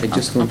I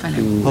just want to...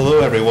 Hello,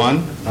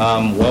 everyone.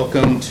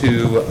 Welcome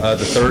to the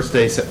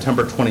Thursday,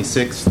 September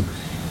 26th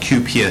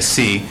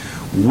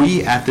QPSC.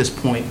 We, at this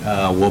point,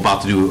 we're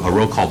about to do a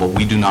roll call, but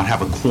we do not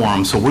have a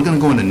quorum, so we're going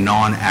to go into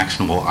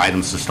non-actionable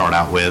items to start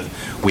out with.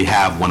 We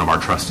have one of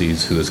our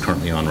trustees who is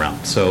currently en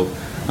route. So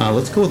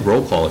let's go with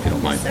roll call, if you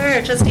don't mind.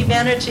 Sir, Trustee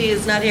Banerjee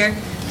is not here.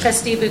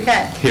 Trustee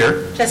Bouquet.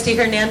 Here. Trustee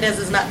Hernandez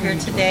is not here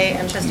today,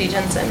 and Trustee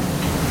Jensen.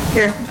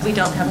 Here. We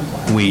don't have a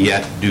quorum. We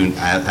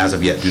as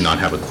of yet, do not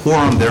have a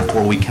quorum.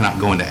 Therefore, we cannot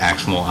go into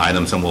actionable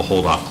items, and we'll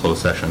hold off closed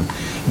session.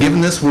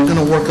 Given this, we're going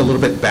to work a little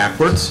bit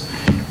backwards.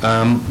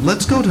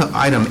 Let's go to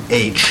item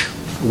H,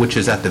 which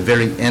is at the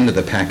very end of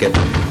the packet.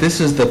 This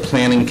is the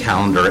planning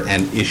calendar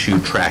and issue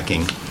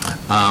tracking.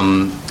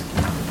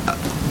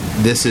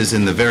 This is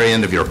in the very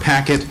end of your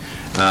packet.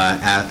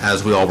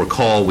 As we all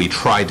recall, we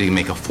tried to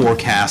make a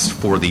forecast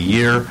for the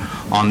year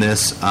on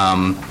this.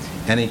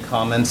 Any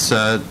comments,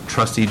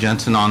 Trustee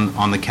Jensen,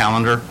 on the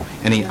calendar?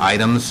 Any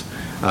items?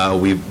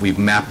 We've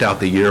mapped out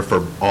the year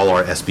for all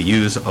our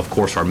SBUs. Of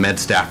course, our med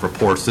staff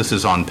reports. This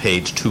is on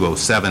page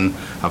 207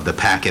 of the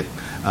packet.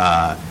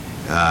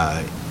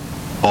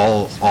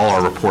 All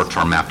our reports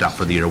are mapped out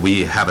for the year.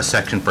 We have a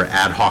section for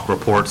ad hoc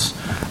reports.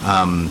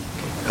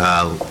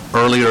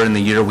 Earlier in the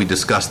year, we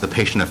discussed the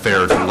patient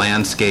affairs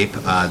landscape.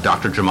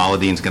 Dr.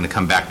 Jamaluddin is going to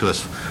come back to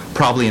us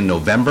probably in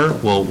November.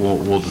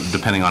 We'll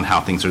depending on how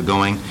things are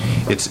going.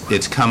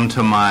 It's come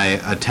to my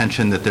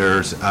attention that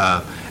there's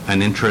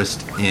an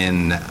interest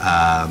in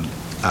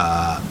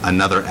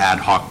another ad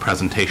hoc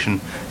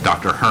presentation.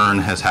 Dr. Hearn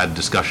has had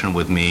discussion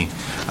with me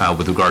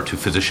with regard to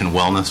physician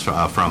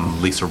wellness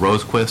from Lisa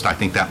Rosequist. I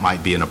think that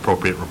might be an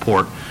appropriate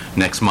report.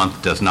 Next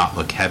month does not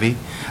look heavy,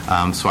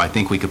 so I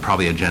think we could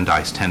probably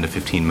agendize 10 to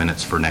 15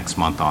 minutes for next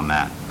month on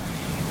that.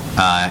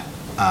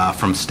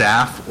 From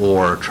staff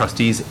or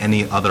trustees,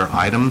 any other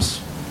items?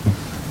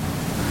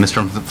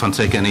 Mr.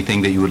 Fonseca,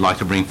 anything that you would like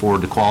to bring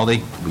forward to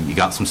quality? You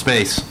got some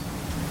space.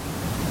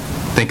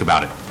 Think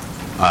about it.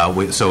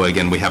 So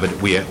again, we have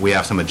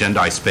some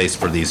agendized space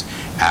for these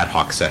ad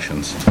hoc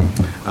sessions.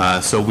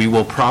 So we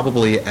will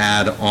probably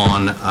add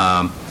on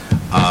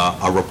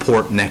a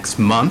report next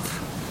month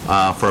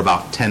for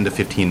about 10 to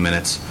 15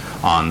 minutes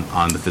on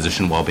the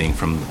physician well-being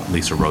from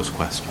Lisa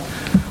Rosequist.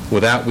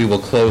 With that, we will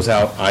close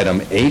out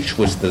item H,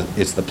 which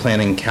is the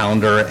planning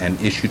calendar and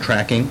issue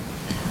tracking.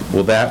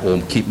 With that,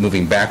 we'll keep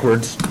moving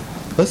backwards.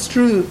 Let's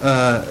do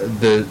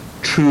the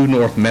True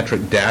North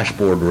Metric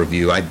Dashboard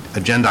review. I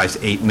agendized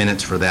 8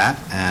 minutes for that,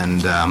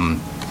 and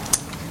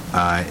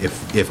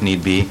if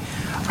need be.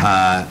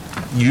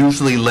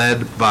 Usually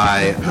led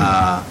by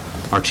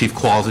our Chief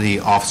Quality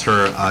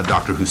Officer,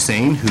 Dr.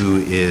 Hussain, who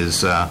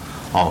is,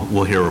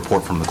 we'll hear a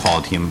report from the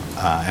quality team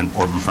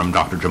or from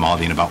Dr.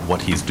 Jamaluddin about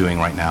what he's doing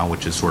right now,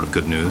 which is sort of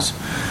good news.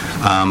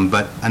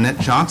 But Annette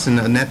Johnson,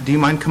 Annette, do you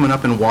mind coming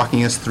up and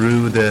walking us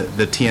through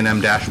the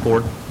TNM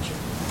dashboard?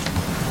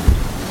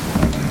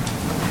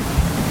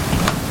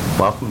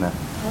 Welcome, Annette.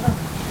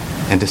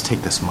 And just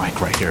take this mic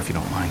right here if you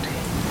don't mind.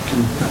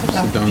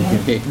 Sit down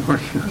here. You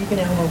can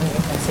have over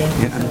if I say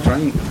Yeah, I'm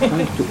trying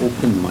to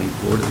open my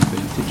board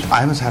advantage.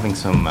 I was having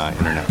some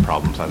internet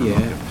problems. I don't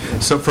know.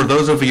 So for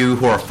those of you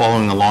who are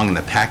following along in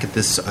the packet,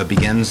 this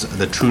begins,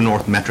 the True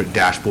North Metric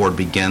Dashboard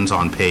begins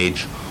on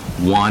page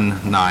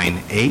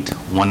 198.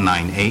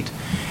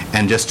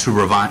 And just to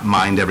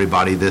remind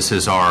everybody, this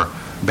is our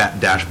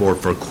dashboard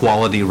for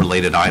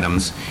quality-related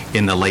items.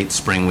 In the late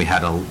spring, we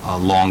had a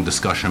long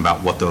discussion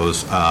about what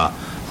those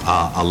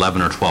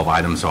 11 or 12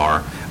 items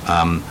are.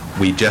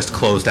 We just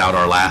closed out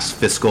our last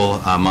fiscal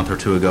a month or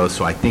two ago,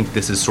 so I think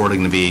this is sort of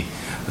going to be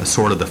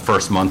sort of the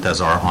first month as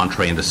our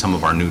entree into some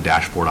of our new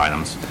dashboard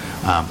items.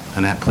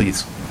 Annette,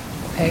 please.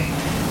 Okay.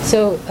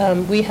 So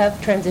we have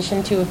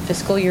transitioned to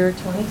fiscal year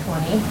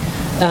 2020.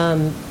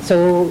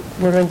 So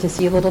we're going to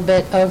see a little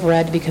bit of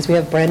red because we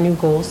have brand new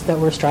goals that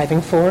we're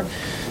striving for.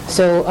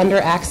 So under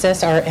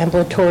access, our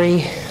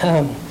ambulatory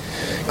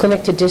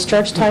clinic to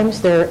discharge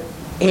times, they're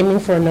aiming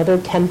for another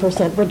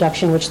 10%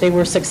 reduction, which they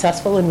were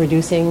successful in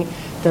reducing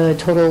the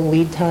total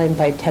lead time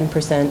by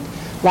 10%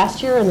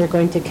 last year, and they're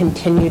going to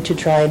continue to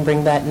try and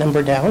bring that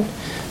number down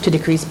to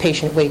decrease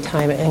patient wait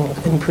time and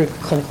improve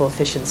clinical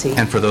efficiency.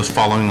 And for those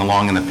following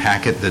along in the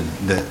packet,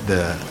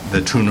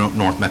 the True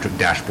North Metric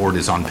Dashboard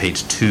is on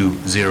page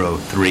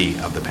 203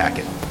 of the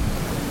packet.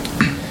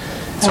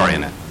 Sorry,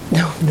 Annette.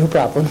 No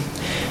problem.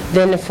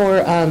 Then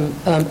for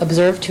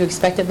observed to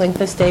expected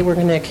length of stay, we're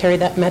going to carry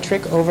that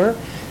metric over.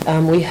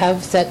 We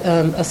have set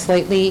a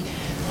slightly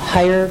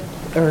higher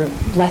or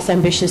less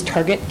ambitious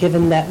target,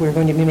 given that we're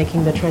going to be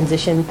making the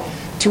transition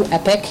to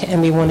Epic,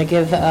 and we want to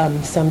give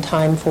some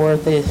time for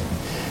the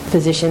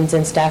physicians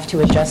and staff to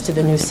adjust to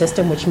the new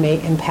system, which may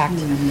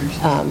impact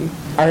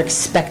our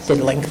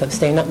expected length of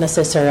stay, not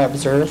necessarily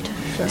observed,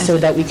 so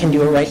that we can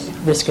do a right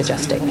risk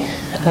adjusting.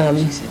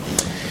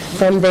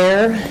 From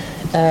there,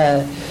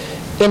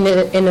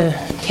 in a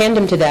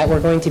tandem to that, we're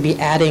going to be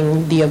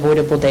adding the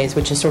avoidable days,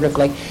 which is sort of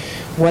like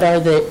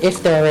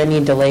if there are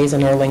any delays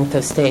in our length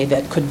of stay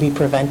that could be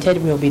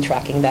prevented, we'll be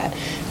tracking that.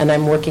 And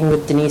I'm working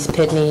with Denise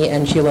Pitney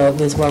and Sheila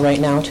Liswell right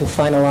now to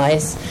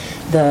finalize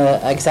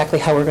exactly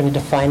how we're going to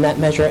define that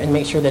measure and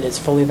make sure that it's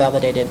fully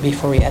validated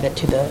before we add it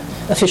to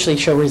officially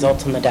show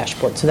results on the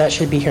dashboard. So that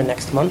should be here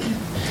next month.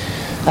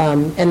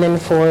 And then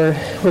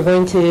we're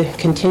going to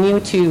continue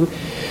to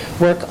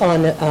work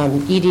on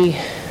ED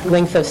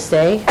length of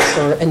stay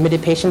for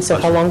admitted patients. So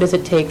how long does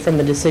it take from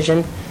the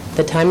decision,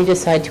 the time you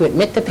decide to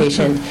admit the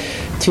patient,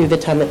 to the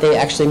time that they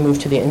actually move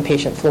to the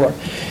inpatient floor?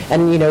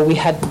 And we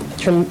had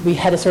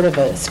a sort of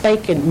a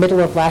spike in the middle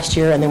of last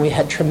year, and then we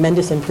had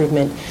tremendous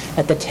improvement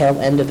at the tail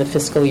end of the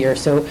fiscal year.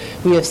 So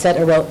we have set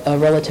a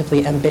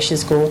relatively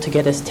ambitious goal to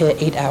get us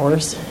to 8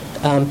 hours.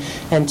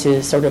 And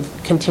to sort of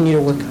continue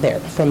to work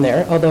from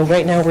there. Although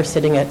right now we're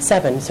sitting at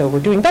 7, so we're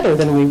doing better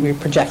than we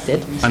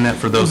projected. Annette,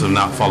 for those who are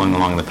not following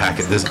along in the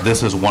packet,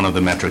 this is one of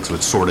the metrics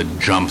which sort of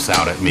jumps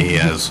out at me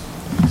as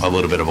a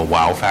little bit of a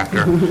wow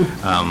factor.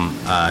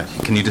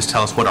 Can you just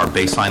tell us what our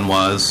baseline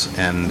was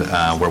and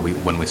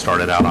when we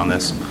started out on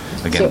this?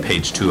 Again,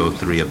 page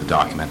 203 of the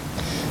document.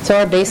 So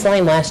our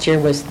baseline last year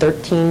was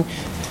 13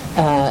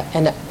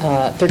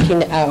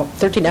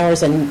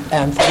 hours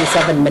and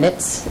 47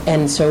 minutes,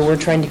 and so we're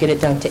trying to get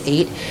it down to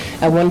 8.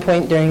 At one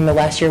point during the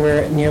last year, we were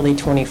at nearly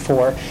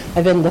 24.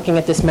 I've been looking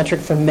at this metric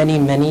for many,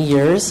 many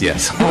years.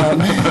 Yes.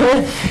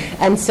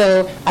 And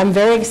so I'm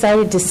very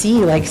excited to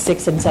see like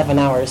 6 and 7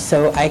 hours.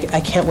 So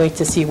I can't wait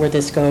to see where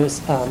this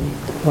goes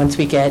once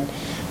we get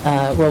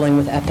rolling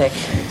with Epic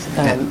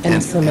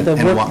and some of the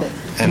work.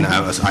 And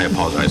I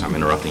apologize, I'm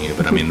interrupting you,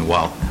 but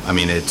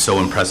it's so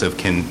impressive.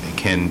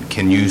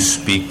 Can you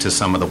speak to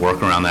some of the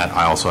work around that?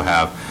 I also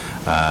have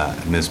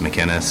Ms.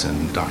 McInnes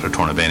and Dr.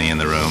 Tornabene in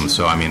the room.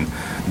 So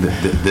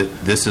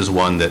this is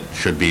one that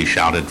should be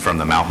shouted from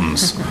the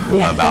mountains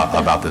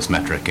about this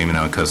metric.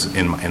 Because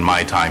in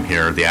my time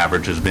here, the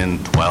average has been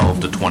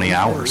 12 to 20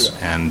 hours,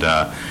 and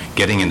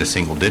getting into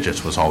single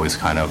digits was always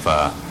kind of.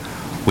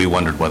 We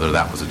wondered whether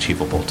that was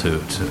achievable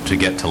to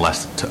get to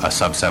a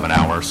sub 7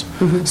 hours.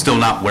 Mm-hmm. Still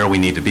not where we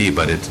need to be,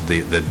 but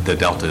the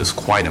delta is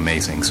quite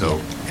amazing.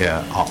 So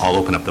I'll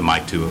open up the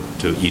mic to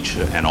each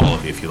and all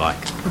of you if you like.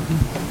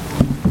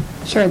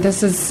 Mm-hmm. Sure.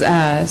 This is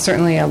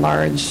certainly a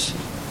large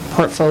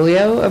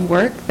portfolio of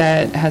work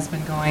that has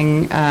been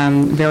going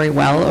very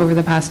well over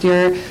the past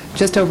year.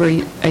 Just over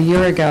a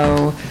year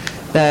ago,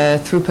 the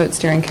Throughput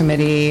Steering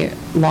Committee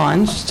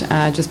launched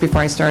just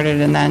before I started,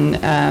 and then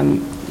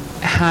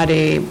had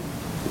a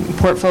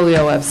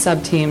portfolio of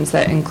sub-teams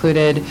that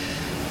included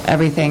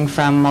everything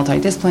from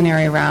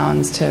multidisciplinary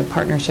rounds to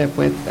partnership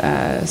with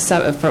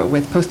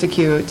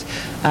post-acute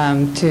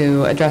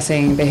to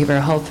addressing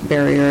behavioral health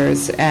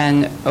barriers.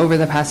 And over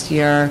the past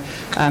year,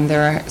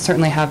 there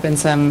certainly have been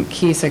some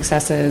key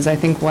successes. I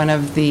think one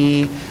of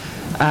the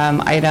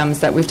items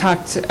that we've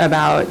talked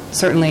about,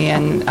 certainly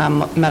in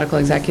Medical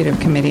Executive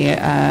Committee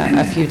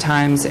a few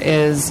times,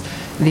 is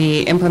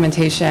the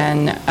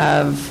implementation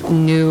of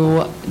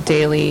new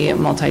daily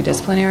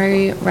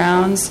multidisciplinary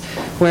rounds,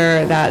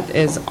 where that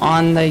is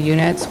on the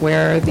units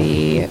where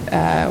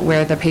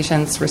the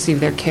patients receive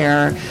their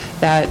care.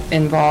 That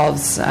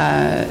involves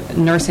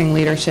nursing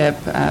leadership,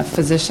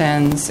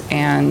 physicians,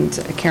 and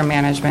care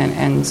management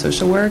and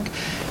social work.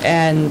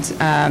 And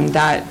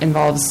that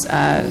involves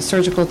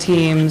surgical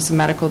teams,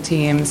 medical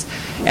teams,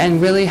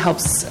 and really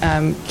helps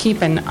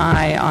keep an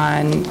eye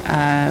on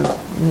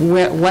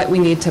what we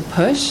need to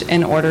push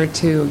in order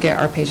to get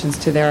our patients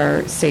to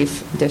their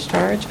safe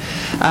discharge.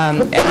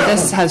 And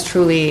this has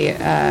truly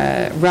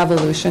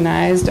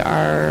revolutionized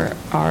our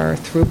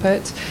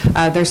throughput.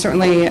 There's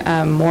certainly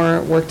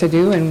more work to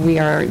do, and we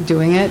are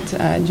doing it.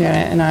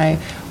 Janet and I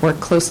work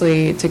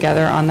closely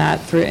together on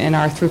that in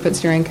our Throughput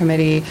Steering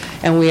Committee,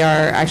 and we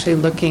are actually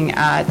looking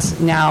at,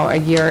 now a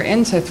year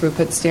into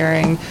Throughput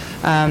Steering,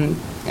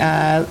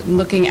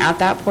 looking at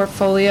that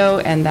portfolio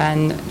and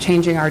then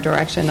changing our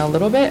direction a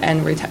little bit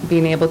and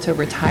being able to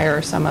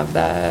retire some of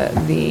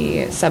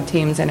the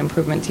sub-teams and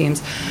improvement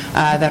teams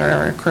that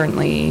are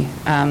currently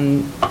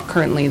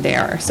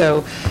there.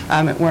 So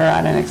we're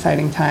at an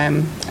exciting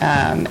time.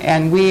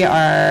 And we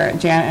are,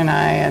 Janet and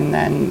I, and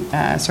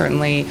then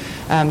certainly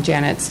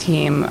Janet's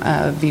team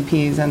of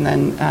VPs, and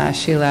then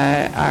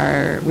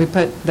Sheila, we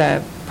put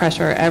the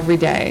pressure every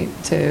day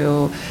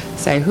to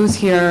say who's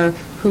here,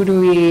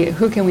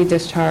 who can we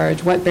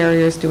discharge, what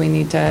barriers do we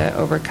need to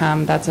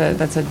overcome. That's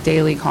a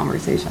daily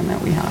conversation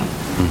that we have.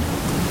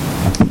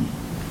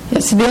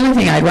 Yes, the only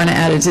thing I'd want to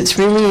add is it's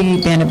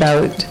really been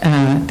about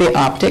the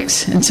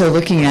optics, and so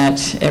looking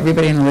at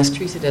everybody on the list.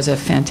 Teresa does a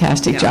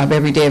fantastic job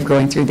every day of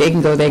going through, they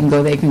can go,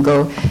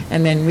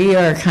 and then we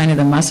are kind of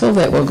the muscle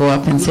that will go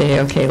up and say,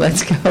 okay,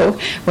 let's go,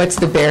 what's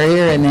the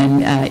barrier, and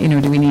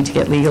then, do we need to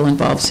get legal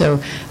involved? So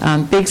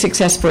big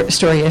success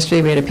story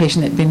yesterday, we had a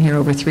patient that had been here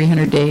over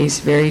 300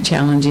 days, very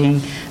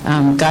challenging,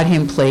 got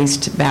him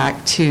placed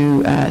back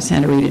to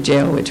Santa Rita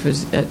Jail, which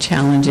was a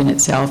challenge in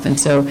itself, and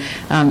so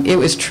it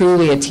was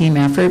truly a team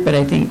effort, but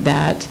I think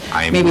that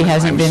maybe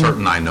hasn't been... I'm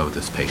certain I know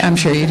this patient. I'm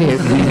sure you do.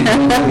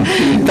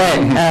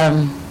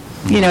 But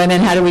And then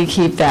how do we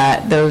keep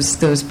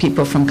those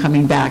people from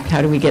coming back?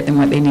 How do we get them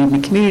what they need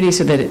in the community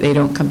so that they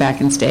don't come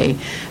back and stay?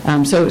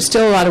 So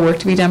still a lot of work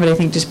to be done, but I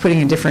think just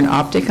putting a different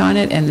optic on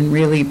it and then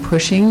really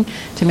pushing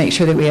to make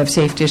sure that we have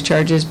safe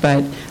discharges,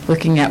 but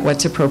looking at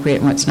what's appropriate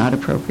and what's not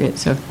appropriate.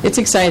 So it's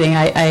exciting.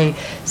 I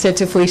said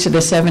to Felicia,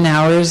 the 7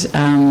 hours,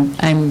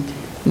 I'm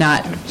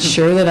not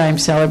sure that I'm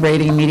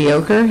celebrating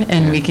mediocre,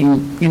 and we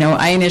can,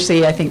 I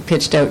initially, I think,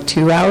 pitched out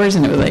 2 hours,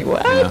 and it was like,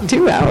 what? Yeah.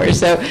 2 hours?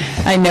 So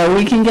I know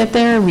we can get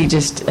there. We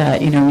just,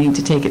 need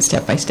to take it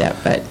step by step.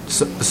 But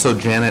So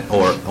Janet,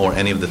 or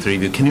any of the three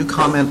of you, can you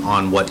comment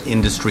on what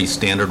industry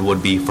standard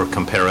would be for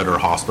comparator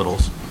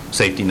hospitals,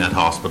 safety net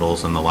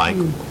hospitals and the like?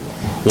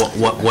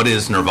 What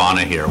is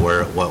Nirvana here?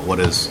 What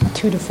is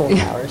 2 to 4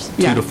 hours.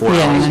 2 to 4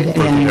 Yeah, hours for yeah.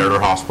 comparator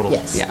hospitals?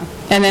 Yes. Yeah.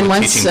 and then With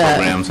once teaching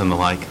programs and the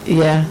like?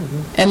 Yeah.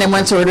 And then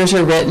once orders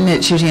are written,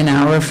 it's usually an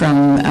hour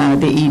from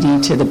the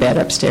ED to the bed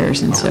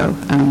upstairs. And so,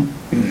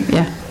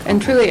 yeah.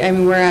 And truly,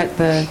 we're at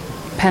the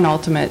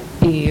penultimate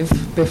eve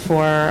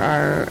before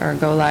our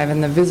go live,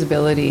 and the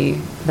visibility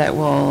that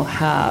we'll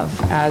have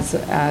as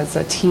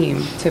a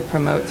team to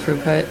promote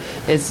throughput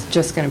is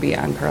just going to be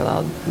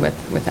unparalleled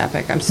with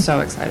Epic. I'm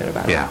so excited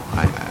about it.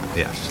 Yeah,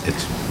 yes,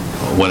 it's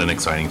what an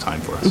exciting time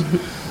for us.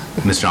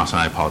 Ms. Johnson,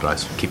 I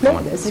apologize. Keep No,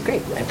 going. this is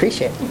great. I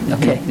appreciate it.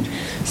 Okay.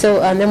 So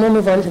then we'll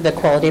move on to the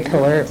quality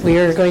pillar. We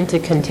are going to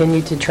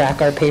continue to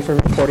track our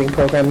pay-for-reporting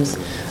programs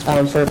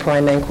for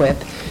Prime and Quip.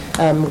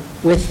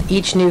 With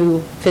each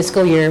new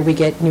fiscal year, we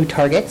get new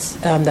targets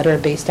that are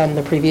based on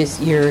the previous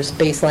year's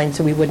baseline,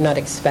 so we would not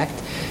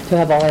expect to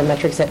have all our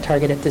metrics at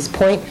target at this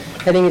point.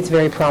 I think it's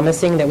very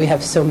promising that we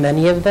have so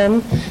many of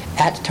them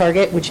at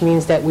target, which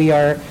means that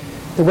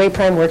the way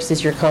Prime works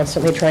is you're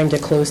constantly trying to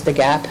close the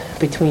gap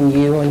between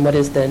you and what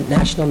is the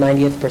national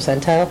 90th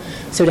percentile.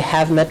 So to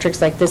have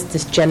metrics like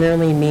this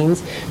generally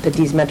means that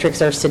these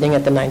metrics are sitting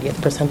at the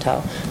 90th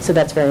percentile. So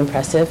that's very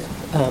impressive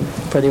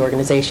for the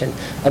organization.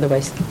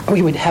 Otherwise,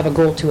 we would have a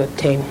goal to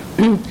obtain.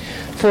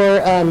 For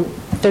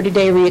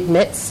 30-day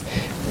readmits,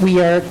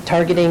 we are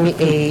targeting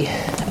a,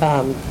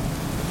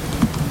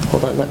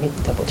 hold on, let me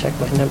double check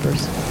my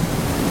numbers.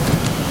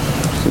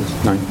 Since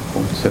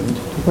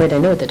 9.7. Wait, I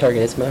know what the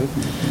target is, but I'm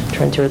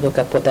trying to look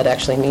up what that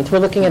actually means. We're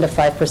looking at a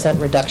 5%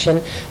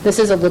 reduction. This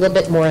is a little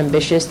bit more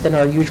ambitious than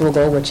our usual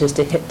goal, which is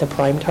to hit the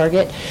Prime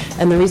target.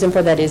 And the reason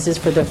for that is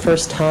for the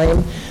first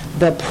time,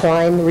 the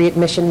Prime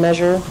readmission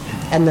measure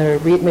and the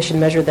readmission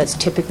measure that's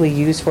typically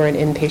used for an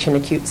inpatient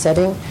acute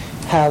setting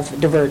have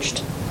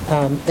diverged.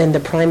 And the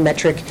Prime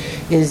metric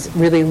is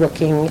really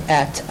looking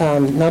at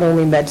not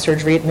only med-surg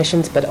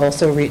readmissions, but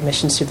also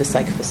readmissions to the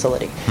psych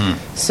facility.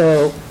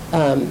 So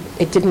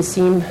it didn't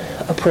seem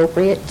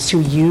appropriate to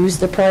use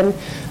the Prime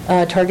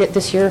target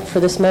this year for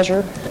this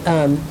measure.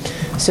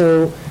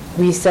 So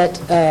we looked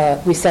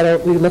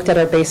at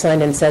our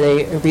baseline and set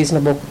a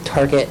reasonable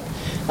target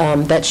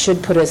that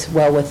should put us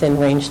well within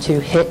range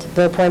to hit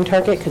the Prime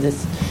target,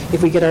 because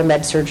if we get our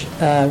med-surg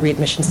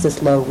readmissions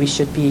this low, we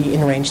should be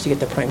in range to get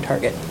the Prime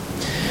target.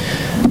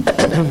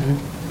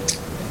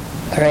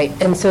 All right,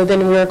 and so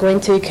then we're going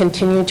to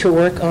continue to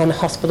work on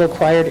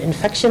hospital-acquired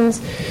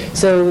infections.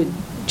 So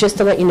just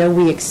to let you know,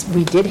 we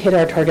did hit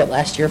our target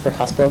last year for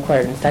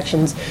hospital-acquired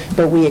infections,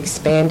 but we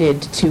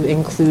expanded to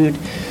include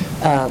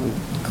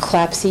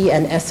CLABSI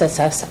and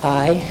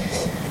SSSI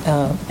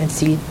and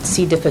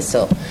C.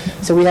 difficile.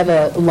 So we have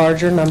a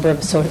larger number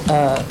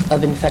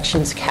of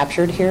infections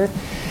captured here.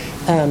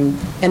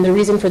 And the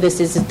reason for this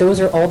is that those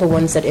are all the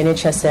ones that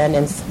NHSN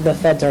and the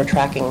feds are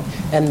tracking,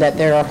 and that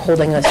they are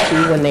holding us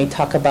to when they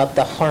talk about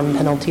the harm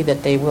penalty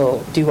that they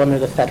will do under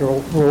the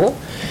federal rule.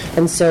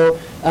 And so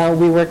I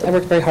worked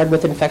very hard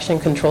with infection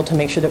control to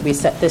make sure that we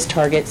set this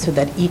target so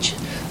that each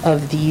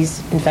of these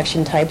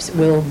infection types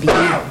will be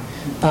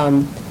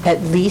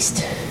at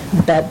least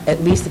at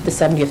the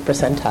 70th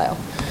percentile.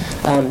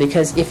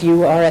 Because if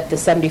you are at the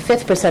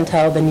 75th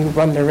percentile, then you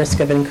run the risk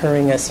of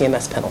incurring a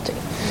CMS penalty.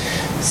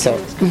 So,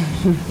 I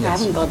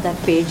haven't got that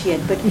page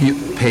yet, but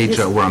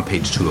We're on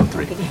page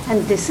 203. okay.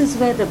 And this is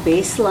where the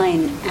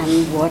baseline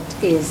and what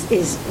is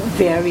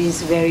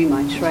varies very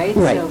much, right?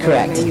 Right, so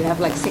correct. Where you have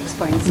like 6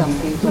 point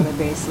something for the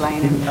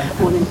baseline,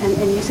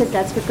 and you said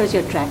that's because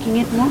you're tracking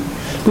it more.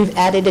 we've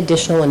added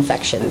additional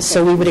infections,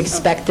 so we would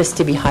expect this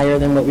to be higher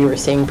than what we were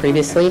seeing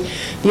previously.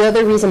 The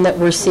other reason that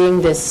we're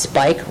seeing this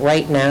spike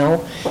right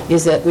now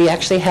is that we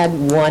actually had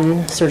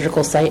one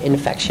surgical site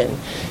infection.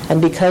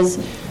 And because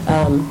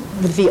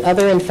with the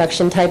other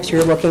infection types,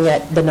 you're looking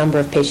at the number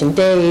of patient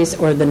days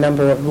or the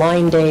number of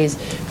line days.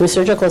 With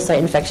surgical site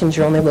infections,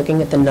 you're only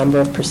looking at the number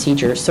of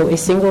procedures. So a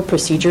single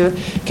procedure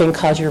can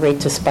cause your rate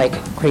to spike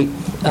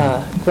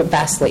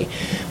vastly.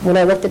 When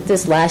I looked at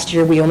this last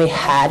year, we only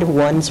had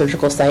one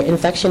surgical site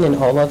infection in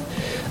all of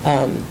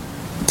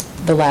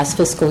the last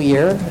fiscal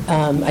year.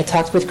 I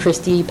talked with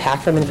Christy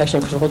Pack from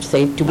Infection Control to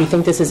say, do we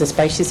think this is a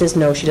spike? She says,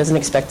 no, she doesn't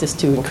expect this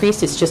to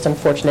increase. It's just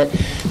unfortunate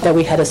that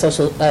we had a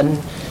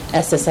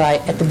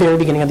SSI at the very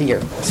beginning of the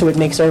year. So it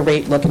makes our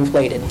rate look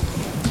inflated.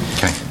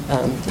 Okay.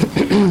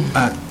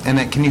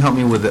 Annette, can you help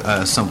me with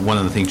one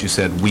of the things you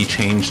said? We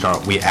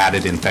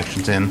added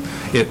infections in.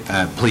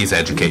 Please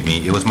educate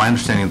me. It was my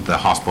understanding that the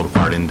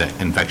hospital-acquired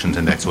infections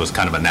index was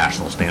kind of a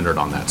national standard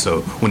on that.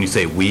 So when you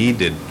say we,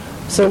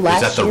 So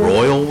is that the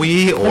royal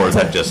we, or is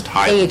that just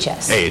high?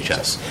 AHS.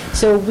 AHS.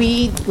 So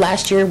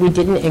last year, we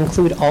didn't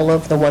include all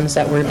of the ones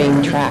that were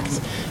being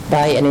tracked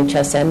by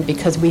NHSN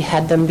because we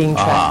had them being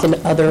tracked in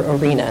other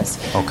arenas.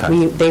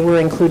 Okay. They were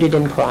included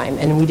in Prime,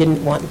 and we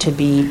didn't want to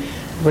be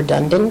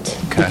redundant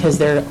because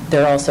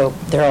they're also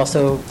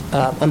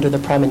under the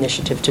Prime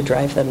initiative to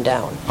drive them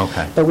down.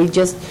 Okay. But we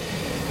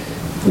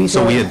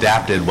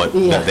adapted what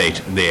the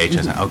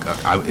AHS. Okay,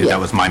 Yeah. That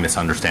was my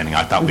misunderstanding.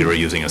 I thought we were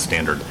using a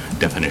standard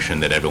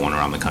definition that everyone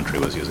around the country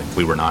was using.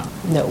 We were not.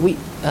 No,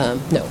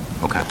 no.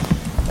 Okay.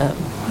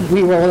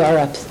 We roll our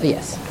ups.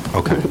 Yes.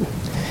 Okay.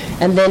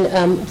 And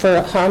then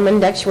for harm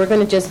index,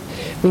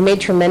 we made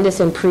tremendous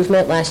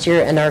improvement last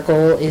year, and our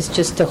goal is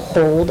just to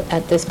hold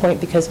at this point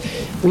because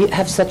we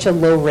have such a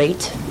low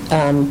rate.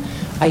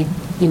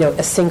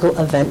 A single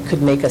event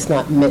could make us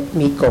not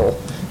meet goal.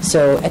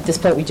 So at this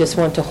point, we just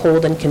want to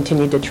hold and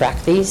continue to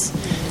track these,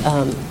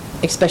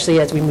 especially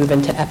as we move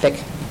into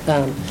EPIC,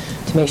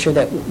 to make sure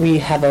that we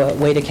have a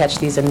way to catch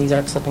these and these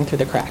aren't slipping through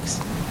the cracks.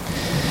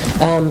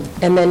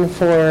 And then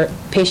for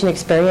patient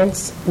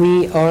experience,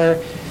 we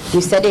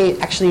set a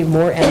actually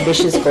more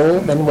ambitious goal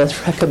than was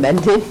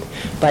recommended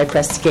by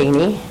Press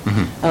Ganey.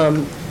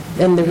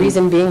 And the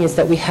reason being is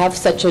that we have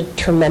such a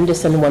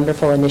tremendous and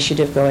wonderful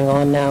initiative going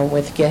on now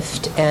with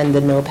GIFT and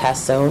the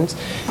no-pass zones,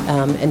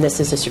 and this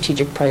is a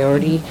strategic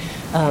priority.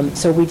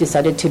 So we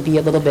decided to be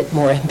a little bit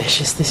more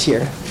ambitious this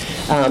year.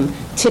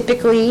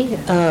 Typically,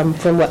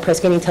 from what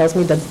Press Ganey tells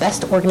me, the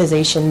best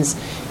organizations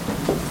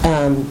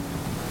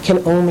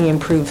can only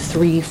improve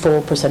 3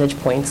 full percentage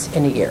points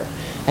in a year.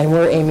 And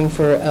we're aiming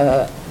for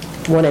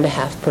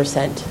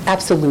 1.5%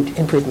 absolute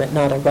improvement,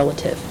 not a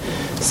relative.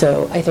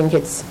 So I think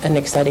it's an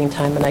exciting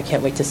time, and I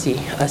can't wait to see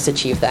us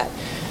achieve that.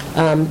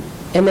 And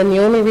then the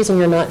only reason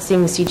you're not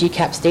seeing CG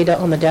CAPS data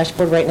on the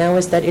dashboard right now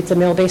is that it's a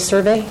mail-based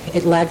survey.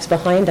 It lags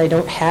behind. I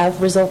don't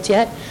have results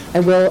yet. I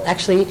will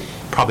actually...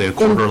 Probably a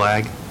quarter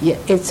lag? Yeah,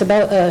 it's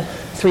about a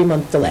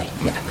 3-month delay.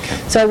 Yeah. Okay.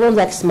 So I will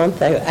next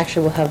month. I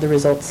actually will have the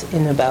results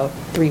in about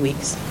 3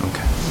 weeks.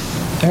 Okay.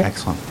 Right.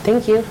 Excellent.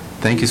 Thank you.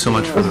 Thank you so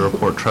much for the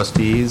report.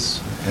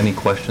 Trustees, any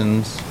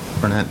questions?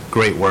 Burnett,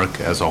 great work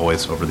as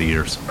always over the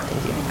years.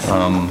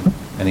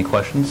 Any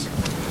questions?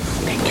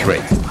 Thank you.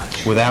 Great.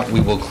 With that, we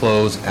will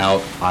close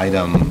out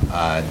item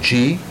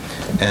G.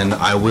 And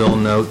I will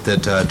note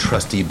that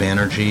Trustee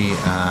Banerjee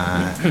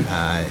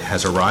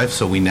has arrived,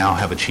 so we now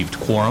have achieved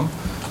quorum.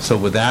 So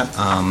with that,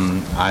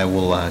 I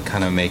will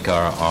kind of make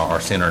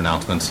our standard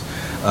announcements.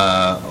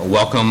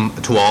 Welcome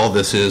to all.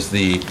 This is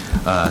the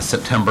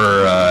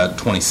September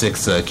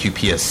 26th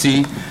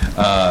QPSC.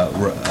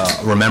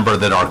 Remember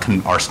that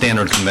our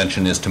standard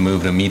convention is to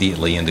move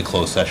immediately into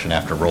closed session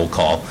after roll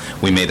call.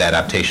 We made that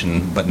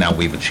adaptation, but now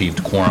we've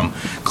achieved quorum.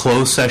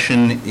 Closed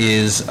session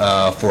is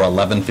for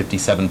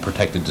 1157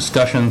 protected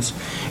discussions.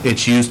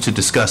 It's used to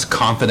discuss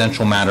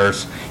confidential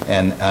matters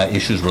and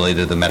issues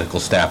related to the medical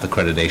staff,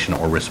 accreditation,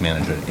 or risk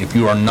management. If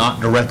you are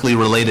not directly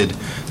related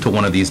to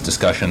one of these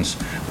discussions,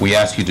 we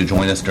ask you to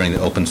join us during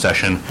the open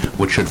session,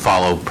 which should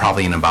follow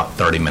probably in about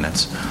 30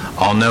 minutes.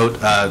 I'll note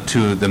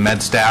to the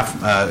med staff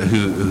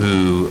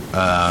who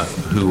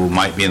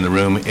might be in the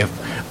room,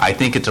 I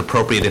think it's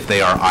appropriate if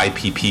they are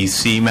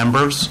IPPC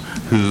members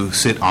who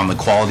sit on the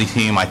quality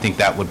team. I think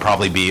that would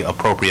probably be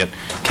appropriate.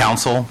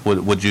 Counsel,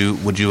 would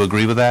you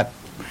agree with that?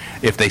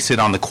 If they sit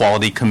on the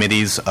quality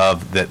committees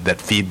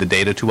that feed the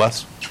data to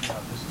us?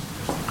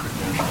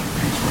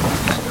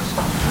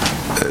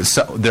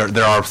 So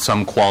there are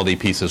some quality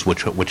pieces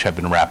which have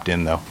been wrapped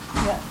in, though.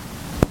 Yeah.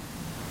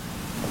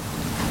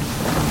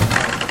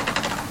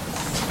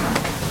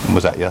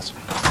 Was that yes?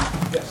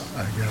 Yes.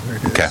 I gather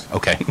it is.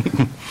 Okay.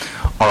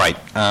 All right.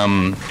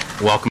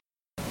 Welcome.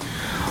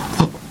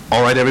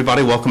 All right,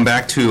 everybody. Welcome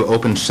back to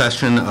open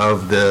session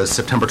of the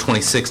September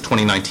 26,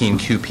 2019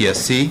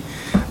 QPSC.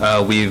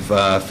 We've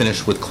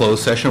finished with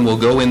closed session. We'll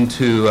go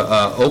into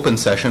open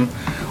session.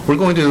 We're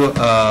going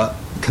to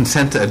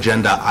consent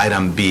agenda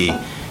item B.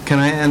 Can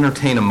I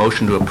entertain a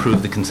motion to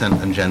approve the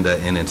consent agenda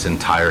in its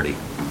entirety?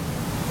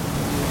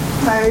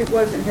 I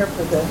wasn't here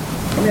for the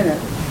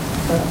minute.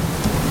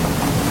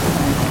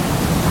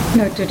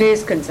 No,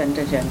 today's consent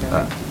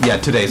agenda. Yeah,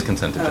 today's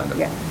consent agenda.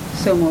 Yeah,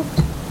 so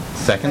moved.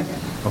 Second?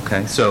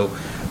 Okay, so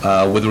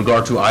with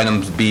regard to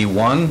items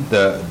B1,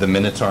 the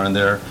minutes are in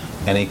there.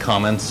 Any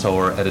comments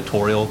or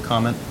editorial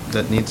comment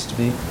that needs to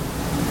be?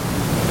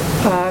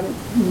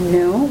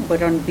 No,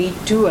 but on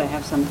B2 I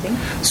have something.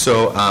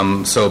 So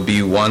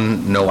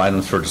B1, no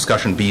items for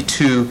discussion.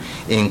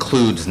 B2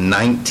 includes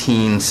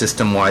 19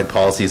 system-wide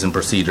policies and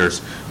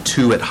procedures,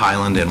 2 at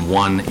Highland and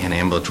 1 in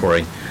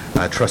ambulatory.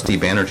 Trustee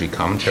Banerjee,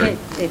 commentary?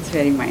 It's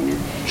very minor.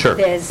 Sure.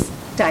 There's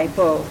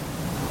typo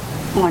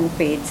on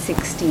page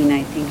 16,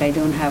 I think. I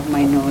don't have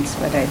my notes,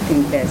 but I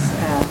think there's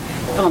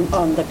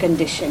on the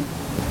condition.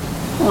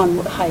 on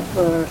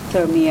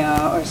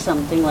hyperthermia or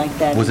something like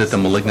that. Was it the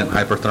malignant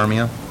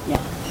hyperthermia?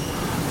 Yeah,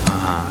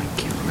 I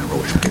can't remember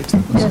which page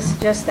that was.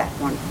 just that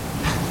one.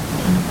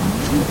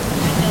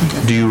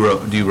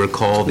 Do you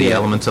recall the Yeah.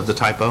 elements of the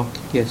typo?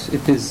 Yes,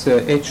 it is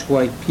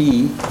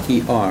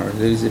HYPER.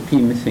 There is a P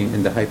missing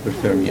in the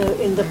hyperthermia.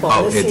 In the Oh,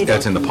 policy.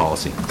 that's in the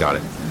policy. Got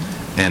it.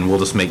 And we'll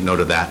just make note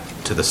of that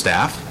to the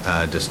staff,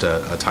 just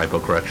a typo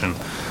correction.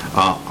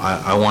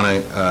 I want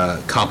to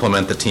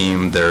compliment the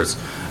team.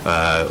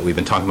 We've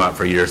been talking about it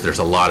for years, there's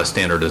a lot of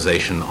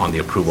standardization on the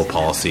approval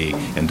policy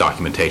and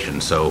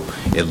documentation, so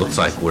it looks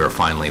like we're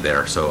finally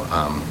there, so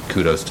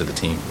kudos to the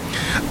team.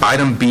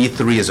 Item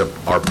B3 is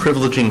our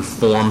privileging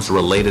forms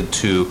related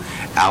to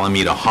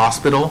Alameda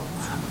Hospital.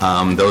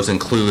 Those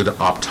include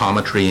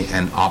optometry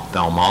and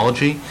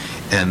ophthalmology,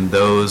 and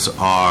those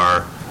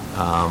are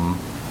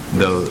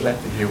those.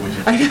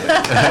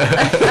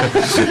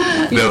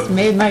 You just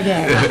made my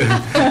day.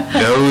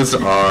 Those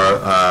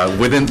are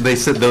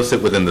those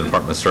sit within the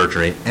Department of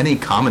Surgery. Any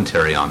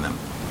commentary on them?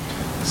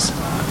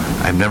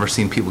 I've never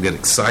seen people get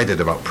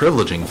excited about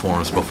privileging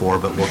forms before,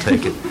 but we'll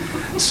take it.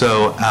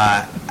 So,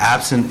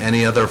 absent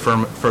any other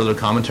further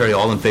commentary,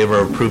 all in favor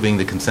of approving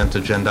the consent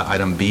agenda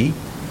item B?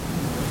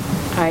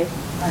 Aye.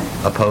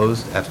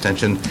 Opposed?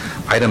 Abstention?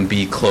 Item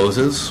B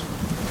closes.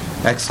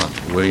 Excellent.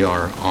 We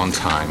are on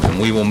time.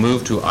 And we will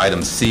move to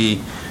item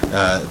C,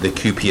 the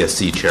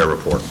QPSC chair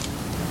report.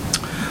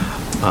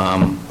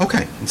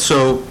 Okay.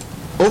 So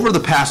over the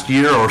past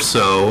year or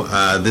so,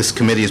 this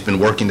committee has been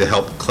working to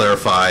help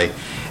clarify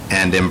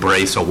and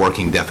embrace a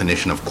working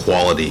definition of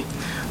quality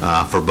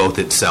for both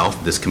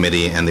itself, this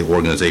committee, and the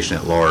organization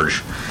at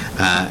large.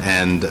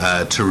 And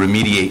to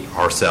remediate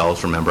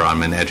ourselves, remember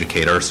I'm an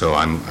educator, so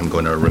I'm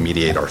going to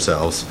remediate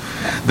ourselves.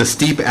 The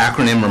STEEP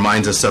acronym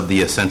reminds us of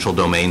the essential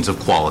domains of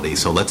quality,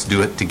 so let's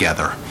do it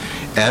together.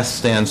 S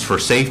stands for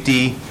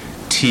safety,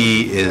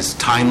 T is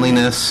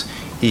timeliness,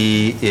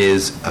 E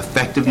is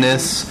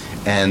effectiveness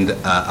and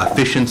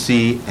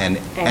efficiency and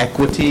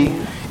equity,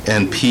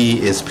 and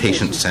P is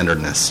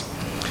patient-centeredness.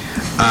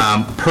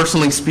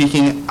 Personally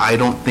speaking, I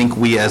don't think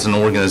we as an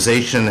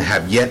organization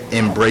have yet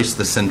embraced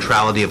the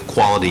centrality of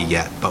quality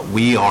yet, but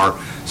we are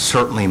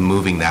certainly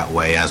moving that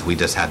way as we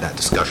just had that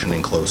discussion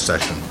in closed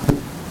session.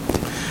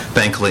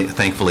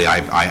 Thankfully,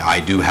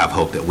 I do have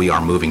hope that we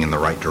are moving in the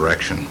right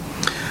direction.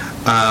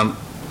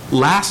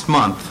 Last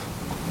month,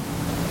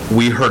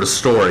 we heard a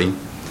story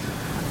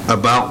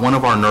about one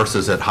of our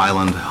nurses at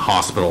Highland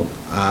Hospital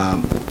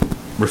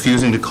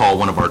refusing to call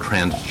one of our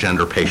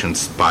transgender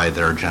patients by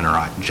their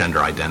gender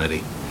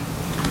identity.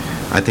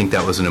 I think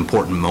that was an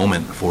important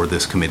moment for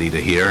this committee to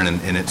hear,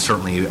 and it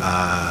certainly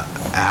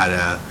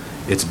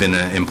it's been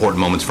important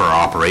moments for our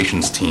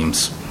operations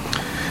teams.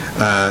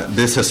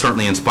 This has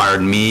certainly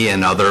inspired me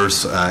and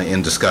others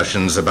in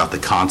discussions about the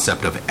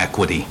concept of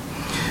equity.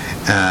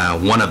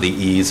 One of the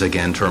E's,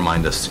 again, to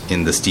remind us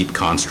in the STEEP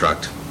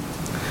construct.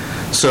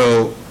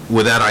 So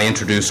with that, I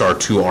introduce our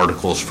two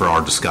articles for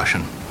our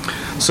discussion.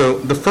 So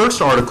the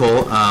first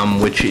article,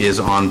 which is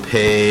on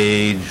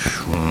page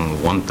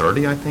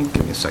 130, I think,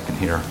 give me a second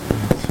here,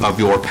 of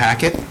your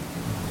packet,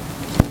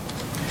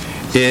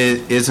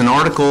 is an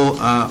article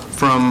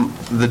from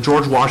the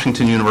George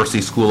Washington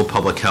University School of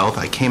Public Health.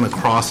 I came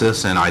across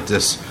this, and I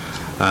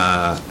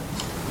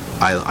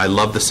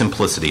love the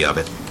simplicity of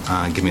it.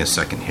 Give me a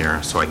second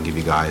here so I can give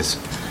you guys.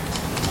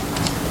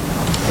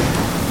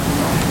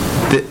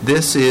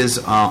 This is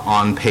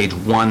on page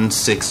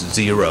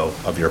 160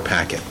 of your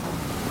packet.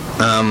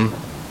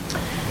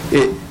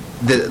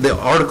 The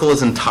article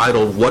is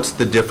entitled, "What's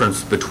the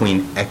Difference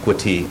Between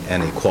Equity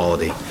and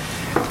Equality?"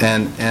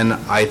 And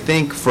I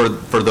think for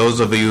those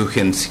of you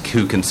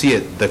who can see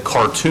it, the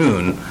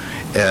cartoon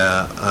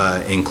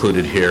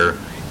included here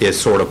is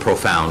sort of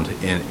profound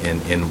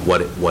in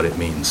what it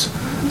means.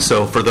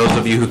 So for those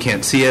of you who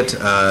can't see it,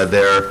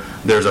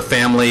 there's a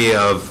family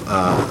of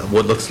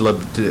what looks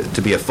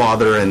to be a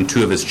father and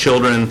two of his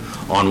children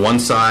on one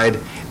side,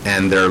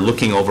 and they're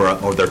looking over,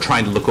 or they're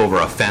trying to look over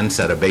a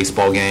fence at a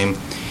baseball game.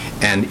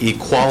 And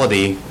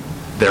equality,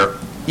 they're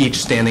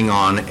each standing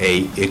on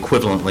a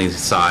equivalently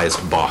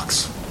sized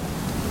box.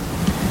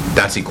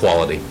 That's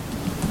equality.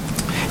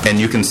 And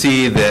you can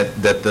see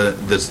that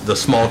the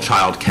small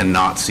child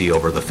cannot see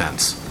over the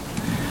fence.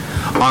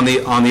 On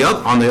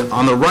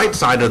the right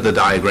side of the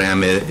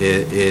diagram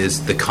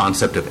is the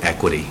concept of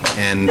equity.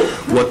 And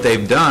what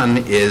they've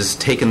done is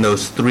taken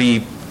those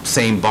three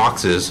same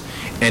boxes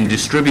and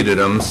distributed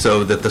them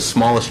so that the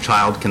smallest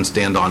child can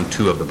stand on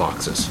two of the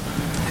boxes.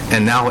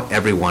 And now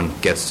everyone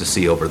gets to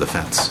see over the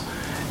fence.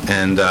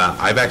 And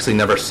I've actually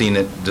never seen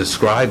it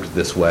described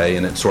this way,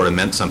 and it sort of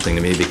meant something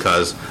to me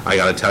because I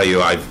got to tell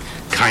you, I've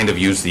kind of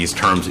used these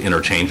terms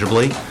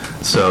interchangeably.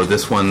 So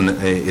this one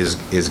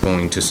is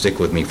going to stick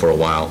with me for a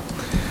while.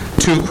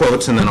 Two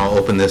quotes, and then I'll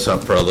open this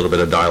up for a little bit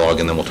of dialogue,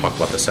 and then we'll talk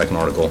about the second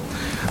article.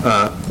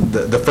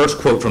 The first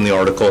quote from the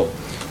article: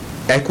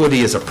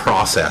 "Equity is a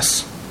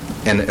process,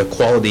 and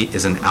equality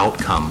is an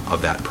outcome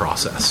of that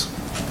process."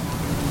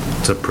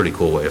 It's a pretty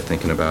cool way of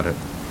thinking about it.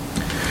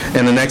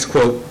 And the next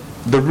quote: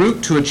 The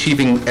route to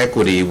achieving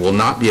equity will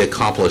not be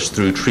accomplished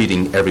through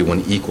treating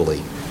everyone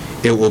equally.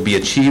 It will be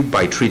achieved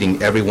by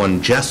treating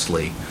everyone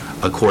justly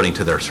according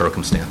to their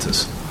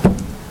circumstances.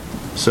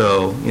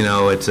 So,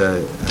 it's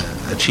a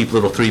cheap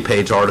little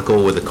 3-page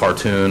article with a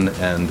cartoon,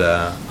 and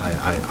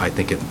I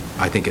think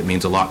it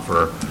means a lot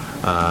for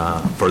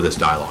this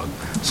dialogue.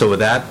 So with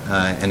that,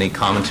 any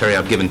commentary?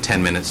 I've given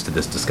 10 minutes to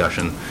this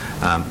discussion.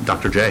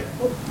 Dr. J.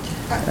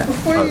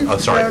 Before you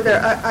sorry. go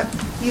there,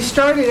 you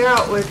started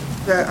out with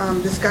the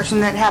discussion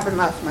that happened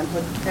last month,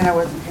 and I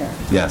wasn't here.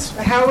 Yes.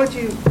 How would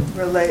you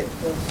relate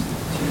those?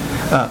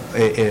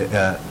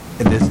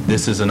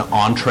 This is an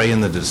entree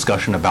in the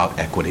discussion about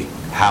equity,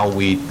 how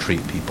we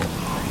treat people,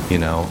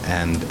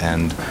 and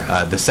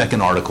the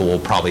second article will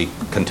probably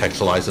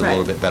contextualize it a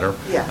little bit better.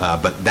 Yeah.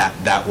 But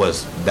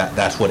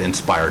that's what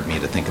inspired me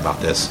to think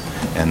about this,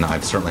 and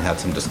I've certainly had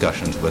some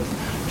discussions with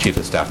Chief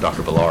of Staff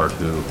Dr. Ballard,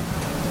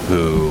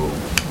 who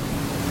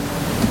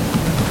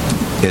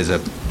is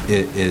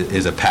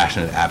a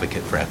passionate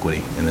advocate for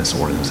equity in this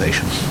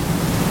organization.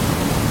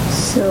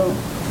 So,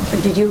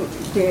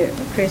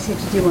 Tracy,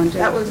 did you want to?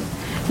 That was.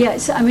 Yeah,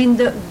 so I mean,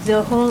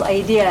 the whole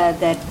idea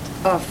that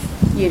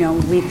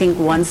we think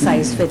one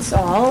size fits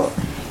all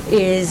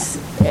is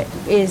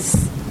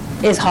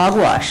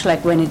hogwash,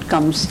 like when it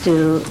comes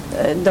to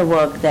the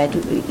work that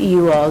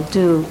you all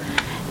do.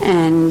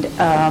 And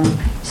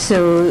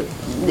so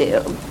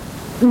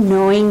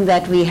knowing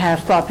that we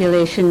have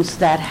populations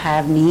that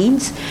have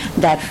needs,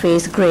 that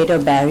face greater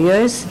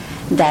barriers,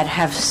 that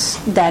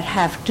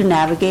have to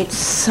navigate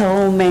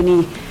so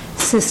many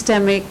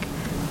systemic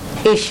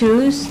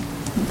issues,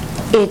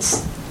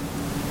 it's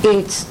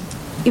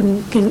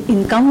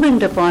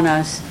incumbent upon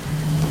us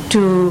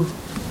to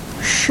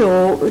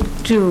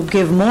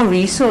give more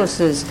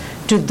resources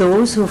to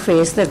those who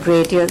face the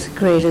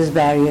greatest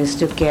barriers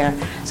to care.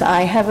 So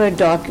I have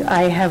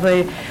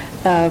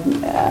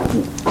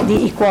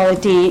the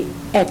equality,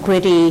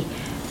 equity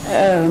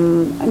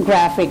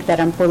graphic that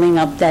I'm pulling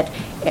up that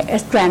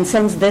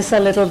transcends this a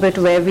little bit,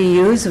 where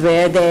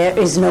there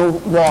is no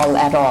wall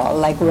at all,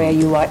 like where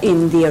you are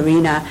in the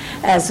arena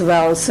as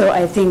well. So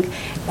I think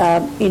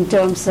in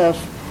terms of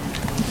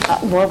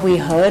what we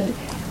heard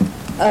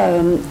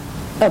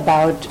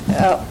about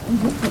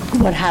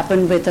what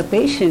happened with a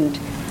patient,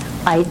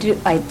 I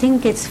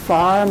think it's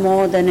far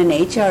more than an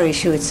HR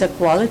issue. It's a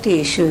quality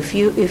issue.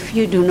 If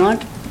you do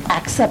not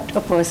accept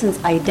a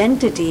person's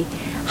identity,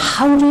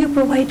 how do you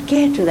provide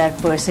care to that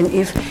person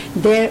if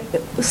their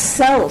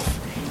self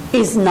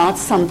is not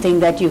something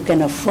that you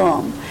can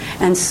affirm?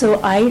 And so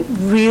I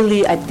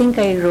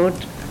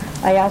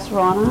asked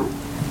Rana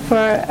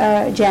for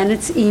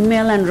Janet's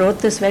email and wrote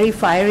this very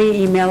fiery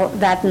email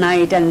that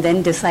night, and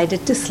then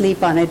decided to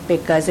sleep on it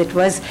because it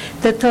was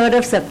the 3rd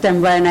of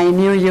September and I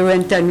knew you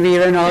and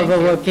Tanveer and all were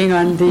working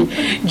on the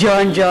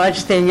John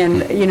George thing,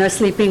 and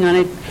sleeping on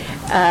it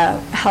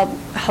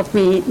helped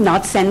me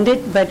not send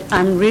it. But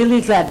I'm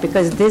really glad,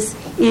 because this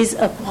is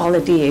a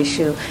quality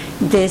issue.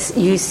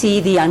 You see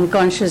the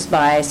unconscious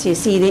bias, you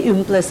see the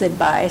implicit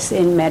bias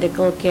in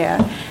medical care,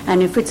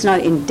 and if it's not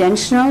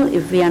intentional,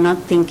 if we are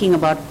not thinking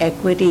about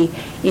equity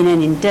in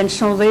an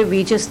intentional way,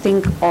 we just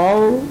think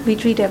we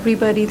treat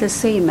everybody the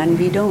same, and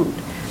we don't.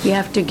 We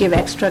have to give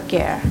extra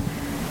care.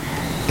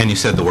 And you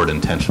said the word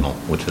intentional,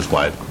 which is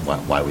why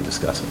we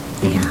discuss it.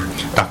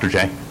 Yeah. Dr.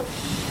 J.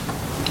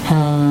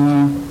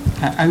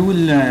 I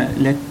will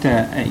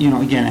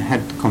again, I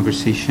had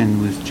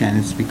conversation with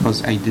Janice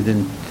because I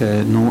didn't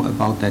know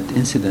about that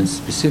incident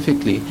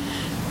specifically.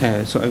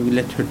 So I will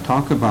let her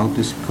talk about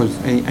this because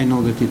I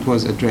know that it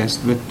was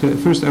addressed. But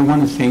first I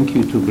want to thank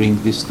you to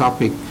bring this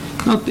topic,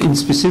 not in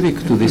specific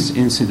to this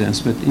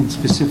incident, but in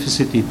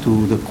specificity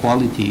to the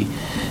quality.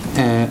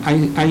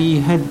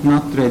 I had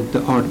not read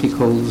the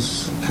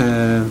articles,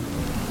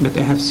 but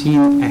I have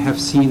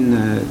seen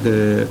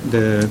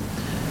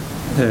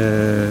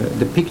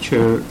the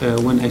picture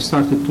when I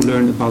started to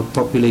learn about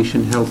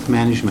population health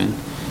management.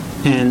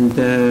 And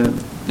the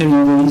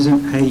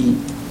reason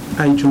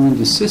I joined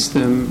the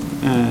system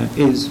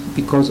is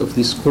because of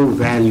these core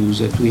values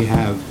that we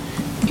have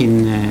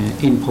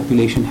in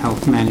population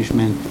health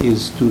management,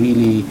 is to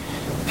really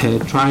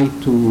try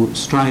to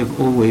strive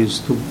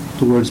always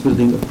towards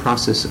building a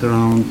process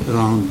around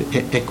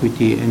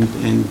equity and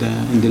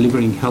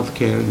delivering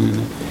healthcare in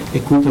an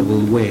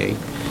equitable way.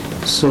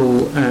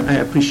 So I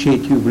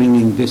appreciate you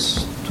bringing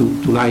this to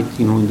light,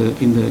 in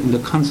the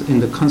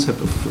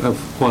concept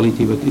of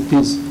quality. But it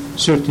is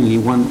certainly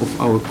one of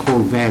our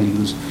core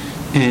values,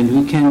 and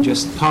we can't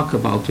just talk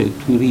about it.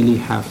 We really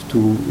have to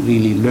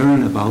really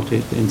learn about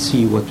it and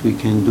see what we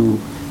can do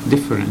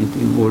different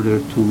in order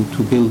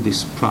to build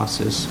this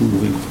process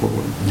moving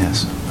forward.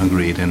 Yes,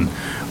 agreed. And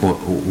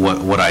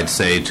what I'd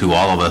say to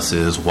all of us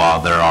is, while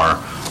there are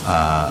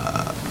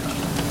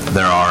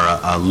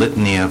a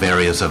litany of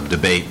areas of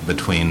debate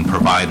between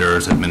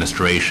providers,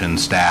 administration,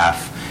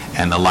 staff,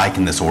 and the like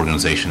in this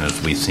organization,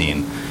 as we've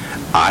seen,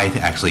 I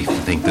actually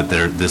think that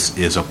this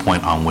is a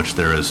point on which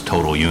there is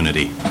total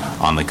unity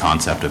on the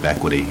concept of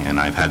equity, and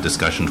I've had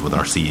discussions with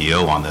our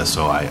CEO on this,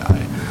 so I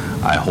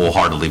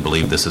wholeheartedly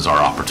believe this is our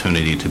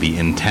opportunity to be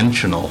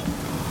intentional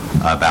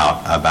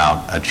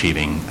about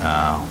achieving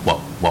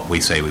what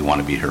we say we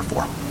want to be here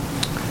for.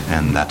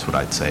 And that's what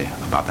I'd say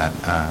about that.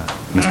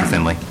 Mr.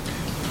 Finley?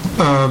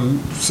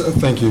 So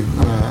thank you.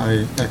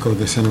 I echo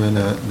the sentiment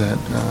that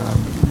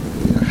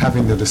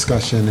having the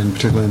discussion, and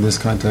particularly in this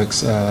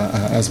context,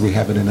 as we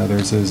have it in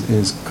others,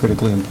 is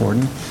critically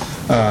important.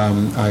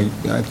 I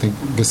think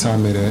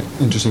Ghassan made an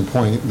interesting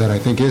point that I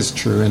think is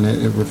true, and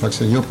it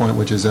reflects on your point,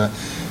 which is that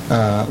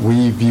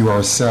we view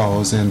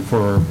ourselves, and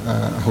for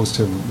a host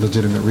of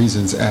legitimate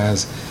reasons,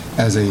 as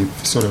a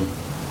sort of,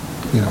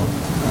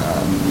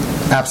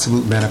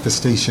 absolute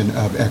manifestation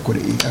of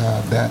equity,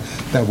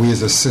 that we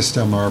as a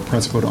system are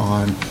principled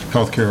on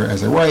healthcare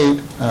as a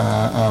right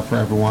for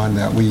everyone,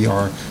 that we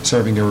are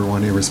serving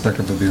everyone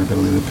irrespective of their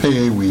ability to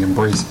pay. We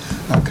embrace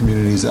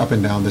communities up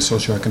and down the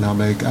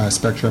socioeconomic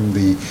spectrum,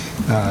 the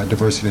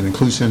diversity and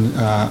inclusion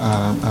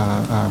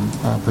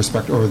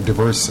perspective, or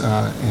diverse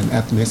and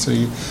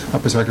ethnicity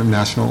perspective,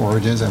 national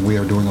origins, and we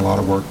are doing a lot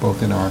of work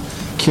both in our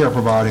care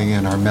providing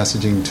and our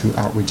messaging to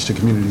outreach to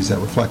communities that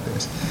reflect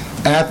this.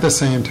 At the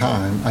same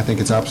time, I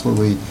think it's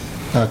absolutely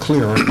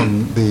clear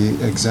from the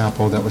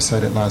example that was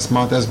cited last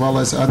month, as well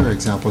as other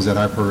examples that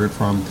I've heard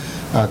from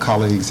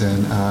colleagues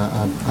and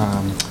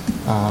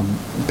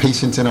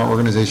patients in our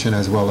organization,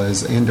 as well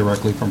as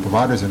indirectly from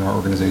providers in our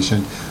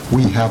organization,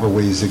 we have a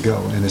ways to go,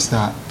 and it's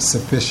not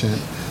sufficient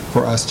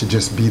for us to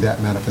just be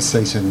that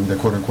manifestation, the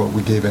quote-unquote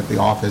we gave at the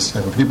office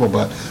type of people,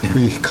 but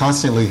we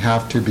constantly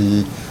have to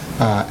be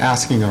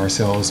asking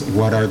ourselves,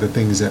 what are the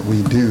things that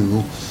we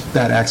do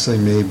that actually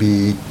may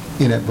be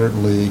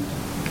inadvertently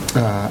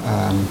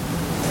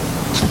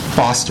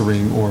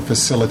fostering or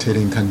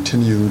facilitating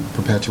continued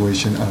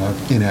perpetuation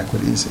of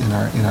inequities in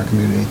our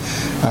community.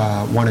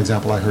 One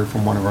example I heard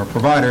from one of our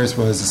providers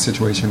was a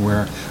situation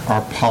where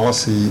our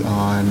policy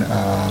on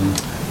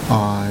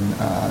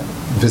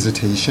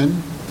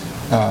visitation,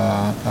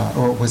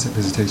 or was it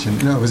visitation?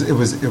 No,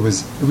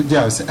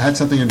 it had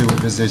something to do with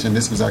visitation.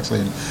 This was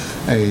actually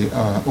a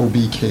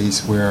OB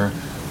case where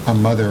a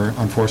mother,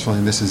 unfortunately,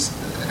 and this is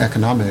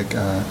economic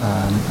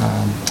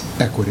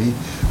equity,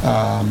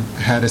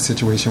 had a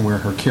situation where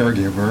her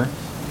caregiver,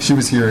 she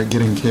was here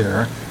getting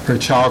care, her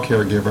child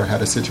caregiver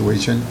had a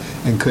situation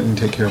and couldn't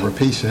take care of her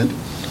patient,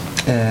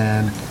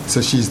 and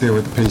so she's there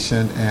with the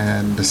patient,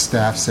 and the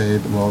staff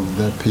said, well,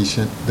 the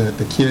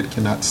kid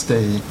cannot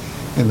stay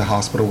in the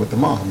hospital with the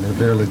mom. There are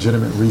very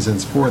legitimate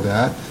reasons for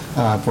that,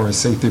 for a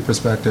safety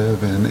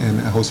perspective and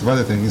a host of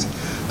other things.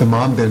 The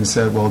mom then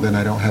said, well, then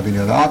I don't have any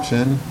other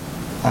option.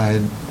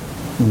 I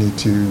need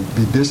to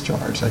be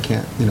discharged. I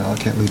can't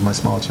leave my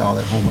small child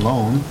at home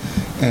alone.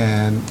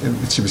 And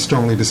she was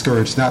strongly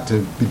discouraged not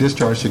to be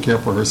discharged to care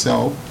for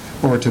herself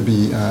or to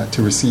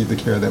receive the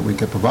care that we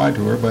could provide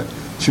to her. But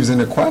she was in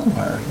a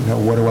quagmire.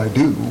 What do I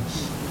do?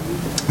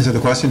 And so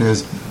the question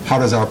is, how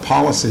does our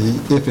policy,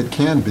 if it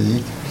can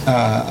be,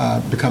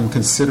 become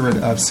considerate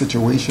of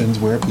situations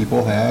where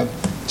people have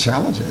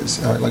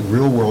challenges, like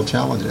real world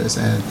challenges,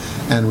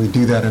 and we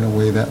do that in a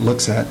way that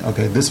looks at,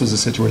 okay, this was a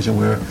situation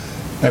where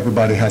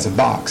everybody has a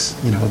box,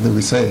 that we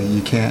say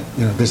you can't,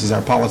 this is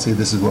our policy,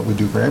 this is what we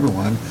do for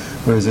everyone,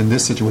 whereas in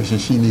this situation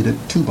she needed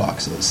 2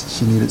 boxes.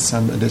 She needed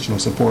some additional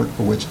support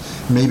for which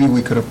maybe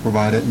we could have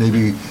provided,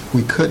 maybe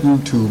we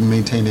couldn't to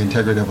maintain the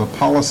integrity of a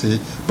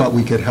policy, but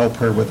we could help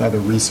her with other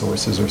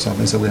resources or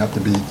something. So we have to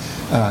be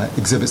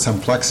exhibit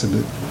some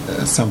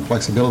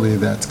flexibility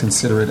that's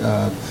considerate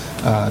of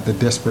the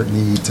disparate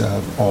needs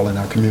of all in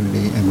our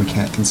community, and we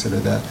can't consider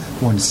that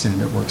one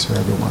standard works for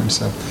everyone.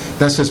 So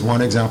that's just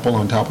one example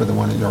on top of the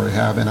one that you already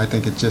have, and I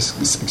think it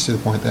just speaks to the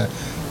point that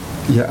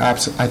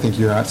I think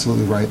you're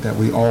absolutely right that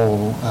we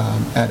all,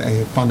 at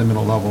a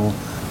fundamental level,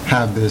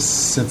 have this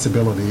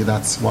sensibility.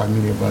 That's why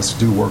many of us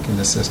do work in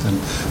the system,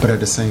 but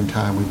at the same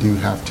time we do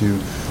have to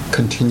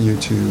continue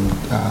to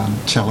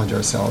challenge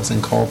ourselves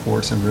and call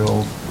for some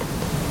real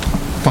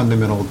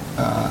fundamental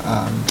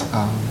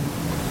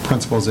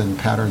principles and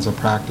patterns of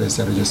practice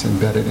that are just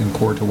embedded and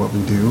core to what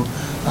we do.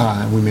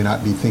 And we may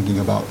not be thinking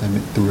about them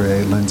through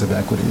a lens of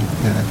equity,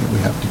 and I think we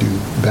have to do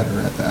better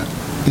at that,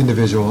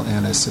 individual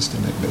and a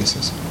systemic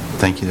basis.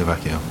 Thank you,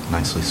 Vecchio.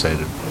 Nicely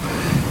stated.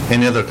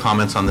 Any other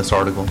comments on this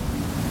article?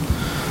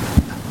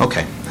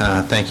 Okay,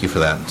 thank you for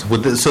that.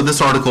 So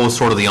this article is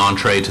sort of the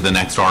entree to the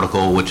next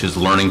article, which is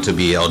learning to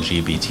be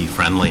LGBT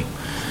friendly.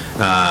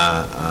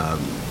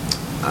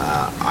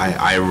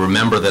 I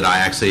remember that I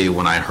actually,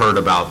 when I heard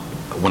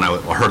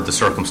the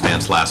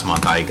circumstance last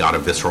month, I got a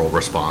visceral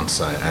response,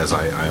 as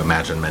I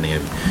imagine many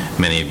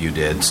of you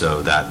did.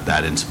 So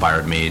that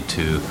inspired me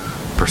to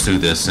pursue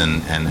this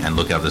and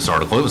look at this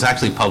article. It was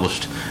actually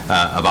published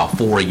about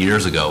 4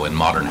 years ago in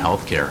Modern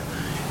Healthcare,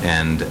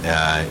 and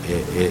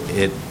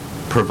it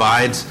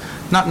provides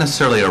not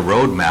necessarily a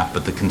roadmap,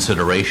 but the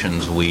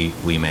considerations we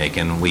make,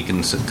 and we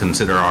can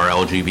consider our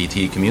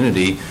LGBT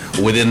community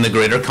within the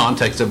greater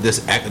context of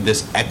this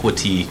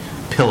equity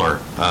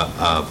pillar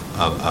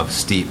of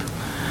STEEP.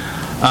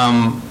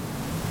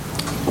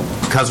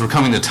 Because we're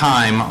coming to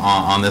time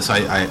on this,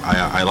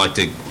 I like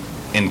to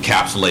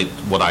encapsulate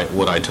what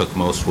I took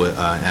most with,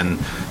 and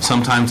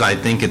sometimes I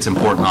think it's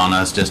important on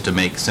us just to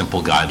make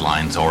simple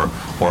guidelines or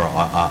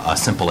a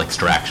simple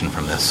extraction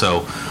from this.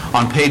 So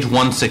on page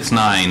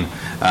 169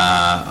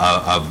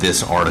 of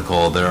this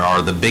article, there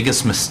are the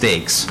biggest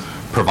mistakes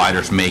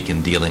providers make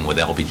in dealing with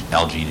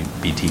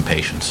LGBT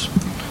patients.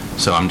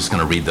 So I'm just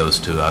going to read those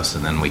to us,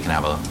 and then we can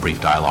have a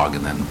brief dialogue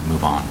and then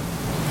move on.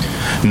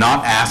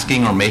 Not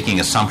asking or making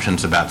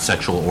assumptions about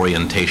sexual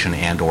orientation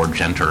and or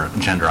gender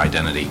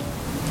identity.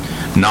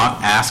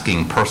 Not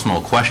asking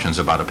personal questions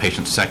about a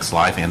patient's sex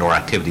life and or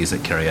activities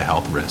that carry a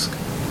health risk.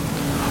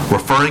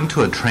 Referring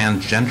to a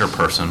transgender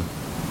person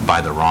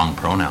by the wrong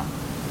pronoun.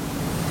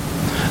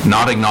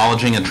 Not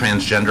acknowledging a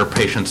transgender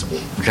patient's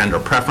gender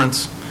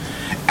preference.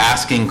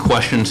 Asking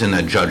questions in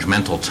a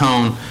judgmental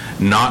tone.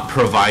 Not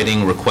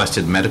providing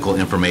requested medical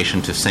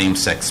information to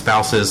same-sex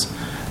spouses.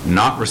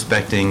 Not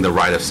respecting the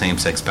right of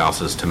same-sex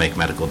spouses to make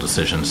medical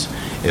decisions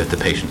if the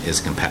patient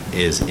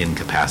is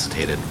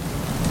incapacitated.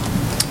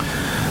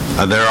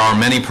 There are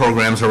many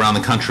programs around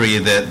the country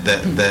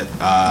that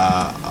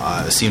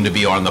seem to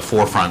be on the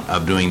forefront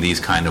of doing this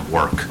kind of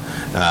work.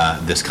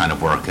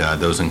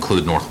 Those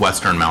include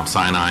Northwestern, Mount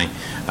Sinai,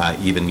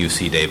 even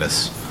UC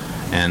Davis.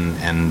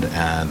 And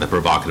the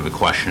provocative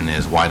question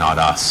is, why not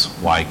us?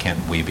 Why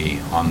can't we be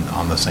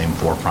on the same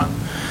forefront?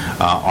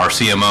 Our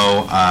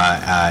CMO,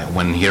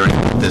 when hearing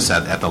this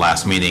at the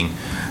last meeting,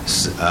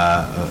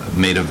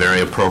 made a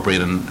very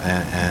appropriate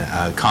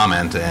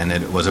comment, and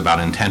it was about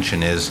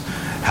intention, is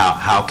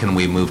how can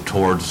we move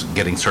towards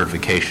getting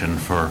certification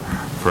for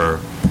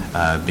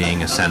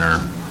being a center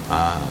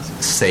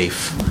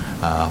safe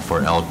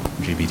for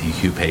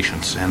LGBTQ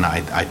patients. And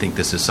I think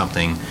this is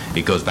something,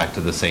 it goes back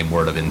to the same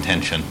word of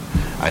intention.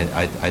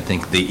 I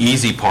think the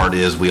easy part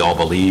is we all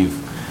believe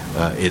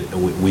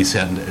we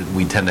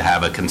tend to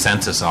have a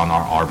consensus on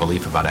our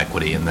belief about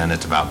equity, and then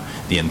it's about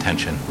the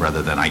intention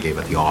rather than I gave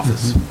it the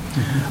office.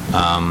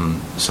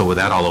 So with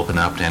that, I'll open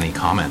up to any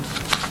comment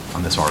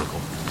on this article.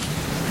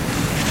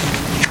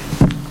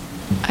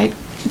 I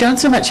don't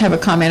so much have a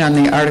comment on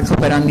the article,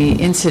 but on the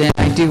incident,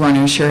 I do want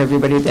to assure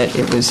everybody that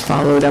it was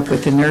followed up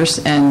with the nurse.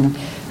 And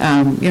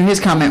his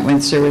comment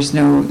was there was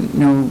no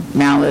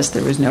malice,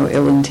 there was no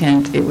ill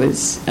intent. It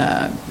was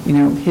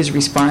his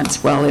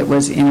response, well, it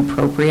was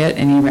inappropriate,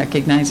 and he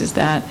recognizes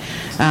that.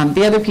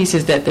 The other piece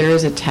is that there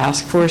is a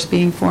task force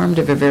being formed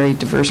of a very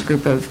diverse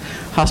group of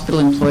hospital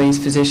employees,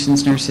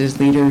 physicians, nurses,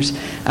 leaders,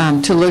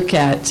 to look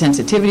at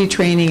sensitivity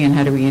training and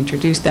how do we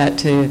introduce that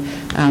to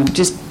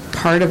just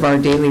part of our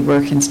daily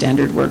work and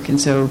standard work. And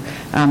so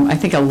I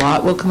think a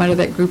lot will come out of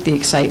that group. The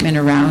excitement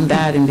around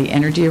that and the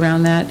energy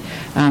around that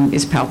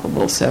is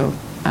palpable. So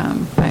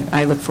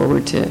I look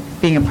forward to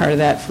being a part of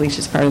that.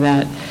 Felicia's part of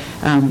that.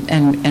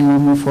 And we'll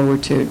move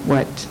forward to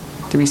what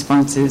the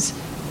responses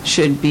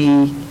should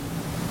be,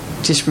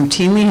 just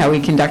routinely, how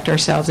we conduct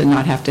ourselves and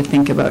not have to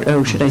think about,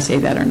 oh, should I say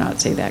that or not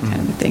say that kind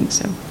of a thing.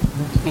 So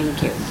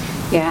Thank you.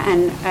 Yeah,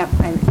 and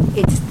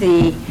it's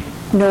the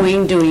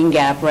knowing doing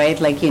gap, right?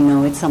 Like,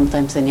 it's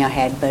sometimes in your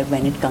head, but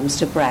when it comes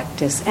to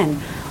practice,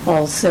 and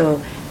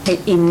also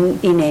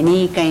in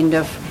any kind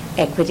of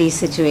equity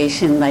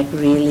situation, like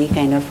really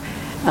kind of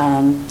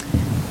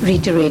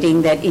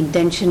reiterating that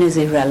intention is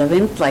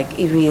irrelevant. Like,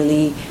 it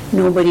really,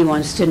 nobody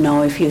wants to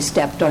know if you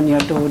stepped on your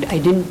toe. I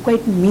didn't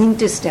quite mean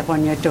to step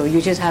on your toe. You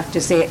just have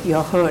to say,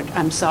 you're hurt,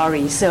 I'm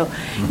sorry. So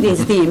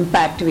it's the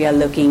impact we are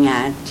looking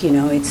at.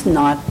 It's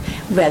not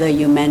whether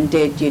you meant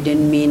it, you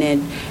didn't mean it,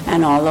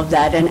 and all of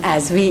that. And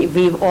as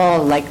we've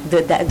all, like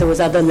those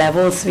are the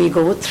levels we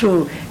go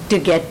through to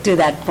get to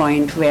that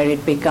point where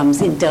it becomes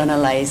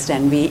internalized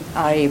and we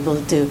are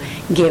able to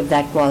give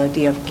that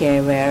quality of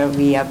care where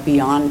we are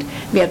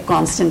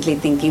constantly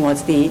thinking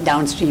what's the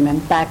downstream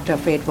impact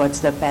of it, what's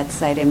the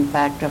bedside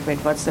impact of it,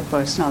 what's the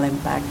personal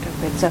impact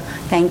of it. So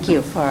thank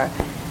you for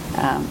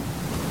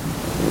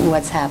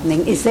what's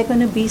happening. Is there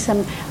going to be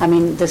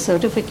the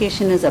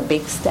certification is a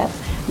big step,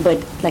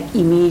 but like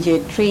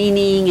immediate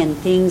training and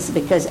things,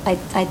 because I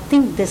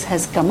think this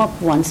has come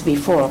up once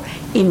before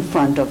in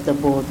front of the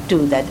board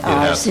too, that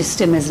our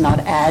system is not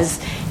as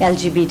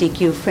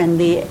LGBTQ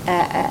friendly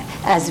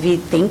as we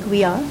think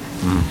we are.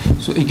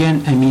 So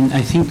again,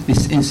 I think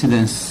this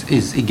incidence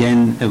is,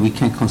 again, we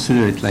can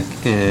consider it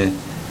like a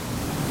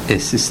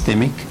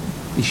systemic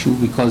issue,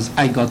 because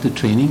I got the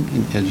training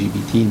in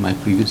LGBT in my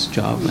previous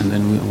job, and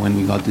then when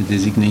we got the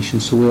designation,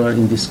 so we are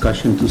in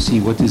discussion to see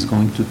what is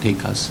going to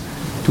take us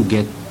to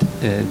get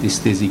this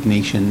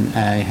designation.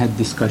 I had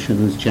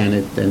discussion with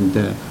Janet, and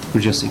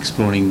we're just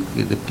exploring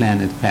the plan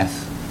and path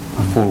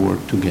forward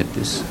to get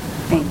this.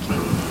 Thank you.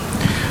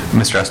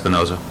 Mr.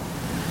 Espinoza.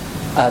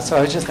 So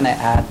I was just going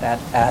to add that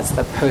as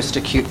the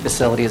post-acute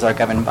facilities are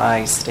governed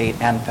by state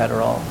and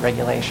federal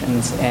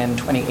regulations, in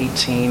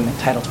 2018,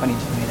 Title 22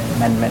 made an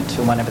amendment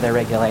to one of their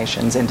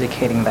regulations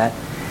indicating that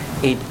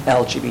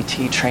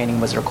LGBT training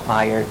was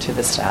required to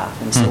the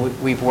staff. And so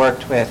we've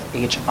worked with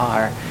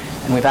HR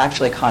and And we've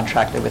actually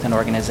contracted with an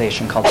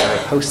organization called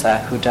Mariposa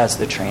who does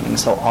the training.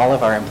 So all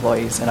of our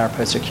employees in our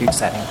post-acute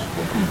setting,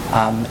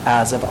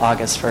 as of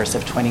August 1st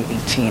of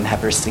 2018,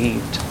 have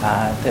received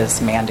this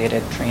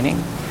mandated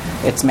training.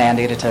 It's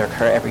mandated to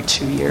occur every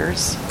 2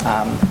 years,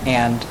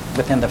 and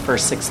within the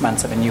first 6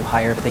 months of a new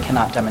hire, but they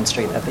cannot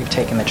demonstrate that they've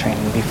taken the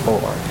training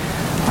before.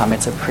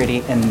 It's a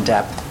pretty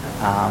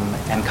in-depth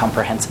and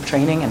comprehensive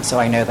training, and so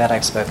I know that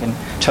I've spoken.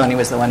 Tony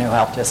was the one who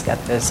helped us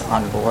get this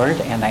on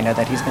board, and I know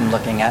that he's been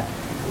looking at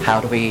how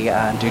do we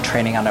do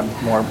training on a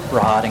more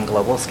broad and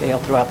global scale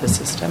throughout the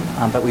system,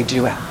 but we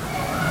do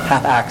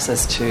have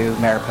access to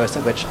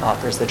Mariposa, which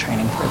offers the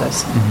training for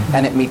this,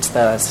 and it meets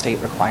the state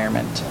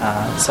requirement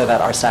so that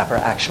our staff are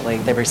actually,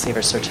 they receive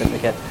a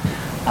certificate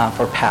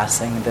for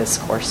passing this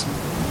course.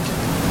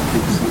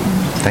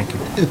 Thank you.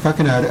 If I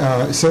can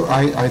add, so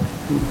I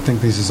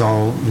think this is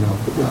all,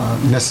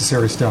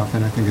 necessary stuff,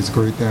 and I think it's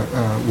great that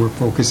we're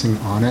focusing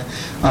on it.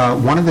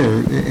 One of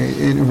the,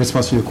 in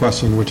response to your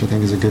question, which I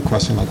think is a good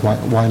question, like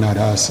why not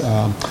us?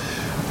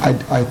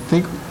 I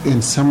think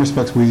in some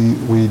respects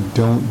we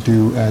don't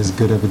do as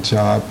good of a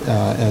job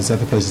as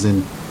other places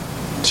in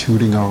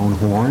tooting our own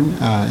horn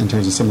in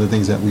terms of some of the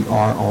things that we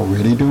are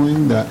already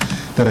doing that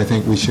I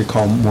think we should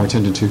call more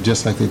attention to,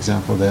 just like the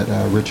example that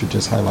Richard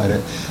just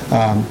highlighted.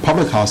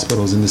 Public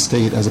hospitals in the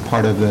state, as a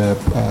part of the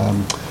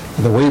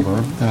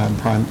waiver,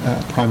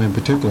 Prime in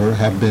particular,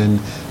 have been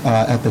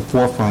at the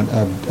forefront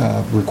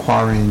of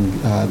requiring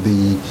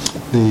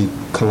the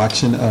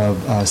collection of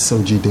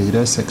SOGI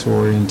data, sexual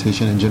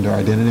orientation and gender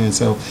identity. And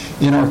so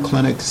in our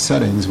clinic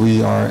settings,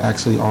 we are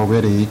actually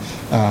already,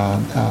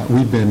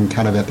 we've been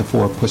kind of at the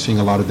fore pushing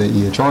a lot of the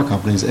EHR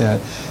companies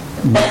at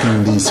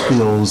making these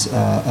skills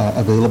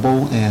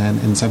available and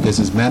in some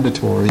cases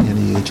mandatory in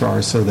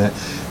EHR, so that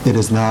it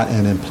is not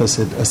an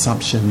implicit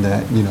assumption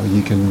that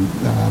you can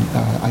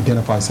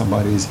identify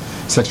somebody's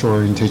sexual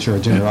orientation or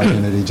gender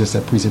identity just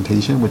at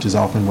presentation, which is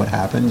often what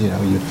happens. You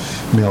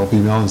male,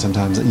 female, and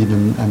sometimes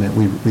even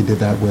we did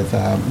that with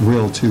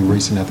real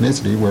race and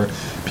ethnicity, where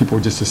people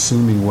were just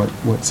assuming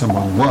what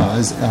someone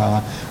was.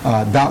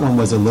 That one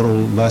was a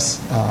little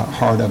less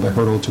hard of a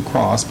hurdle to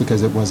cross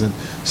because it wasn't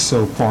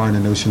so far in the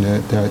notion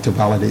to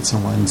validate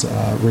someone's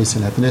race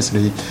and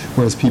ethnicity,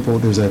 whereas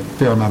there's a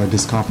fair amount of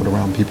discomfort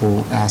around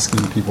people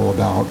asking people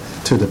about,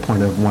 to the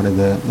point of one of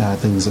the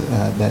things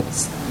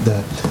that's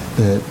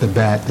the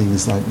bad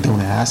things, like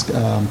don't ask,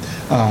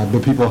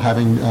 but people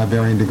having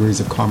varying degrees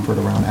of comfort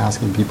around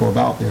asking people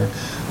about their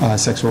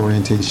sexual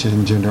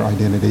orientation, gender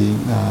identity,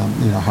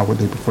 how would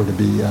they prefer to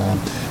be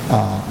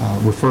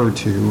referred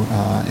to,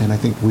 and I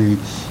think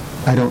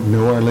I don't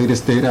know our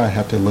latest data. I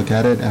have to look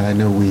at it. And I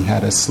know we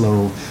had a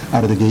slow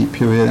out of the gate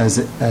period,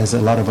 as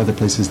a lot of other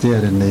places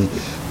did. And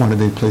one of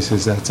the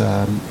places that's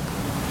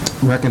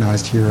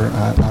recognized here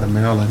out of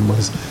Maryland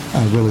was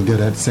really good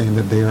at saying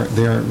that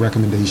their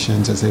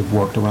recommendations, as they've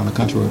worked around the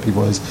country with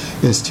people,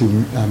 is to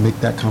make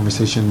that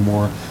conversation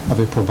more of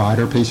a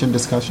provider-patient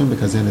discussion,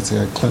 because then it's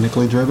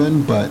clinically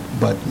driven, but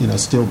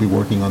still be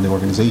working on the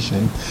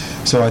organization.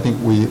 So I think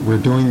we're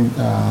doing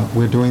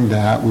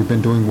that. We've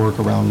been doing work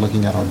around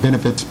looking at our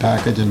benefits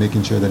package and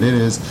making sure that it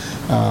is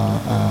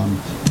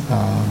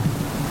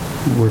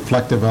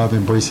reflective of,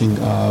 embracing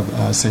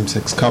of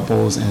same-sex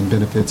couples and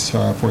benefits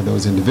for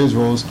those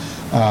individuals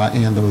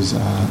and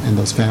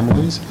those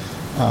families.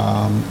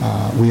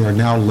 We are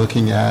now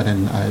looking at,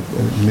 and I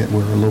admit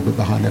we're a little bit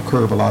behind the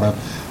curve, a lot of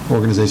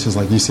organizations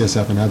like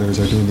UCSF and others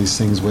are doing these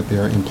things with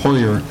their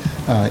employer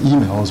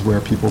emails,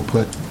 where people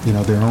put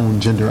their own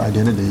gender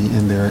identity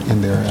in their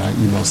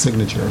email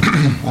signature,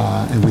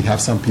 and we have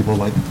some people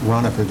like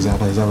Rana, for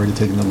example, has already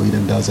taken the lead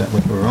and does that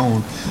with her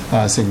own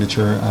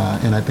signature,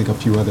 and I think a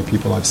few other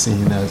people I've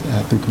seen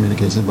through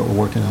communication, but we're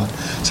working on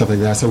stuff like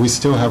that. So we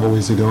still have a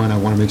ways to go, and I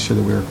want to make sure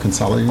that we're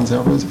consolidating these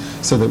efforts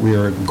so that we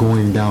are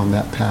going down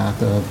that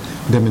path of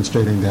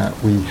demonstrating that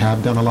we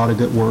have done a lot of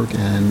good work,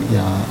 and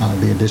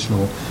the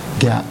additional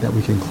gap that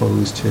we can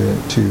close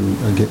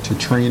to get to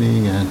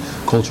training and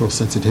cultural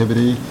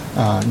sensitivity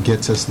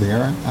gets us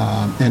there.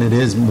 And it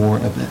is more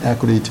of an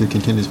equity, to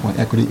Kenkenna's point,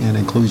 equity and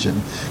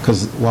inclusion.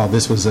 Because while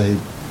this was a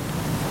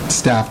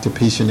staff to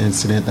patient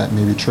incident that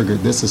maybe triggered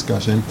this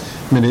discussion,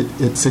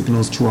 it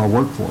signals to our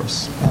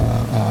workforce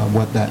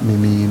what that may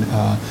mean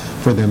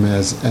for them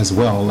as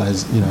well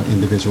as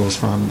individuals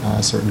from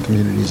certain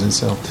communities. And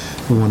so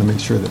we want to make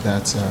sure that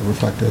that's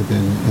reflected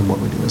in what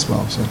we do as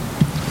well. So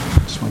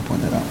just want to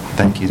point that out.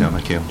 Thank you,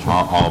 Thank you.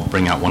 I'll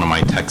bring out one of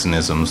my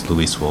Texanisms.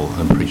 Luis will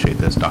appreciate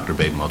this. Dr.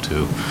 Babe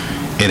too.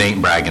 It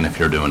ain't bragging if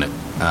you're doing it.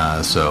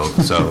 So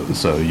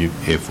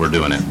if we're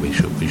doing it, we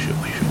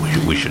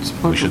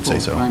should say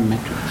so.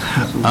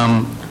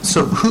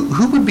 So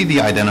who would be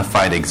the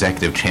identified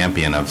executive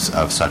champion of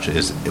such?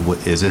 Is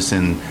this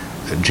in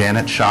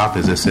Janet's shop?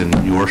 Is this in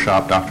your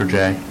shop, Dr.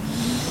 J?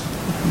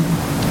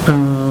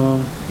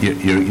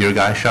 Your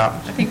guy's shop?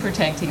 I think we're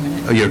tag teaming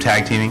it. Oh, you're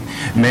tag teaming?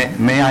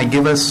 May I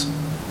give us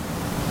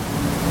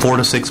 4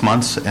 to 6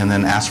 months and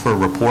then ask for a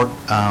report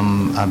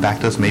back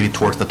to us, maybe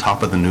towards the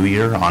top of the new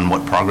year, on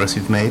what progress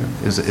you've made?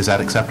 Is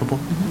that acceptable?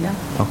 Yeah.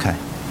 Okay.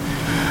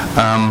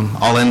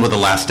 I'll end with the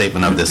last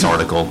statement of this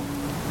article.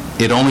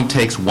 It only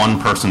takes one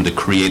person to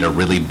create a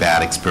really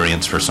bad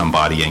experience for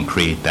somebody and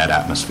create that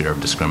atmosphere of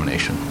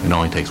discrimination. It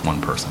only takes one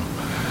person.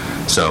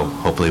 So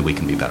hopefully we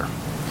can be better.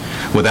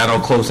 With that, I'll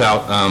close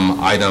out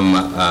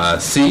item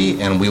C,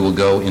 and we will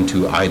go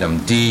into item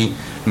D,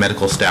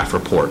 medical staff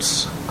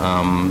reports.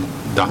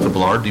 Dr.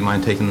 Ballard, do you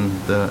mind taking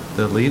the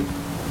lead?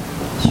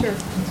 Sure.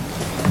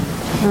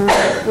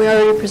 We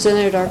already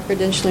presented our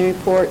credentialing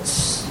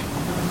reports,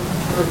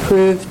 were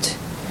approved.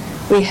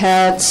 We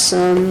had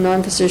some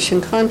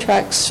non-physician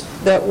contracts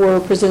that were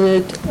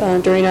presented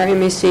during our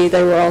MEC.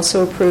 They were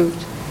also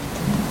approved.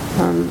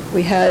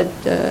 We had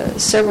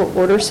several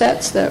order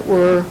sets that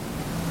were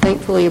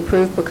thankfully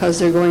approved because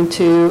they're going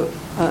to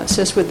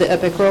assist with the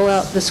EPIC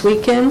rollout this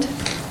weekend,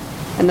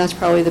 and that's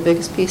probably the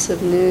biggest piece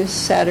of news.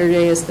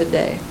 Saturday is the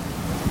day.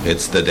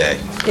 It's the day.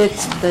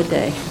 It's the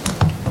day.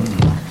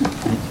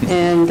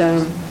 And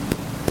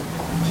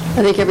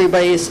I think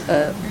everybody's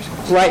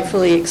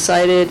rightfully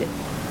excited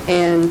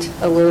and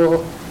a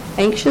little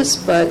anxious,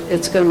 but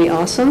it's going to be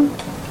awesome.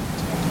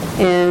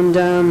 And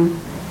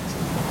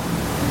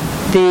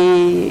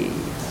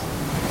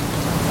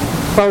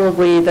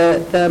probably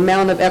the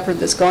amount of effort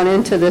that's gone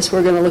into this,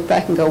 we're going to look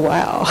back and go,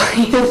 wow.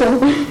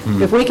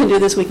 If we can do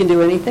this, we can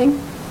do anything.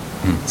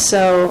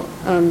 So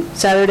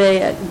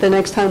Saturday, the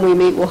next time we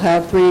meet, we'll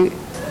have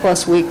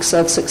 3+ weeks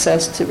of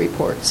success to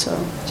report. So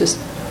just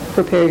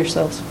prepare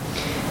yourselves.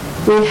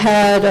 We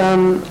had,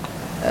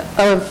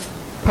 of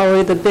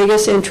probably the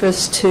biggest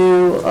interest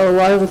to a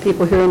lot of the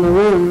people here in the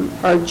room,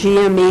 our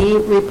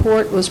GME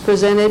report was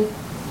presented.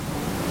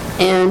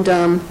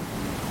 And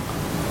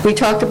we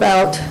talked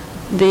about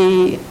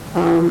the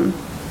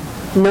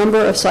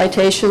number of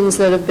citations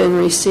that have been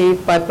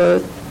received by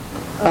both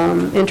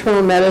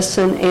internal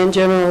medicine and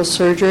general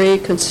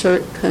surgery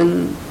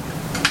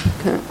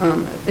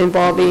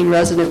involving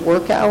resident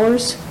work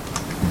hours.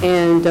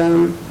 And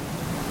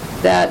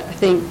that, I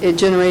think, it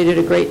generated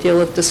a great deal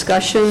of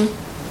discussion.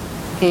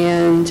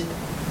 And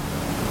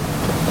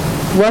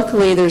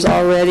luckily, there's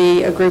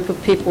already a group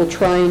of people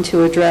trying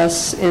to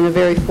address in a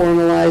very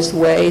formalized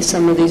way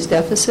some of these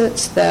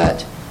deficits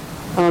that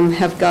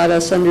have got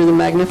us under the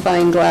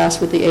magnifying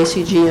glass with the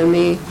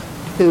ACGME,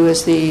 who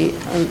is the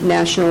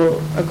national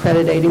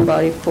accrediting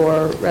body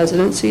for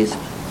residencies.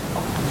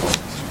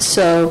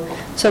 So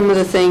some of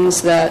the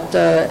things that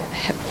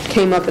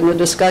came up in the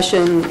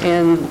discussion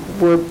and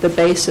were the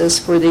basis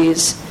for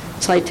these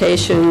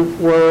citations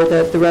were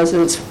that the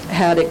residents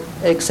had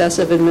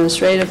excessive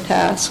administrative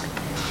tasks,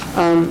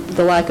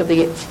 the lack of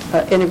the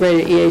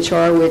integrated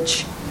EHR,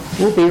 which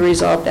will be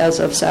resolved as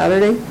of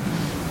Saturday,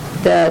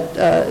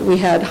 that we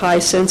had high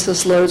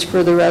census loads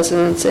for the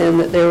residents, and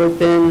that there had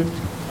been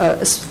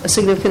a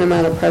significant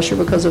amount of pressure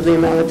because of the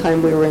amount of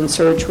time we were in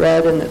surge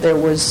red, and that there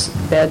was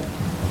bed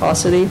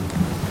paucity.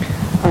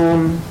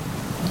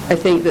 I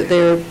think that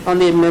they're, on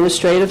the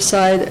administrative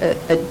side,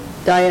 a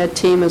DIAD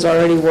team is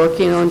already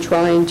working on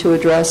trying to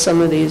address some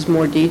of these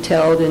more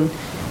detailed and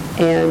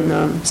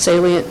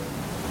salient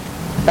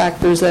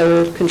factors that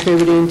are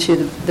contributing to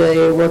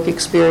the work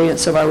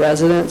experience of our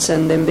residents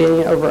and them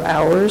being over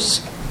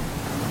hours.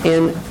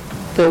 And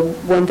the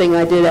one thing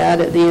I did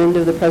add at the end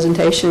of the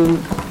presentation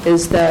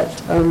is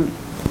that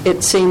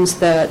it seems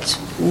that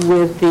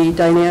with the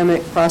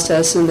dynamic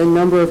process and the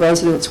number of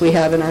residents we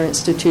have in our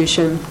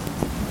institution,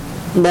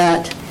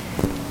 that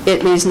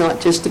it needs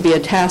not just to be a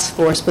task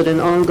force, but an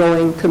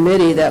ongoing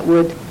committee that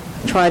would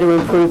try to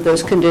improve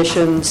those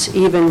conditions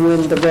even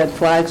when the red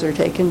flags are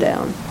taken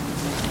down.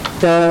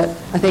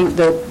 I think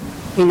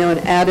an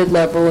added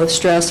level of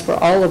stress for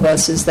all of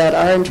us is that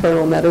our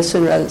internal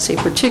medicine residency,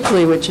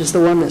 particularly, which is the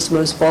one that's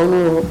most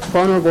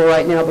vulnerable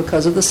right now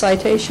because of the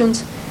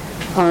citations,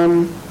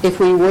 if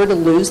we were to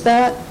lose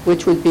that,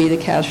 which would be the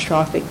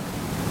catastrophic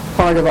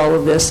part of all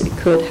of this, it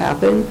could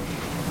happen,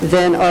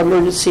 then our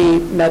emergency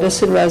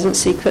medicine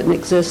residency couldn't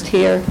exist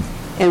here.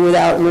 And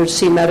without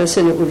emergency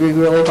medicine, it would be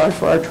really hard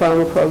for our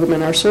trauma program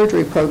and our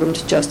surgery program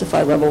to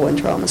justify level 1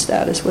 trauma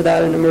status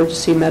without an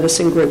emergency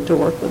medicine group to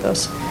work with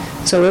us.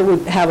 So it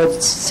would have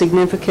a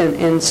significant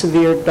and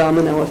severe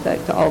domino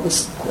effect to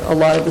a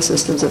lot of the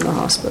systems in the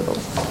hospital.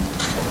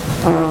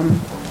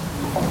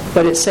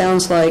 But it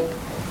sounds like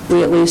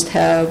we at least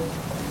have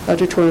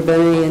Dr.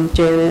 Tornabene and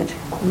Janet.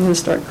 I'm going to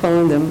start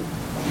calling them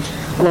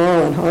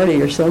Laurel and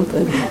Hardy or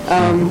something,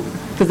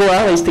 because they're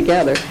always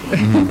together.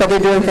 But they're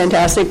doing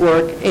fantastic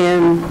work.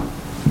 And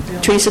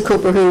Teresa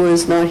Cooper, who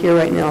is not here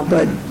right now,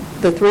 but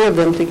the three of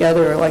them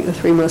together are like the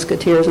three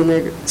musketeers, and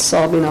they're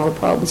solving all the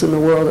problems in the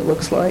world, it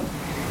looks like.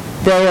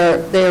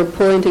 They are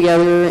pulling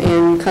together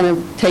and kind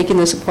of taking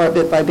this apart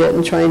bit by bit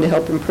and trying to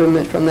help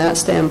improvement from that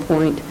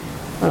standpoint.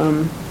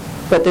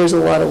 But there's a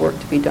lot of work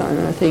to be done,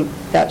 and I think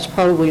that's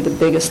probably the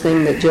biggest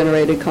thing that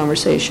generated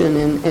conversation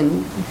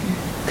and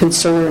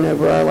concern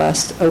over our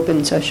last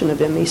open session of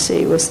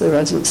MEC was the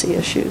residency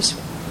issues.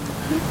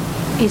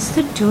 Is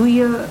the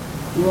 2-year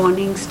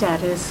warning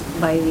status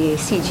by the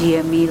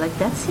ACGME, like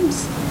that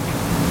seems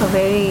a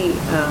very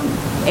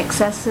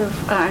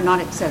excessive,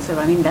 not excessive,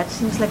 I mean, that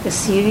seems like a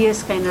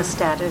serious kind of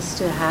status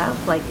to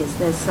have. Like, is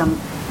there some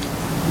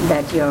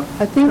that you're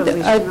I think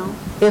provisional?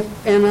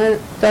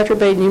 Dr.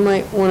 Baden, you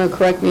might want to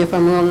correct me if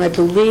I'm wrong. I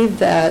believe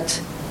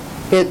that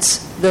it's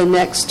the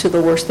next to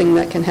the worst thing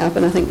that can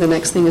happen. I think the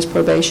next thing is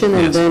probation,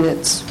 and Yes. then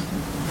it's,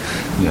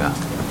 Yeah.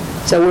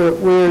 so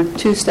we're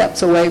 2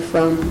 steps away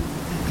from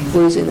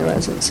losing the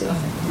residency.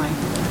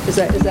 Is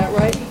that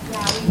right?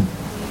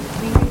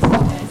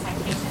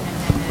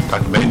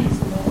 Dr. Baden?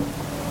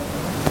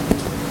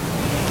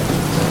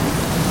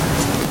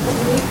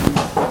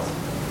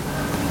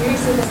 We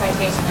received a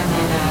citation and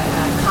then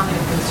a comment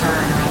of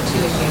concern around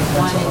 2 issues.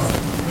 One is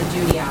the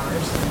duty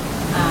hours.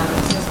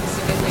 So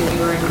specifically,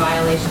 we were in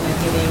violation of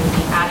giving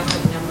the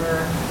adequate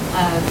number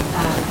of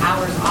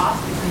hours off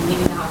between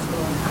leaving the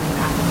hospital and coming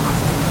back to the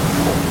hospital.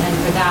 And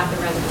for that,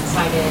 the residents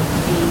cited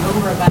the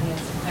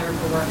overabundance of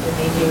clerical work that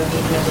they do at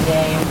the end of the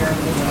day and during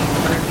the day,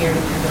 interfered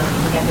in their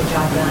ability to get the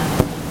job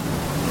done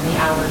in the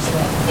hours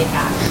that they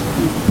have.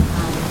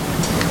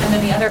 And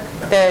then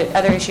the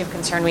other issue of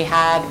concern we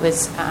had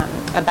was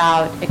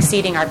about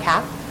exceeding our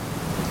cap.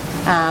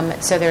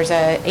 So there's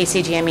a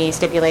ACGME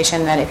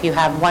stipulation that if you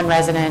have 1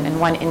 resident and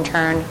 1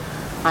 intern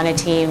on a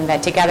team,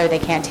 that together they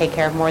can't take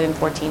care of more than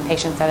 14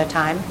 patients at a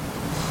time.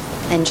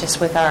 And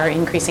just with our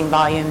increasing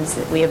volumes,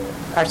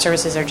 our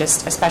services are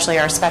just, especially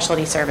our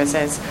specialty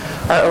services,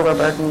 are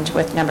overburdened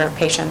with number of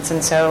patients.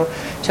 And so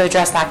to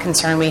address that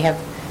concern, we have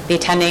the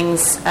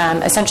attendings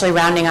essentially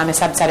rounding on a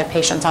subset of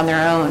patients on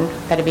their own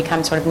that have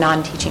become sort of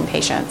non-teaching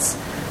patients,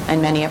 and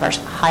many of our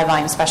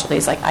high-volume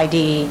specialties like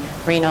ID,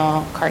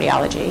 renal,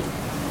 cardiology.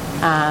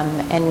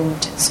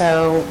 And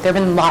so there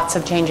have been lots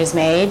of changes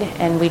made,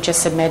 and we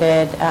just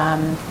submitted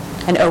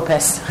an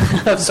opus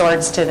of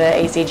sorts to the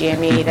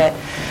ACGME that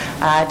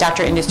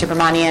Dr. Indu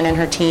Subramanian and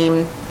her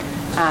team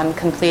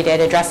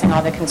completed, addressing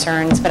all the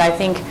concerns. But I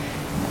think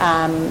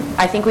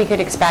we could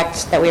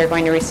expect that we are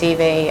going to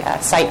receive a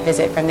site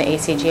visit from the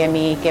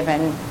ACGME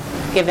given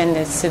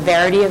the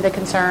severity of the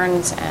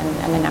concerns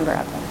and the number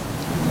of them.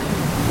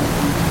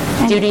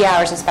 Duty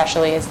hours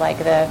especially is like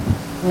the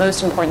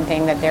most important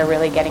thing that they're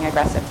really getting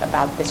aggressive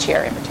about this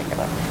year in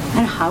particular.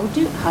 And how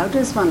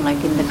does one,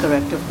 like in the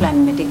corrective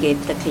plan,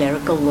 mitigate the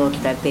clerical work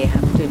that they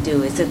have to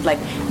do? Is it like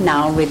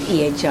now with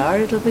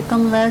EHR it'll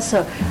become less,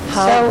 or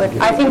how? So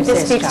I think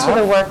this speaks to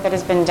the work that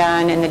has been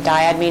done in the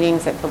dyad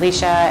meetings that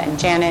Felicia and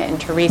Janet and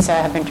Teresa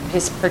have been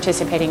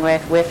participating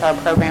with our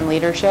program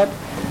leadership.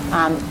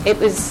 It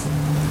was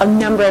a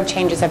number of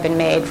changes have been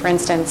made. For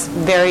instance,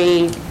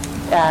 very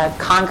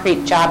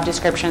concrete job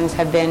descriptions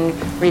have been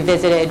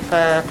revisited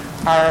for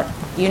our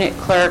unit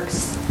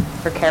clerks,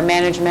 for care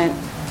management.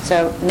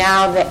 So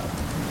now that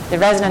the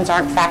residents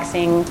aren't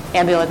faxing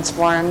ambulance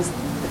forms,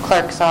 the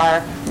clerks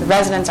are. The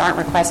residents aren't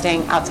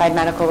requesting outside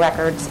medical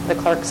records, the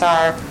clerks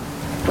are.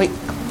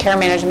 Care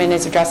management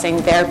is addressing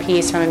their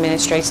piece from an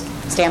administrative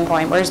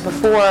standpoint, whereas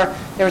before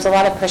there was a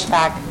lot of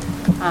pushback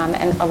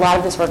and a lot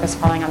of this work is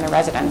falling on the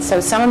residents.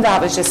 So some of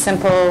that was just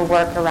simple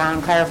work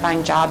around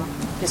clarifying job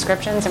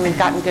descriptions, and we've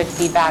gotten good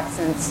feedback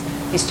since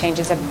these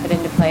changes have been put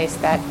into place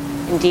that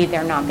indeed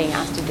they're not being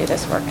asked to do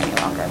this work any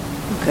longer.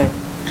 Okay.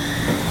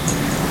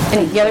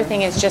 And the other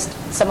thing is just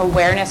some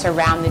awareness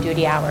around the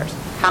duty hours.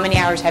 How many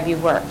hours have you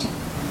worked?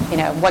 You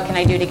know, what can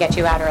I do to get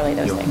you out early?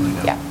 Those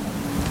things. Yeah.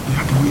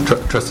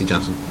 Trustee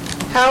Johnson.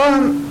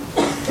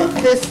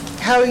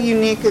 How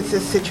unique is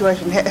this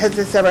situation? Has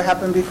this ever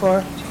happened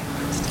before?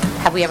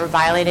 Have we ever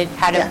violated?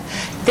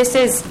 This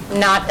is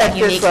not a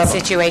unique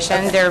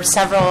situation. There are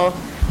several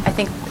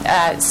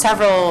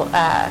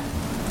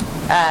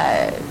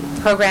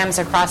programs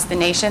across the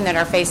nation that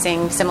are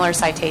facing similar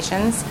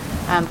citations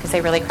because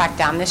they really cracked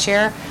down this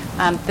year.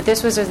 But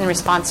this was in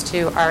response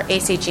to our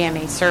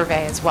ACGME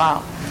survey as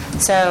well.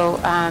 So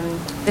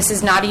this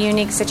is not a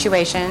unique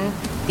situation.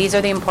 These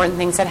are the important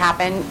things that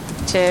happen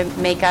to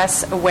make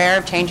us aware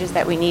of changes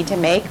that we need to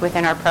make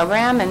within our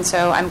program. And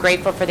so I'm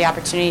grateful for the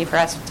opportunity for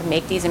us to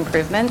make these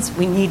improvements.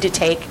 We need to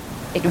take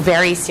it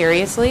very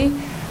seriously.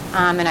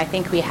 And I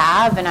think we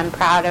have, and I'm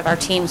proud of our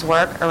team's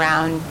work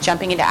around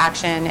jumping into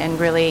action and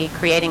really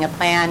creating a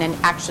plan. And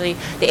actually,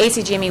 the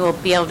ACGME will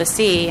be able to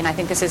see, and I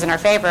think this is in our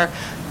favor,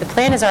 the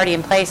plan is already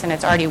in place and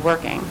it's already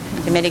working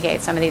to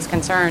mitigate some of these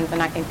concerns,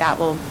 and I think that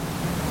will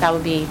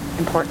be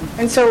important.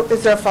 And so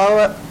is there a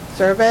follow-up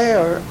survey,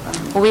 or?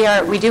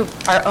 We do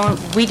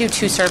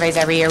 2 surveys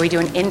every year. We do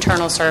an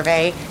internal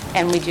survey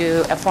and we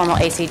do a formal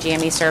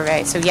ACGME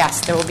survey. So yes,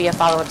 there will be a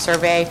follow-up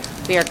survey.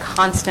 We are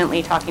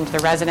constantly talking to the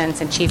residents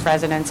and chief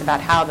residents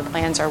about how the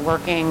plans are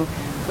working.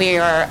 We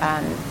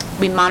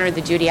monitor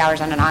the duty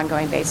hours on an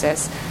ongoing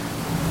basis.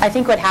 I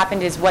think what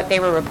happened is what they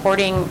were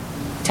reporting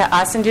to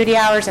us in duty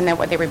hours and then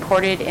what they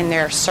reported in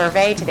their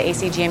survey to the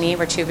ACGME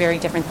were 2 very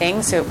different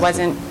things. So it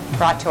wasn't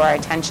brought to our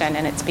attention,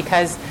 and it's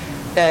because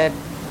the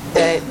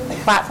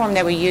platform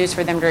that we use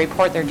for them to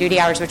report their duty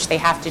hours, which they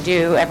have to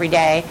do every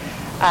day,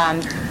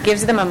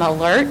 gives them an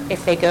alert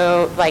if they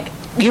go, like,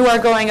 you are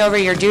going over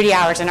your duty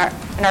hours. And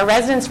our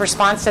residents'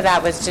 response to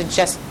that was to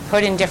just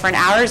put in different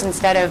hours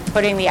instead of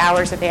putting the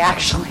hours that they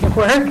actually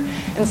work.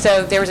 And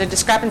so there was a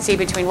discrepancy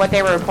between what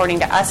they were reporting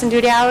to us in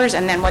duty hours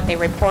and then what they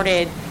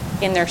reported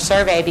in their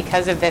survey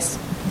because of this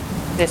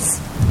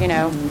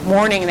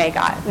warning they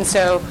got. And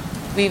so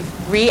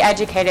we've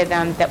re-educated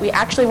them that we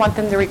actually want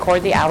them to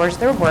record the hours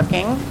they're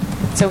working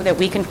so that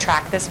we can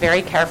track this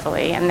very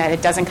carefully and that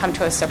it doesn't come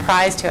to a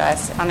surprise to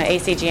us on an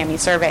ACGME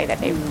survey that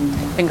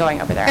they've been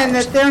going over their hours. And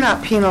that they're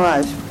not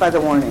penalized by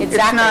the warning.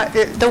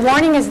 Exactly. The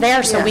warning is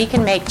there so we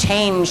can make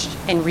change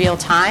in real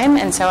time,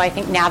 and so I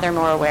think now they're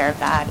more aware of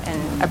that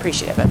and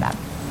appreciative of that.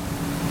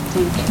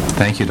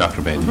 Thank you,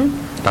 Dr. Baden.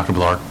 Dr.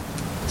 Ballard.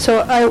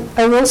 So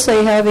I will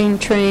say, having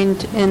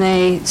trained in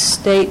a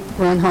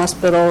state-run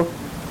hospital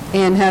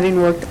and having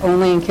worked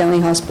only in county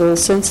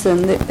hospitals since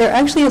then, there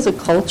actually is a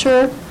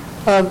culture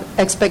of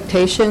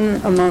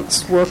expectation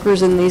amongst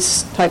workers in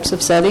these types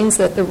of settings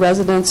that the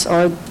residents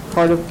are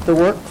part of the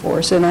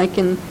workforce. And I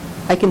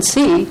can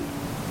see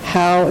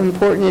how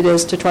important it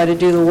is to try to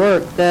do the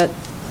work that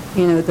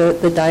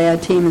the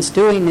DIAD team is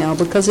doing now,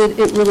 because it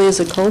really is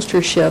a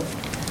culture shift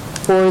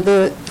for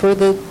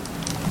the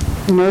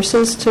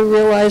nurses to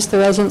realize the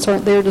residents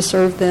aren't there to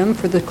serve them,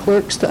 for the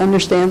clerks to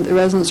understand the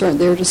residents aren't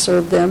there to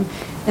serve them,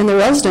 and the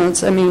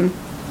residents,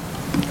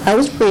 I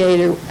was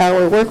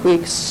pre-8-hour work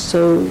weeks,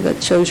 so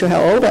that shows you how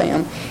old I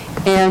am.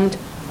 And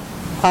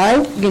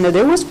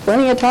there was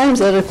plenty of times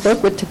that a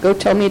clerk would go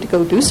tell me to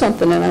go do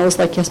something, and I was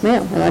like, yes,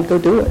 ma'am, and I'd go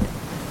do it.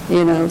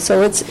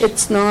 So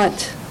it's not,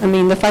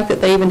 the fact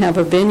that they even have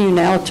a venue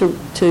now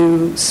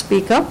to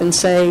speak up and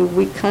say,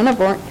 we kind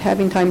of aren't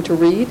having time to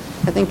read.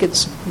 I think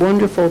it's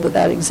wonderful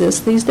that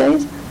exists these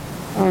days.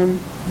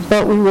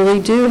 But we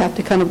really do have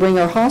to kind of bring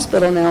our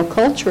hospital now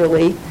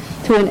culturally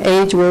to an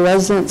age where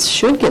residents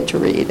should get to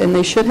read and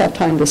they should have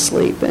time to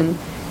sleep. And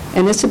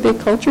it's a big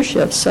culture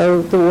shift,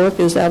 so the work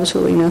is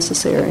absolutely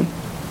necessary.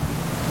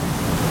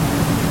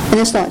 And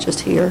it's not just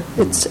here,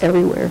 it's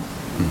everywhere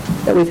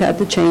that we've had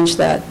to change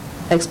that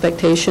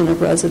expectation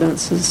of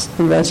residences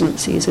and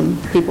residencies and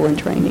people in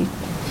training.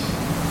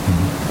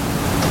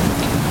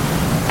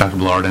 Dr.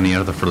 Ballard, any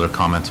other further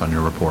comments on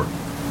your report?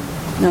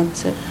 No,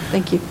 that's it.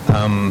 Thank you.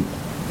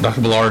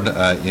 Dr. Ballard,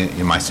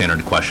 in my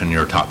standard question,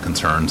 your top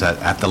concerns.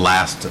 At the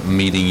last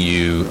meeting,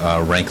 you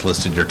rank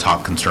listed your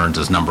top concerns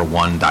as number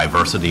 1,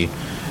 diversity,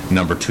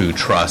 number 2,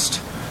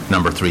 trust,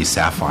 number 3,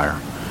 Sapphire.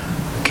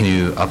 Can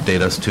you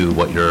update us to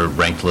what your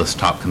ranked list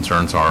top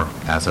concerns are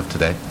as of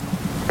today?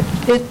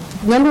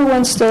 Number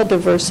 1 still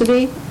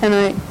diversity, and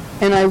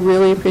I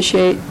really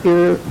appreciate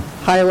your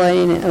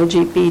highlighting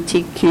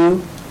LGBTQ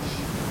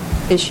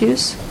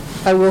issues.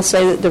 I will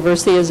say that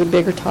diversity is a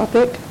bigger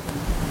topic.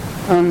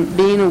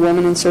 Being a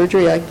woman in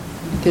surgery, I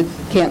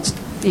can't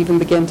even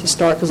begin to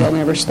start because I'll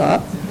never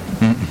stop,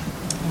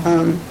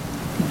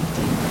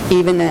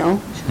 even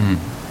now.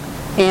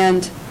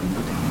 And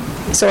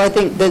so I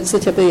think that's the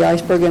tip of the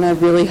iceberg, and I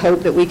really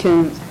hope that we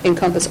can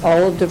encompass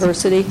all of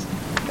diversity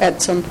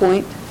at some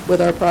point with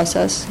our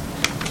process.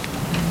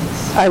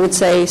 I would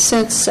say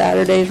since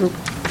Saturday's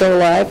go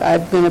live,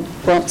 I'm going to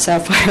bump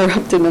Sapphire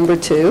up to number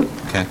 2.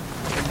 Okay.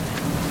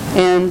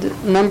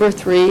 And number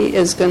 3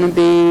 is going to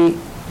be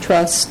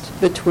trust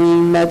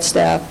between med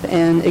staff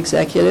and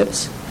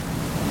executives,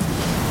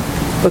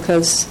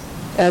 because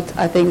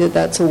I think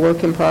that's a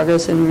work in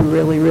progress, and we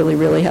really, really,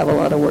 really have a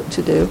lot of work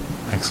to do.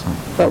 Excellent.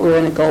 But we're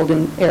in a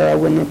golden era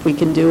when, if we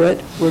can do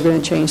it, we're going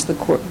to change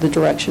the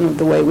direction of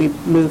the way we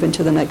move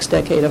into the next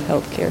decade of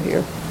healthcare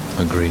here.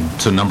 Agreed.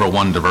 So number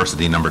 1,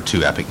 diversity, number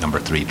 2, EPIC, number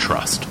 3,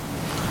 trust.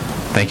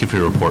 Thank you for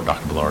your report,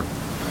 Dr. Ballard.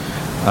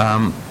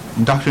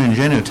 Dr.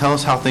 Ingenu, tell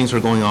us how things are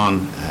going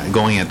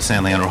at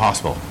San Leandro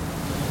Hospital.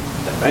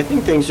 I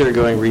think things are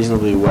going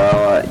reasonably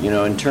well.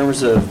 In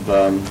terms of,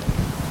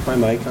 my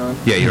mic on?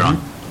 Yeah, you're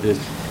on.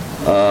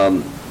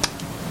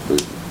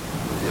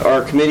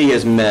 Our committee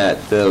has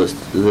met, the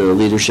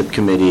leadership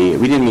committee.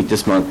 We didn't meet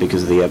this month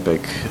because of the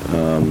EPIC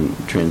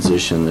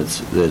transition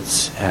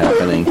that's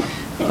happening.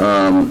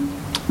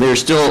 There's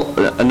still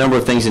a number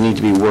of things that need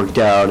to be worked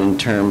out in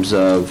terms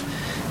of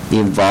the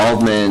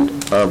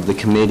involvement of the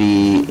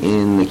committee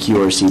in the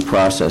QRC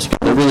process.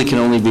 There really can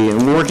only be,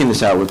 and we're working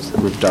this out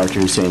with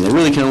Dr. Hussain, there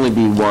really can only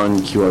be one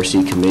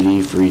QRC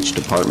committee for each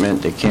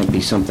department. There can't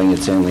be something at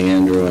San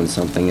Leandro and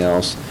something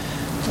else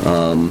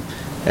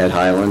at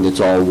Highland. It's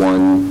all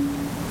one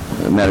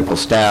medical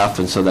staff,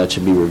 and so that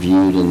should be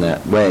reviewed in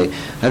that way.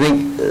 I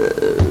think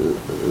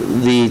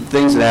the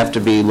things that have to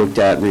be looked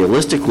at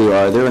realistically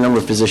are there are a number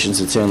of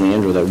physicians at San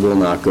Leandro that will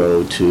not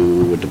go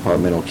to a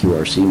departmental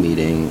QRC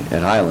meeting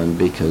at Highland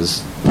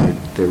because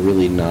they're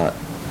really not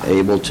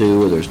able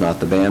to, or there's not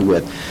the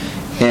bandwidth.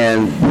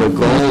 And the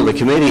goal of the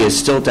committee is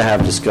still to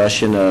have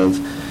discussion of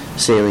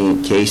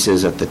salient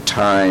cases at the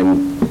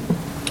time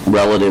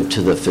relative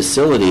to the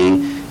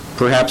facility,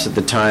 perhaps at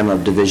the time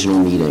of divisional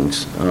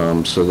meetings,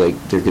 so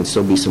there can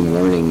still be some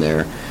learning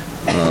there.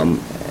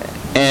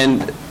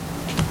 And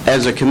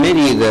as a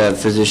committee, the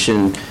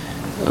physician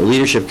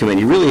leadership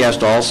committee really has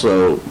to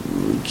also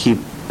keep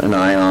an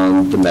eye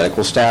on the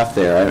medical staff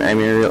there. I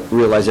mean, I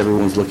realize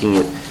everyone's looking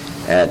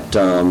at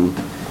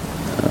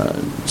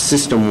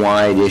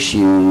system-wide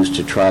issues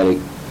to try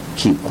to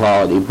keep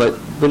quality, but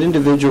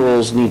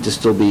individuals need to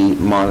still be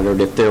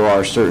monitored if there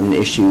are certain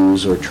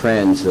issues or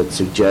trends that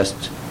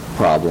suggest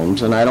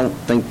problems, and I don't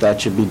think that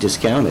should be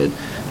discounted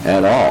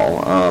at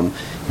all.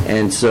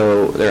 And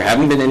so there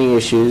haven't been any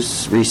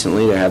issues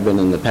recently. There have been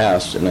in the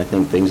past, and I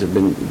think things have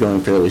been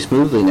going fairly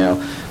smoothly now.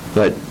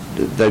 But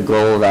the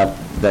goal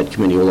of that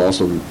committee will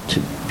also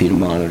be to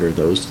monitor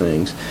those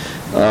things.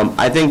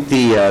 I think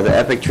the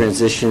Epic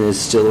transition is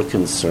still a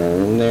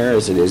concern there,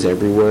 as it is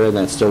everywhere, and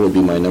that still would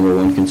be my number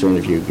one concern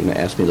if you're going to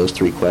ask me those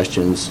three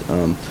questions.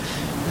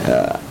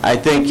 I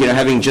think,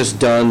 having just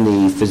done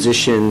the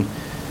physician,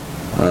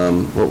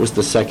 what was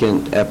the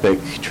second Epic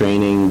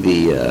training,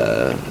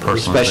 the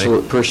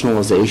special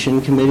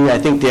personalization committee, I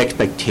think the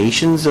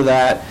expectations of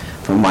that,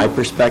 from my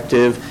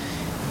perspective,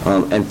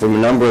 and from a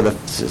number of the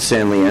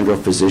San Leandro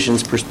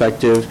physicians'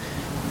 perspective,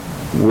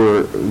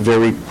 were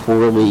very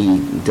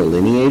poorly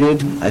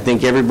delineated. I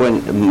think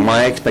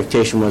my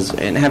expectation was,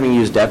 and having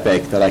used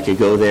Epic, that I could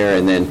go there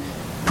and then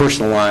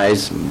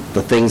personalize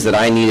the things that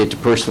I needed to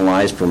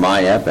personalize for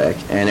my Epic,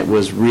 and it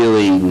was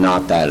really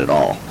not that at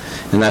all.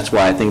 And that's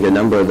why I think a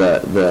number of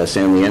the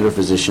San Leandro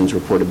physicians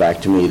reported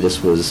back to me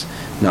this was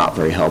not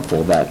very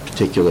helpful, that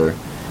particular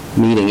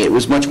meeting. It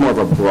was much more of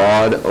a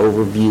broad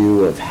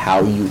overview of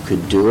how you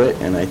could do it,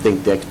 and I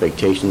think the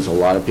expectations a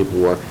lot of people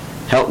were,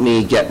 help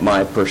me get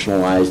my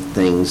personalized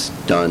things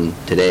done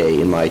today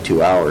in my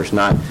 2 hours.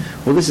 Not,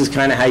 well, this is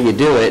kind of how you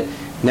do it,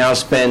 now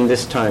spend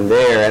this time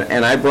there.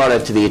 And I brought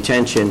it to the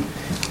attention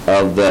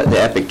of the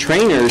Epic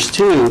trainers,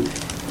 too,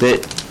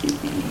 that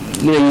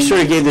you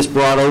sort of gave this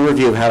broad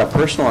overview of how to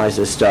personalize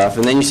this stuff,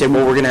 and then you said,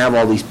 well, we're going to have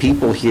all these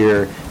people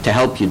here to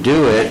help you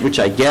do it, which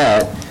I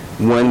get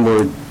when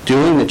we're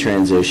doing the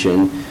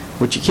transition.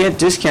 What you can't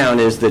discount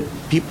is that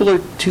people are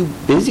too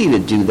busy to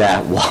do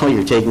that while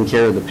you're taking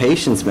care of the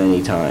patients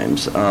many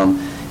times.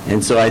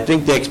 And so I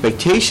think the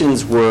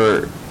expectations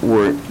were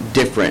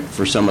different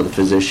for some of the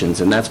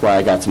physicians, and that's why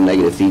I got some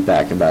negative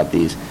feedback about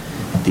these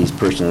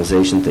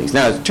personalization things.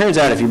 Now, it turns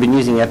out if you've been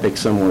using Epic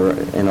somewhere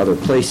in other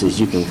places,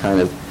 you can kind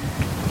of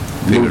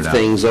move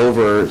things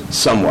over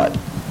somewhat.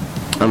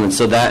 And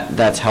so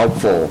that's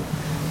helpful.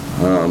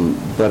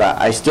 But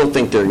I still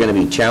think there are going to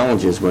be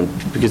challenges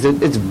because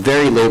it's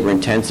very labor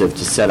intensive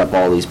to set up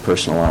all these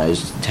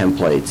personalized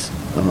templates.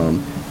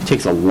 It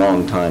takes a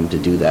long time to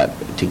do that,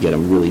 to get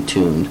them really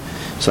tuned.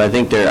 So I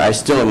think I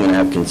still am going to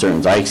have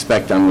concerns. I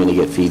expect I'm going to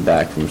get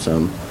feedback from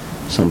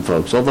some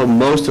folks, although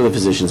most of the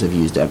physicians have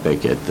used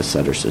Epic at the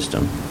Sutter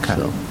system. Okay.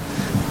 So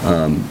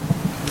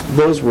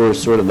those were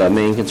sort of the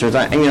main concerns.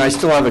 I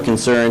still have a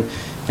concern,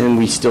 and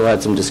we still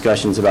had some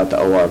discussions about the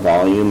OR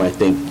volume. I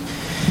think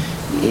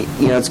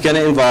it's going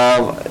to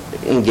involve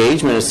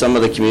engagement of some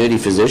of the community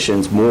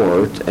physicians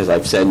more, as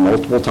I've said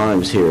multiple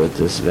times here at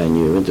this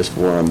venue, at this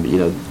forum,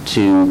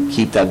 to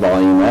keep that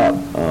volume up,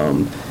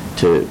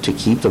 to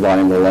keep the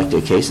volume of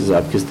elective cases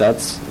up, because that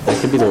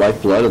could be the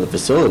lifeblood of the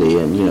facility,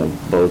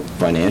 and both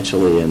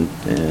financially and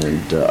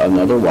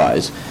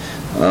otherwise.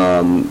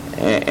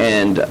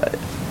 And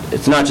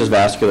it's not just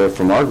vascular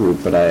from our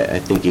group, but I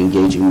think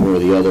engaging more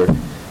of the other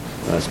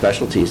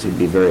specialties would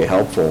be very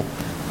helpful.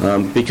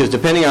 Because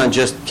depending on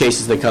just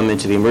cases that come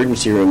into the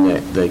emergency room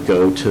that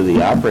go to the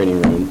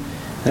operating room,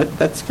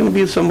 that's going to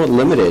be somewhat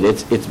limited.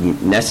 It's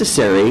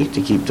necessary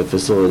to keep the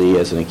facility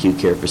as an acute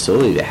care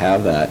facility to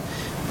have that.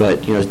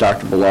 But, as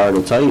Dr. Ballard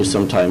will tell you,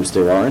 sometimes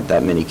there aren't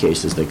that many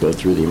cases that go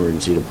through the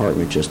emergency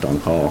department just on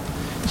call.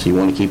 So you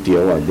want to keep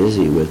the OR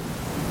busy with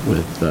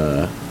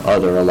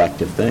other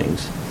elective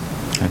things.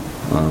 Okay.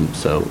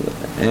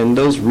 And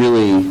those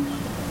really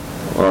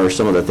are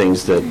some of the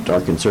things that are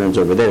concerns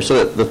over there.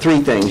 So the three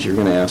things you're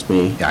going to ask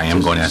me. Yeah, I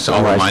am going to ask.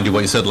 I'll remind you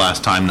what you said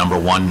last time. Number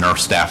 1,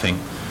 nurse staffing.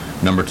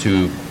 Number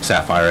 2,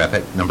 Sapphire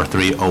Epic. Number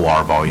 3,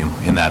 OR volume,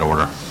 in that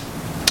order.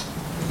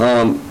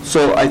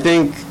 So I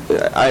think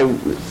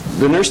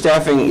the nurse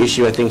staffing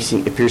issue, I think,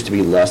 appears to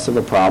be less of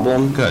a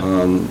problem. Good.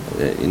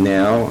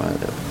 Now.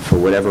 For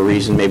whatever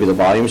reason, maybe the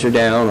volumes are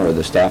down or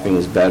the staffing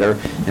is better.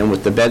 And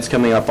with the beds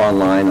coming up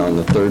online on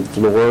the 3rd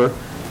floor,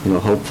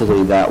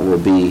 hopefully that will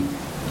be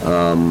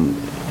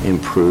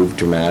improved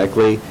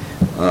dramatically.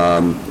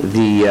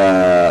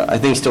 I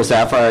think still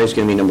Sapphire is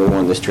going to be number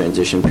 1 this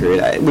transition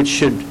period, which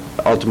should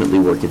ultimately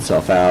work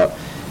itself out.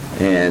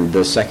 And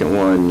the second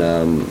one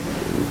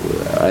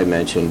I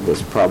mentioned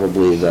was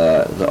probably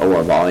the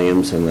OR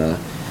volumes and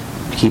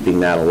keeping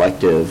that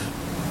elective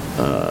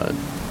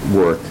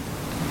work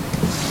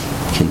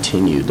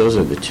continued. Those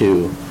are the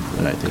two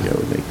that I think I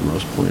would make the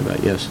most point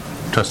about. Yes.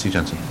 Trustee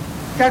Jensen.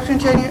 Dr.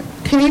 Antonio,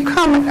 can you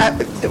comment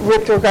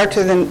with regard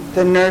to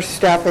the nurse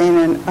staffing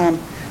and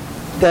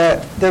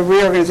the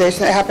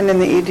reorganization that happened in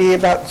the ED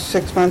about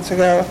 6 months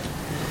ago?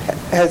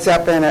 Has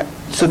that been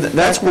So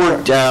that's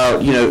worked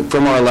out,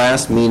 from our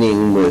last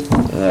meeting with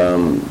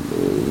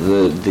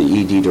the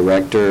ED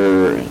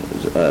director,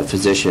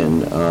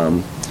 physician,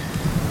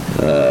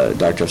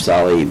 Dr.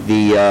 Afsali.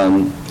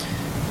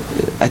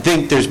 I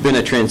think there's been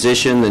a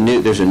transition.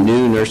 There's a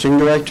new nursing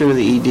director of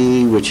the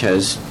ED, which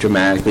has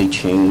dramatically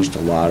changed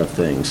a lot of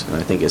things, and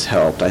I think has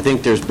helped. I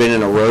think there's been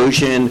an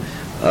erosion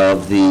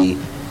of the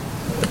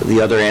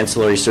other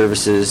ancillary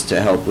services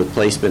to help with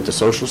placement to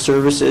social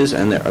services,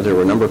 and there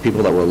were a number of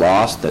people that were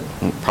lost that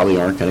probably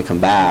aren't going to come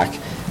back,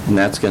 and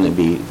that's going to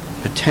be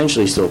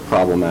potentially still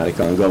problematic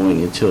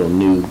ongoing until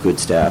new good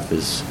staff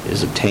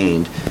is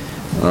obtained.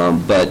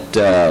 But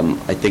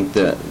I think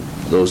that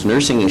those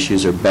nursing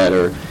issues are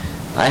better.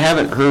 I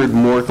haven't heard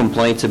more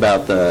complaints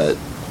about the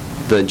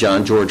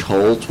John George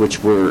holds,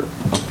 which were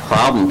a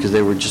problem because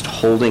they were just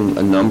holding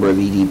a number of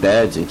ED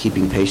beds and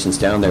keeping patients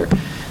down there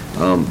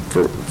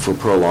for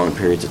prolonged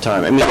periods of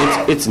time. I mean,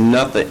 it's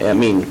nothing. I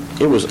mean,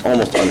 it was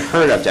almost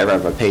unheard of to ever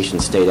have a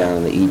patient stay down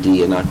in the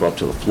ED and not go up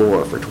to the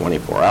floor for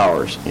 24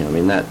 hours. You know, I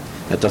mean, that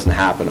doesn't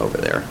happen over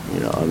there.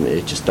 You know, I mean,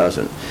 it just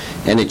doesn't,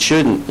 and it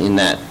shouldn't in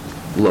that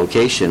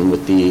location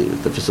with the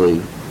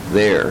facility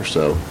there.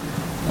 So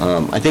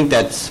I think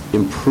that's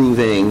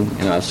improving,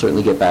 and I'll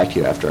certainly get back to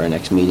you after our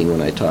next meeting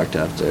when I talk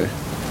to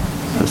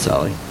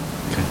Sally.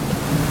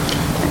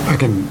 I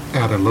can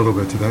add a little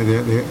bit to that.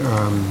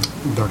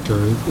 Dr.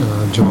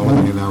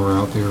 Jamali and I were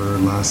out there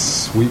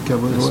last week, I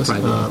believe it was.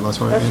 Last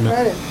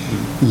Friday.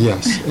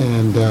 Yes,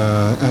 and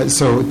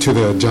so to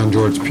the John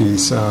George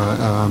piece, or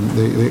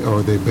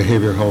the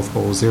behavioral health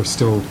holds, they're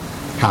still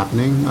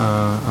happening,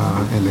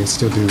 and they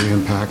still do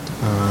impact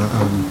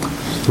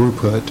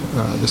throughput.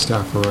 The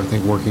staff are, I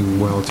think, working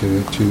well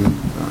to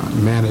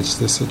manage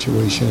this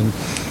situation,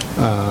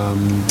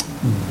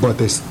 but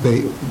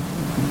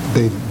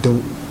they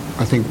don't.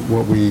 I think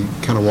what we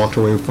kind of walked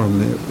away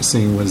from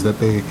seeing was that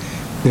they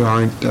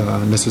aren't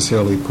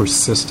necessarily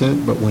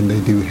persistent, but when they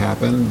do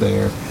happen,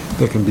 there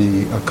can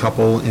be a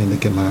couple and they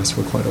can last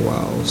for quite a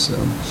while. So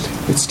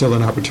it's still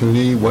an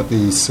opportunity. What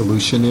the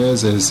solution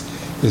is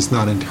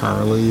not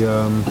entirely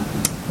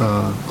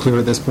clear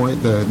at this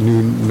point. The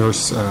new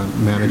nurse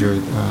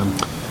manager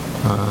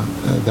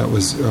that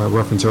was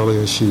referenced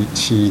earlier, she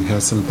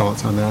has some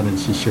thoughts on that, and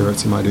she shared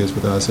some ideas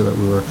with us so that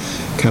we were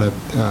kind of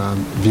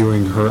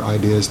viewing her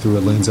ideas through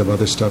a lens of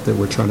other stuff that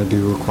we're trying to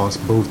do across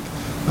both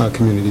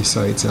community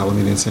sites,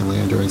 Alameda and San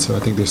Leandro, and so I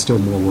think there's still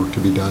more work to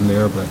be done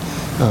there, but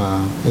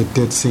it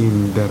did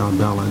seem that on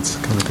balance,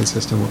 kind of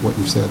consistent with what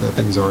you said, that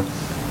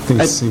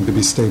things seem to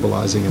be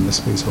stabilizing in the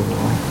space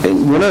overall.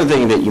 And one other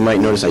thing that you might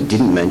notice I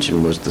didn't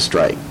mention was the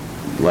strike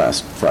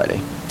last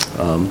Friday.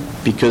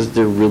 Because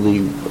there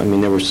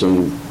were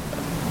some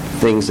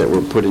things that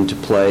were put into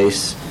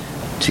place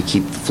to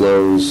keep the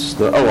flows.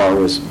 The OR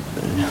was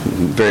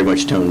very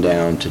much toned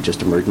down to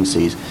just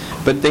emergencies.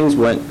 But things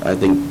went, I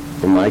think,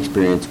 from my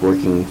experience,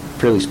 working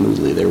fairly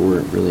smoothly. There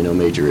weren't really no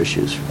major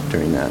issues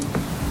during that.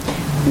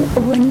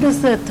 When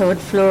does the third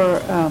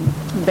floor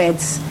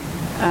beds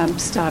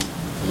start?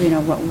 You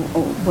know,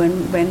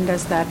 when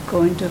does that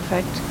go into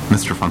effect?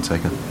 Mr.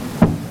 Fonseca.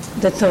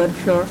 The third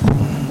floor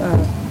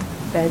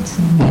beds.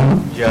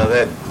 Yeah,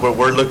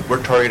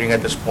 we're targeting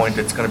at this point.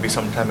 It's going to be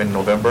sometime in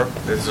November.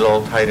 This is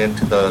all tied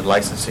into the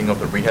licensing of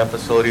the rehab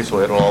facility, so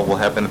it all will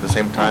happen at the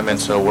same time, and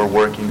so we're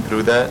working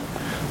through that.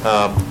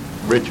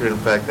 Richard, in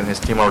fact, and his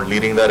team are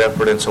leading that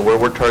effort, and so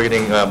we're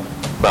targeting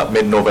about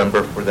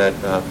mid-November for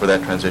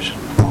that transition.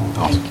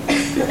 Awesome.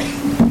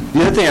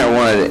 The other thing I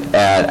wanted to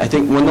add, I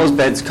think when those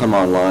beds come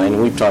online,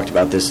 and we've talked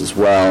about this as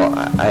well,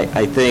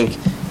 I think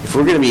if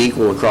we're going to be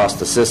equal across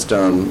the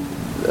system,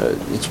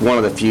 it's one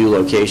of the few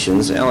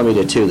locations,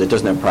 Alameda too, that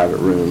doesn't have private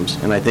rooms.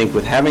 And I think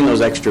with having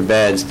those extra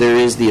beds, there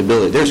is the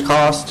ability. There's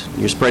cost.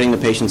 You're spreading the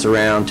patients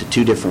around to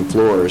 2 different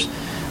floors.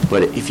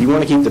 But if you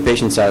want to keep the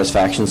patient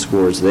satisfaction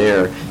scores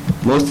there,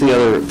 most of the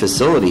other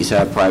facilities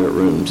have private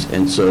rooms.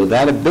 And so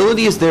that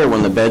ability is there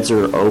when the beds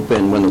are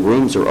open, when the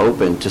rooms are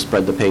open, to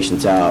spread the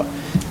patients out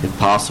if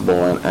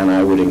possible. And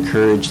I would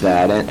encourage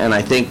that. And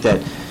I think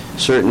that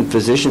certain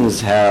physicians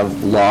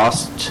have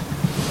lost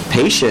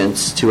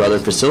patients to other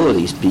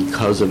facilities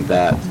because of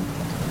that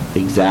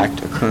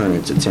exact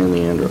occurrence at San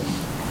Leandro.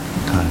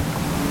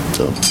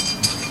 So,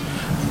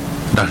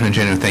 Dr.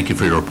 Ingenio, thank you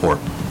for your report.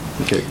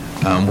 Okay.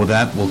 With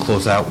that, we'll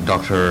close out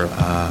Dr.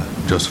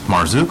 Joseph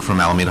Marzouk from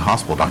Alameda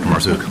Hospital. Dr.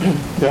 Marzouk.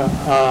 Yeah.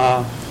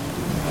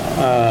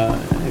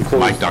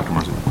 Mike, Dr.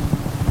 Marzouk.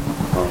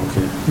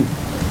 Okay.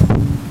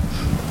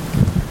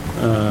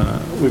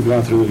 We've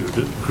gone through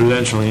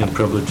credentialing and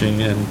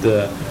privileging, and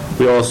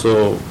we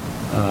also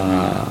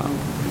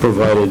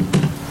provided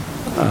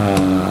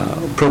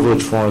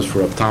privilege forms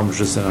for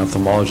optometrists and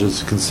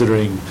ophthalmologists,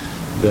 considering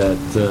that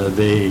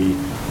they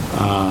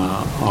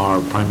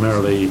are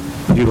primarily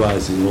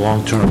utilizing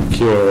long-term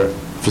care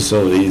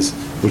facilities,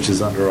 which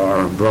is under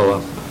our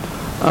umbrella.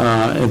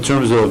 In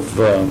terms of,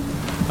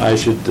 I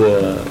should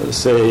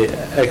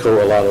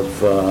echo a lot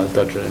of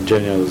Dr.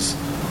 Ingenio's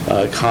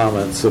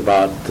comments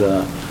about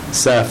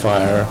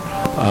Sapphire.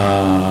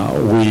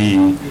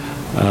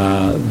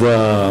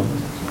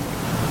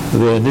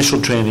 The initial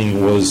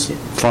training was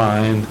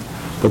fine,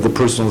 but the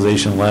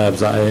personalization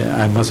labs,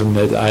 I must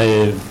admit,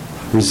 I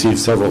received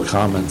several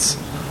comments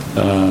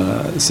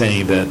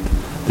saying that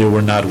they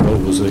were not what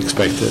was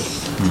expected.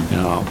 You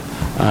know,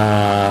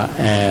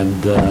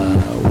 and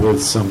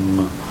with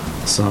some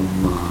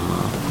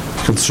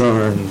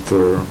concern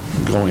for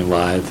going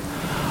live.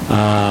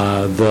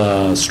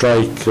 The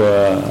strike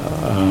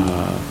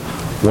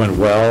went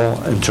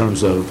well in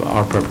terms of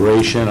our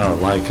preparation, our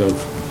lack of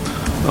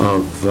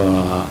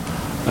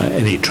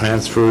any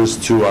transfers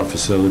to our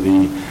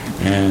facility,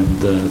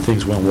 and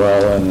things went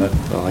well. And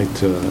I'd like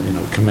to,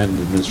 commend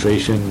the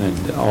administration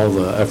and all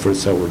the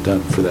efforts that were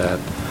done for that.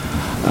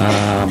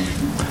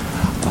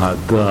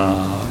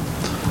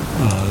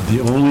 The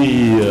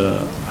only,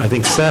 I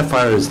think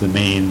Sapphire is the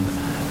main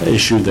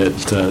issue that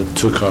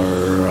took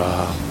our,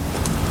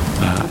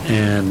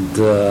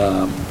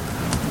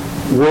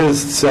 with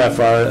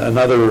Sapphire,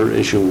 another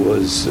issue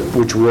was,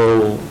 which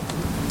will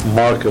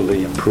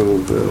markedly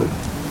improve,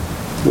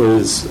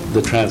 was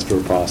the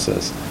transfer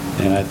process.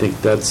 And I think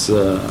that's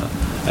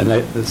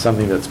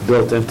something that's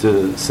built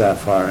into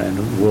Sapphire and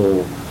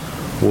will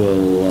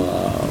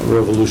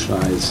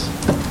revolutionize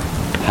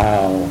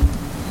how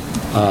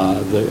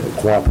the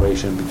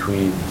cooperation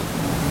between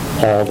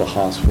all the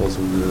hospitals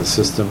within the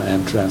system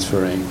and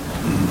transferring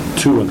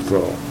to and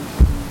fro.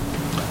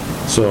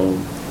 So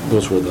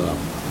those were the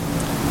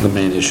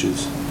main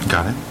issues.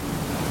 Got it.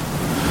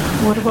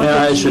 What about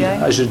And the GI?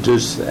 I should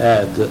just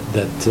add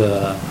that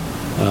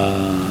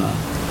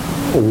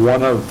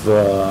one of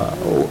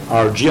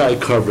our GI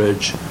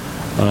coverage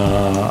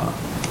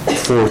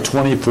for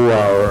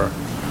 24-hour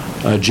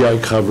GI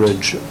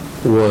coverage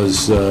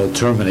was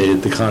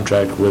terminated. The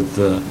contract with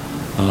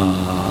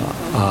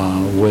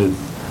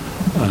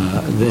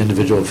the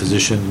individual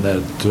physician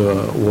that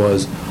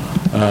was.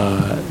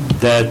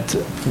 That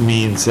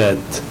means that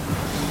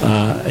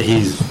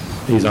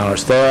he's on our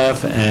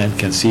staff and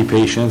can see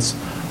patients,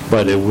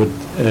 but it would.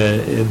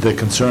 The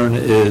concern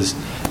is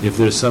if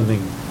there's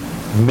something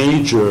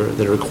major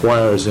that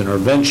requires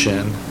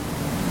intervention.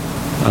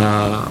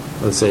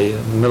 Let's say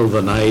in the middle of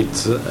the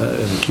night,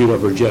 an acute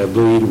upper GI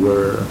bleed,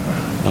 where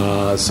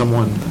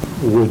someone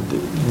would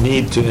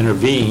need to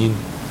intervene,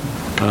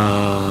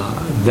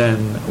 then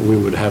we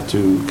would have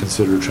to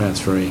consider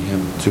transferring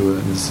him to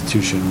an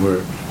institution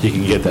where he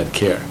can get that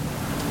care.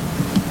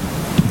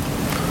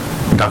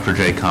 Dr.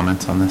 J,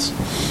 comments on this?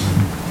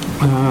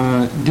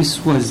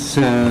 This was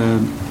a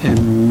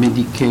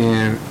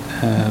Medicare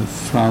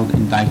fraud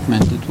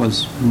indictment. It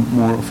was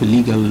more of a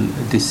legal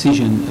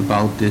decision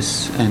about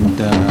this,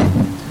 and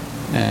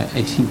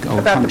I think our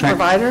About contract... the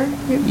provider?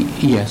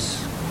 Yes.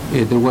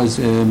 There was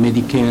a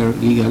Medicare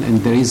legal,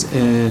 and there is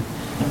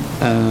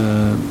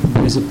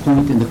a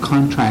point in the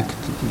contract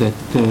that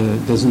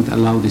doesn't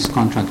allow this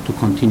contract to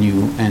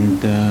continue,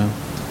 and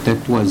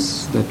that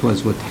was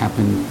what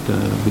happened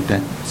with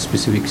that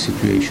specific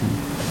situation.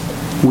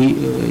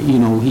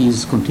 He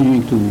is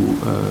continuing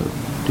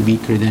to be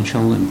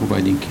credentialed and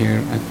providing care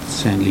at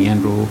San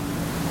Leandro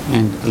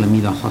and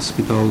Alameda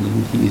Hospital,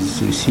 and he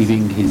is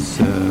receiving his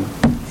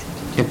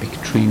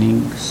EPIC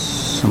training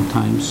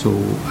sometimes. So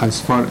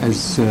as far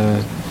as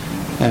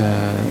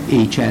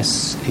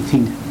HS, I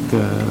think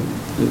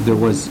there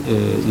was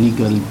a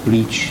legal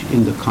breach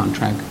in the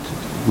contract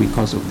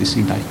because of this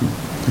indictment.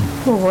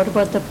 Well, what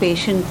about the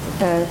patient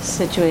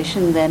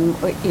situation then,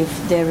 if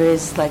there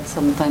is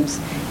sometimes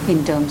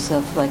in terms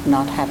of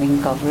not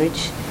having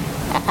coverage,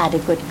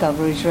 adequate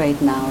coverage right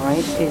now,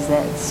 right?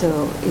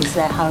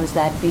 How is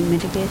that being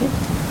mitigated?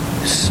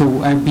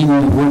 So I've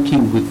been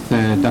working with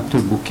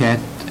Dr. Bouquet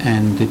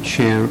and the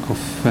chair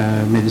of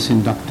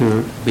medicine,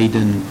 Dr.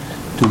 Baden,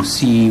 to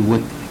see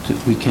what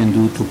we can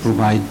do to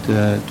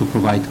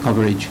provide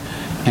coverage.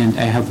 And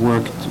I have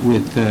worked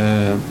with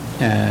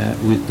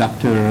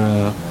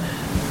Dr.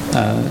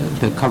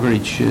 The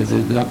coverage,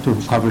 the doctor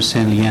who covers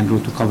San Leandro,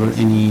 to cover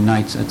any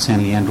nights at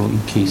San Leandro in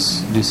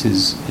case this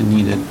is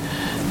needed.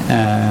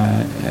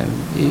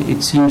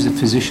 It seems the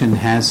physician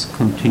has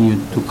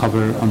continued to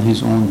cover on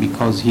his own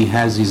because he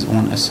has his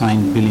own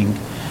assigned billing,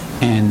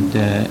 and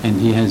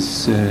he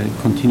has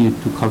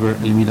continued to cover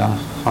Alameda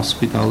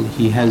Hospital.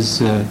 He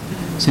has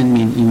sent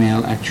me an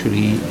email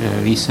actually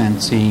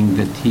recent saying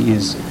that he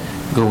is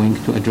going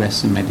to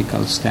address the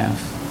medical staff.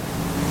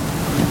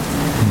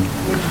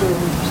 We're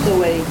still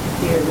waiting to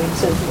hear. We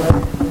sent a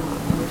letter, and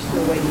we're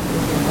still waiting to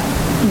hear back.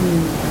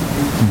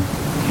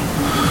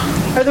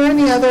 Are there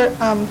any other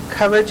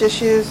coverage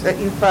issues that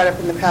you've brought up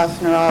in the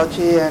past?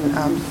 Neurology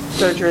and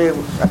surgery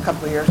a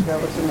couple of years ago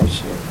was an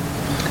issue.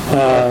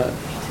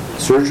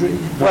 Surgery?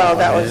 Well,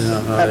 that was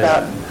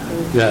about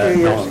 2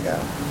 years ago.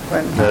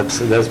 When That's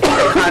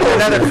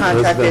another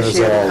contract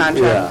issue,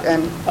 contract,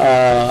 and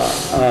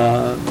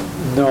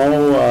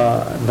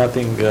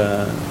nothing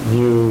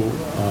new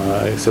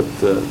except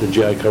the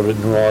GI coverage.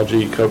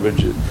 Neurology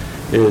coverage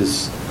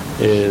is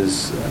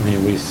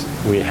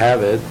we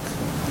have it,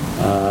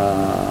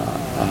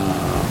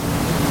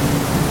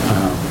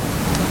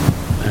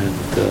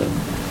 and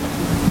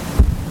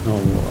no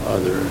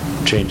other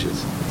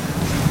changes.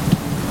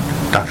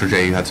 Dr.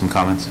 J, you had some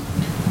comments?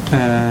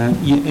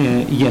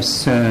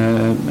 Yes,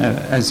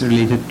 as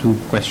related to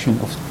question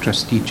of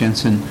Trustee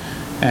Jensen,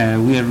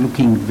 we are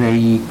looking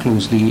very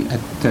closely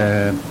at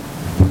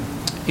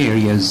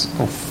areas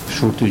of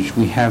shortage.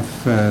 We have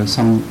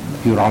some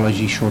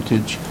urology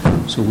shortage,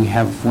 so we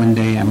have one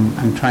day.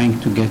 I'm trying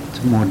to get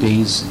more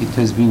days. It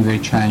has been very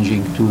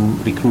challenging to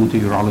recruit a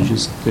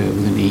urologist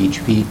within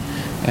AHP.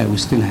 We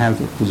still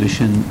have a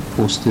position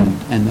posted,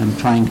 and I'm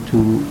trying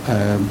to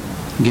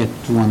get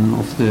one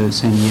of the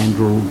San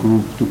Leandro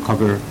group to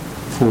cover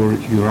for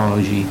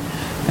urology.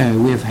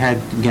 We have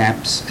had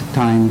gaps at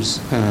times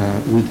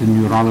with the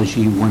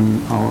neurology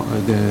when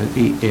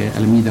the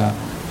Alameda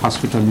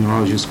Hospital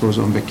neurologist goes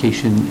on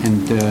vacation,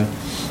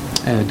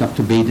 and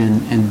Dr.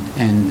 Baden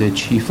and the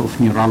chief of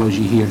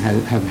neurology here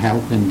have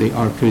help, and they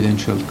are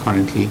credentialed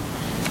currently.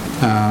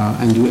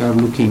 And we are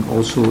looking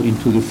also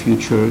into the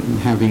future in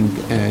having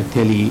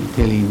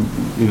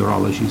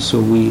tele-neurology. So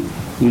we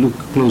look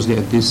closely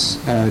at this.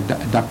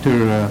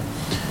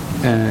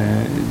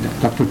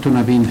 Dr.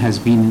 Tonabin has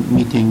been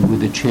meeting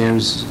with the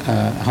chairs,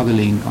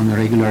 huddling on a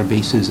regular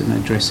basis and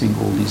addressing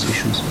all these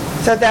issues.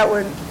 So that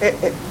would,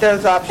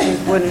 those options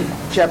wouldn't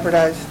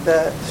jeopardize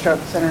the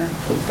stroke center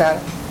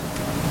status?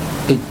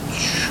 It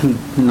should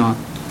not.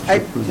 I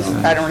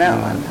don't know.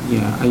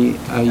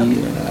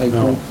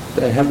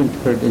 I haven't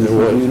heard any.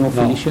 You know,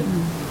 Felicia?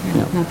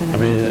 No. I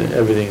mean,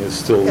 everything is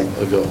still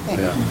a go.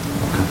 Yeah.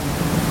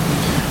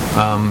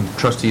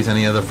 Trustees,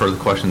 any other further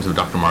questions of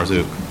Dr.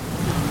 Marzouk?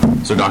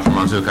 So, Dr.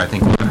 Marzouk, I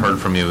think we heard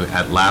from you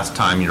at last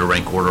time your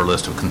rank order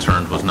list of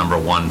concerns was number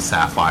 1,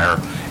 Sapphire,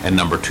 and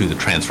number 2, the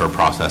transfer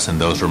process, and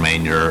those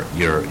remain your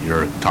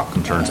top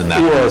concerns in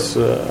that? Yes.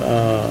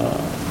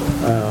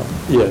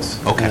 Yes.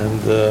 Okay.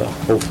 And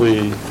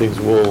hopefully things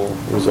will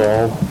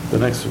resolve the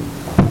next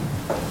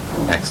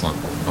one. Excellent.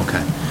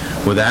 Okay.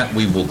 With that,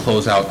 we will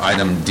close out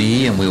item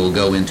D, and we will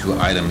go into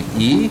item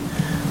E.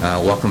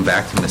 Welcome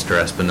back to Mr.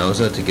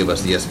 Espinoza to give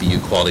us the SBU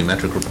Quality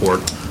Metric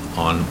Report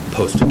on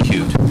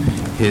post-acute.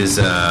 His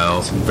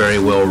very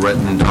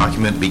well-written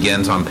document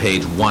begins on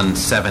page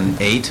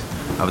 178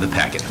 of the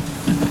packet.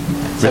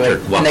 So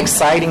Richard, welcome. An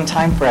exciting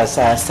time for us.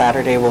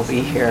 Saturday will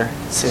be here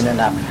soon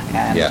enough.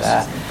 And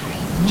yes.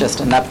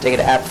 Just an update,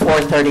 at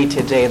 4:30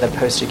 today, the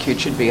post-acute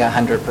should be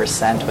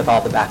 100% with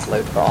all the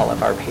backload for all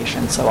of our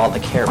patients. So all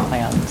the care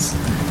plans,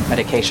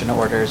 medication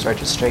orders,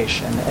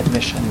 registration,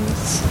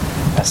 admissions,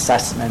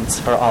 assessments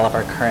for all of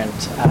our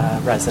current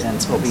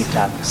residents will be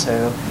done.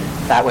 So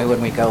that way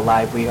when we go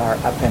live, we are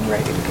up and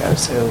ready to go.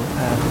 So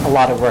a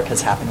lot of work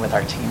has happened with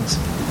our teams.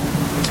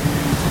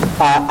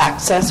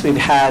 Access, we've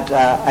had,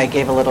 I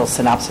gave a little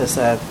synopsis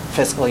of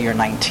fiscal year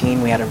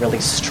 19. We had a really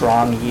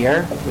strong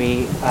year.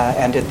 We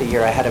ended the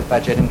year ahead of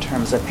budget in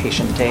terms of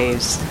patient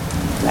days,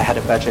 ahead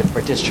of budget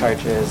for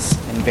discharges,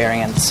 and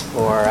variance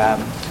for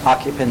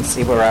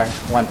occupancy. We're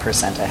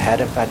 1%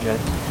 ahead of budget.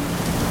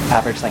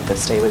 Average length of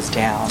stay was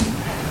down.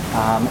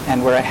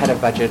 And we're ahead of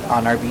budget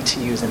on our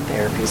BTUs and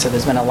therapy. So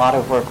there's been a lot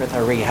of work with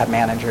our rehab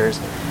managers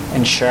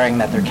ensuring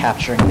that they're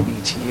capturing the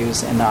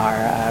BTUs in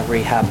our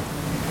rehab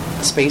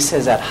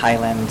spaces at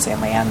Highland,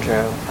 San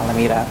Leandro,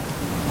 Alameda,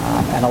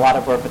 and a lot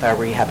of work with our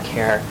rehab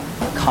care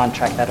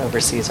contract that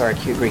oversees our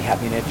acute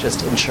rehab unit,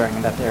 just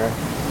ensuring that they're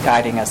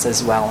guiding us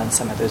as well in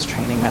some of those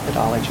training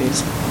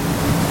methodologies.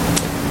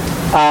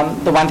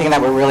 The one thing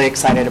that we're really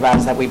excited about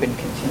is that we've been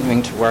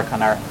continuing to work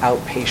on our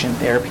outpatient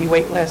therapy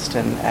wait list,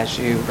 and as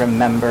you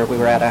remember, we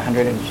were at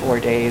 104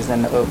 days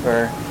and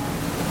over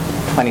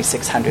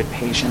 2,600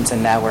 patients,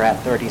 and now we're at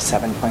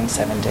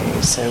 37.7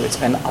 days. So it's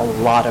been a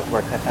lot of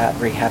work that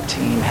rehab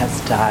team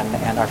has done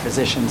and our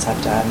physicians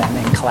have done, and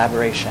in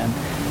collaboration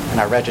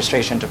and our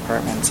registration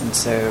departments. And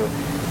so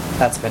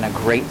that's been a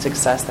great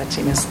success that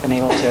team has been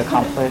able to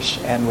accomplish,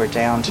 and we're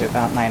down to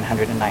about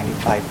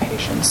 995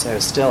 patients. So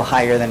still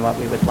higher than what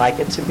we would like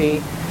it to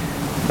be,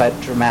 but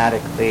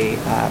dramatically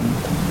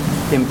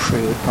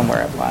improved from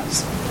where it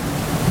was.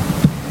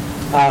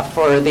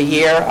 For the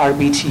year, our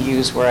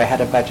BTUs were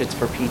ahead of budgets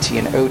for PT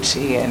and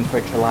OT, and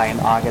for July and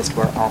August,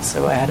 we're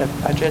also ahead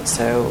of budget.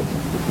 So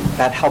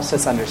that helps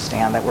us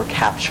understand that we're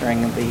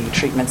capturing the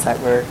treatments that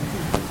we're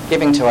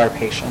giving to our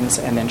patients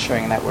and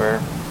ensuring that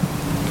we're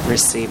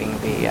receiving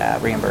the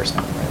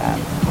reimbursement for that.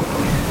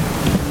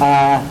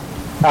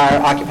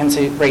 Our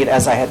occupancy rate,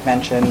 as I had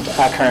mentioned,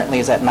 currently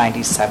is at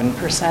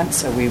 97%.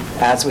 So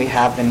as we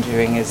have been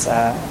doing, is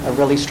a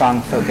really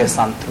strong focus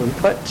on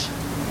throughput.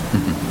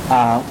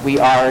 We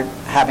are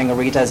having a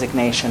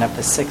redesignation of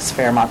the 6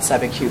 Fairmont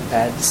subacute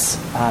beds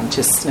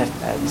to SNF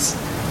beds,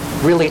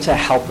 really to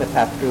help with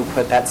that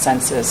throughput. That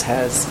census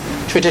has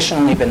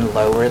traditionally been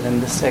lower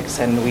than the 6,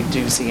 and we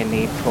do see a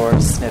need for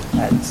SNF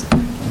beds.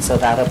 And so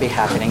that'll be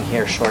happening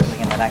here shortly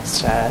in the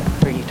next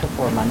 3 to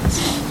 4 months.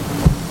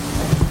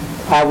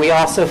 We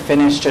also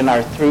finished in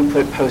our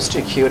throughput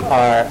post-acute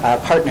our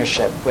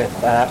partnership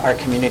with our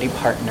community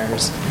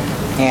partners.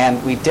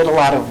 And we did a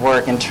lot of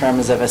work in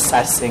terms of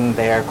assessing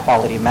their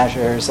quality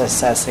measures,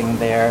 assessing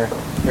their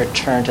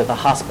return to the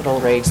hospital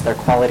rates, their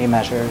quality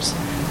measures.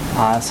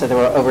 So there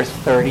were over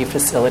 30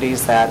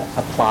 facilities that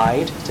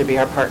applied to be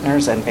our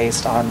partners, and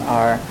based on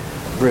our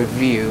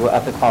review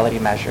of the quality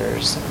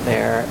measures,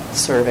 their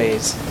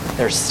surveys,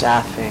 their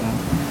staffing,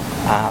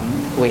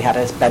 We had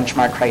a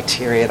benchmark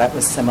criteria that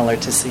was similar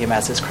to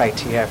CMS's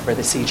criteria for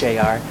the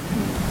CJR,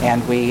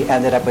 and we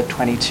ended up with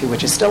 22,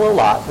 which is still a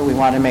lot, but we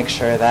want to make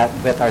sure that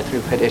with our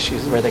throughput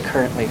issues where they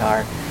currently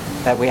are,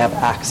 that we have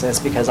access,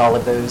 because all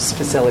of those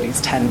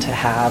facilities tend to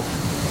have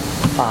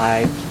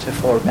 5 to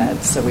 4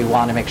 beds, so we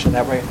want to make sure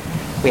that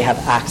we have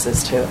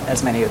access to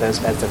as many of those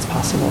beds as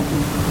possible.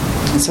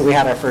 And so we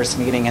had our first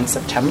meeting in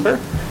September.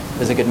 It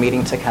was a good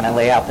meeting to kind of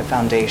lay out the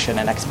foundation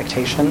and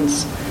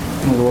expectations,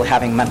 and we were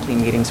having monthly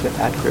meetings with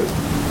that group.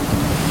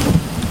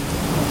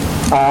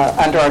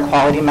 Under our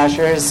quality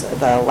measures,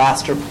 the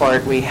last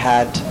report we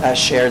had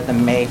shared the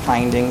May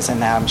findings, and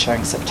now I'm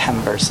sharing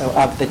September. So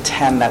of the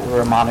 10 that we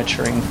were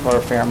monitoring for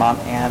Fairmont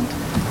and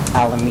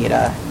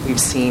Alameda, we've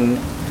seen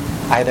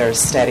either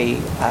steady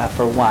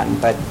for 1,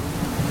 but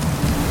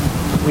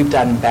we've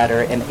done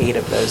better in 8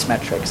 of those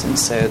metrics. And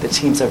so the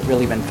teams have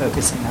really been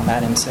focusing on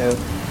that. And so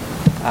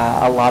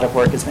a lot of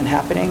work has been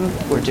happening.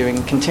 We're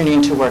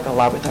continuing to work a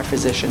lot with our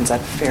physicians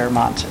at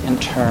Fairmont in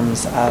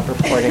terms of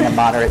reporting a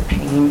moderate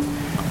pain.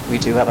 We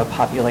do have a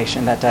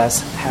population that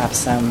does have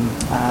some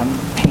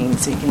pain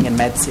seeking and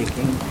med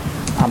seeking,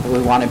 but we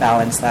want to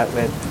balance that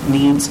with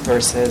needs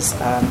versus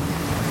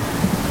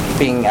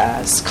being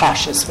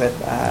cautious with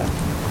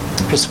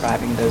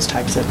prescribing those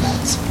types of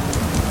meds.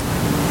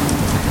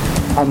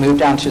 I'll move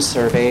down to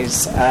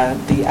surveys.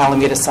 The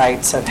Alameda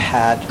sites have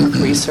had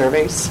 3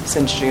 surveys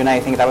since June.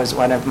 I think that was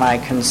one of my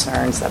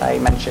concerns that I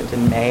mentioned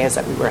in May, is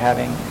that we were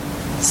having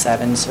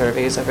 7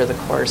 surveys over the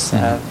course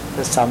of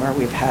the summer.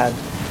 We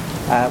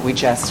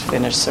just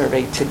finished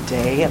survey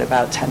today at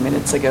about 10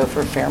 minutes ago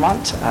for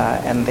Fairmont,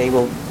 and they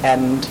will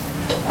end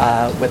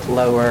with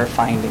lower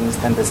findings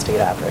than the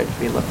state average.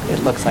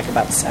 It looks like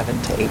about 7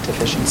 to 8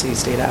 deficiencies.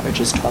 State average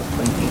is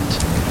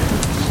 12.8.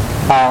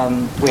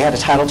 We had a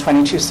Title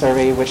 22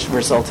 survey, which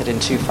resulted in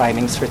 2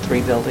 findings for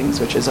 3 buildings,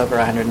 which is over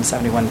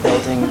 171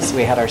 buildings.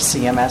 We had our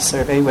CMS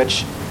survey,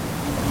 which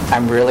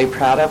I'm really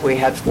proud of. We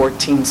had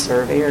 14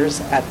 surveyors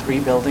at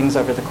 3 buildings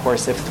over the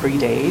course of 3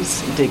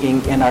 days,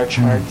 digging in our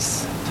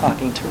charts,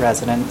 talking to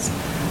residents,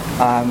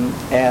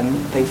 and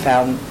they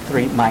found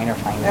 3 minor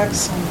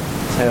findings.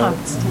 So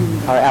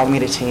our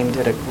Alameda team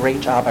did a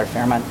great job. Our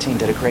Fairmont team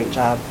did a great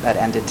job. That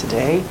ended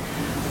today.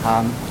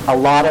 A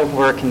lot of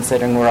work,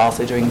 considering we're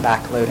also doing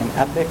backload in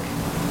Epic.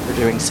 We're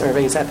doing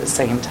surveys at the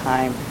same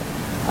time.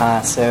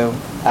 So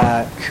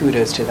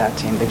kudos to that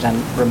team. They've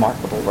done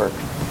remarkable work.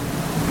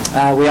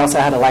 We also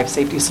had a life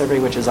safety survey,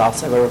 which is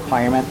also a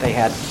requirement. They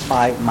had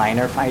 5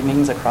 minor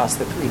findings across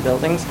the 3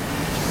 buildings,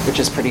 which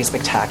is pretty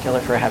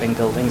spectacular for having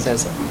buildings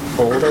as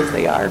old as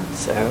they are.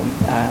 So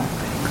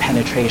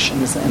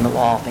penetrations in the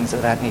wall, things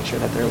of that nature,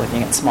 that they're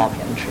looking at small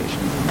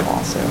penetrations in the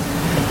wall.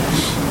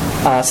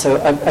 So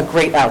a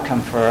great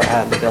outcome for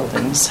the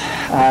buildings.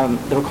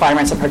 The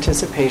requirements of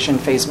participation,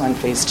 phase 1,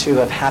 phase 2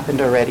 have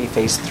happened already.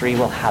 Phase 3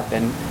 will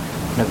happen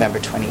November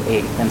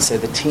 28th. And so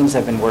the teams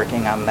have been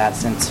working on that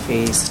since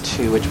phase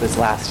 2, which was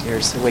last year.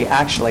 So we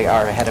actually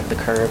are ahead of the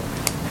curve,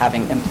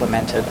 having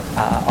implemented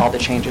all the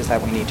changes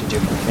that we need to do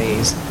for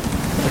phase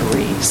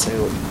 3.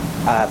 So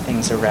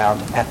things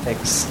around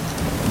ethics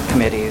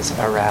committees,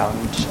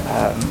 around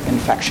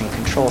infection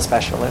control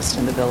specialists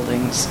in the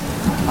buildings.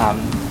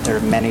 There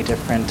are many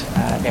different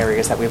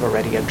areas that we've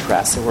already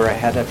addressed, so we're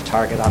ahead of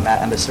target on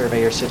that. And the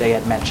surveyors today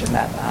had mentioned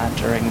that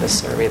during the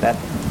survey, that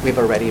we've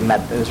already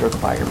met those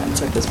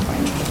requirements at this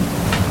point.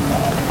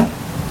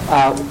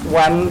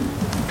 One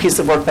piece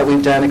of work that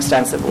we've done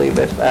extensively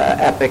with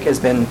Epic has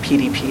been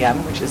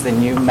PDPM, which is the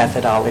new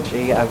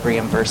methodology of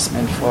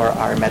reimbursement for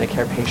our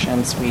Medicare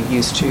patients. We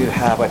used to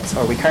have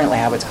we currently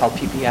have what's called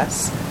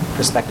PPS,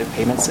 Prospective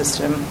Payment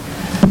System.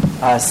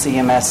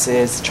 CMS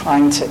is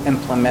trying to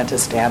implement a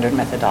standard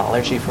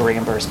methodology for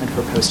reimbursement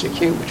for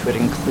post-acute, which would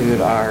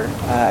include our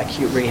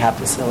acute rehab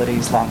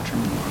facilities,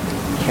 long-term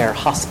care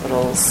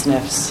hospitals,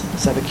 SNFs,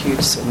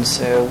 subacutes, and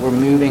so we're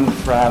moving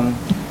from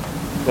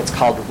what's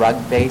called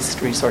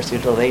RUG-based resource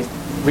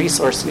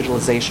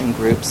utilization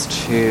groups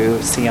to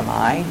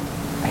CMI,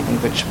 I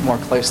think, which more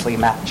closely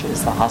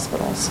matches the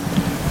hospitals.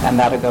 And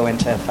that'll go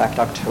into effect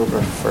October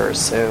 1st.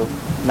 So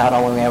not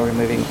only are we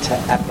moving to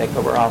Epic,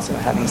 but we're also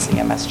having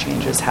CMS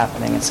changes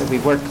happening. And so we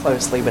work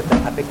closely with the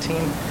Epic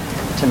team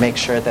to make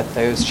sure that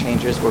those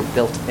changes were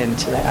built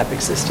into the Epic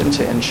system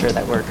to ensure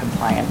that we're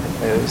compliant with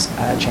those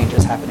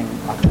changes happening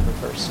October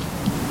 1st.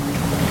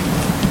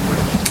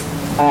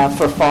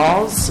 For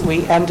falls,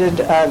 we ended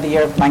the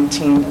year of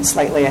 19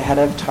 slightly ahead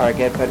of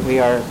target, but we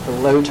are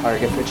below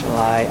target for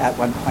July at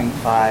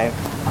 1.5.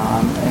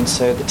 And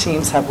so the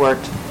teams have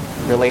worked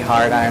really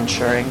hard on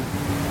ensuring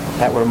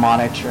that we're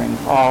monitoring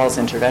falls,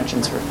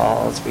 interventions for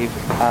falls. We've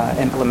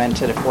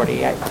implemented a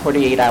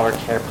 48-hour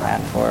care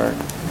plan for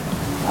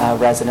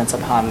residents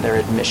upon their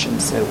admission.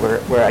 So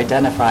we're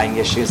identifying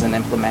issues and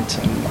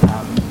implementing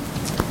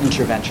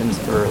interventions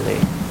early.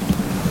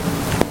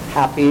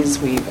 Happies,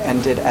 we've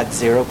ended at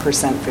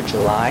 0% for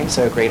July,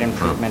 so a great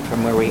improvement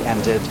from where we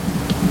ended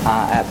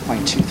at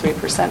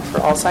 0.23%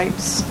 for all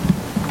sites.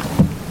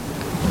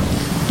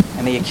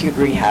 And the acute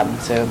rehab,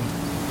 so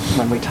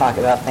when we talk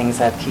about things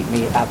that keep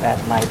me up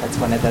at night, that's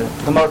one of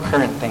the more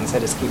current things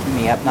that is keeping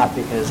me up, not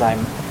because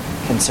I'm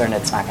concerned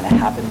it's not going to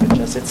happen, but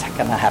just it's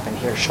going to happen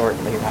here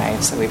shortly,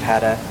 right? So we've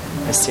had a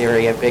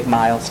series of big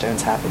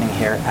milestones happening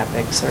here,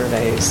 EPIC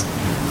surveys,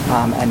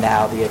 and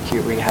now the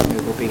acute rehab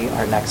move will be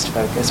our next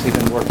focus. We've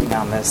been working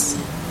on this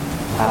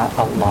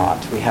a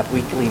lot. We have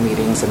weekly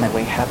meetings, and then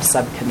we have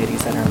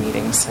subcommittees that are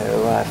meeting.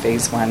 So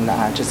phase one,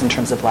 just in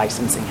terms of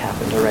licensing,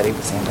 happened already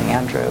with San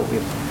Leandro.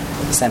 We've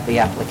sent the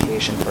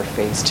application for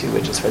phase two,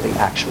 which is for the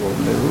actual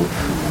move.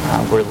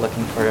 We're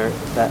looking for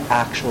the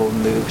actual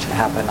move to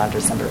happen on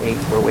December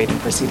 8th. We're waiting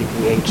for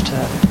CDPH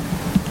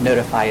to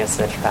notify us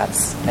if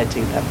that's a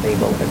date that they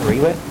will agree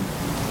with.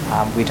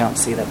 We don't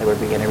see that there would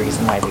be any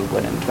reason why they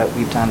wouldn't, but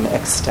we've done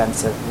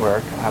extensive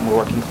work. We're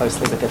working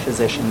closely with the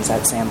physicians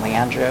at San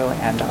Leandro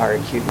and our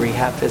acute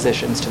rehab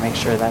physicians to make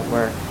sure that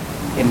we're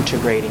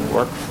integrating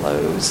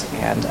workflows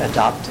and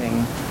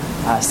adopting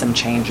some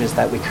changes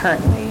that we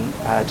currently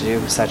do,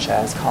 such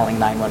as calling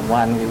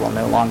 911. We will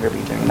no longer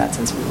be doing that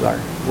since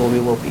we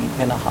will be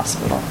in a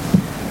hospital.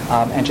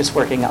 And just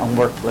working on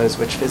workflows,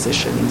 which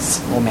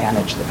physicians will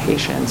manage the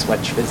patients,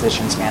 which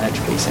physicians manage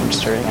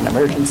patients during an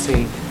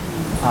emergency.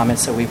 And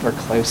so we work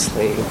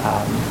closely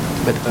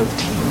with both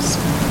teams.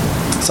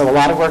 So a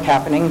lot of work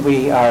happening.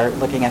 We are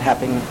looking at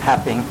having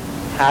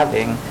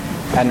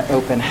an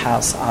open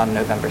house on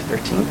November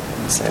 13th,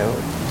 and so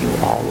you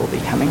all will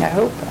be coming, I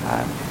hope.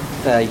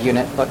 The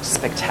unit looks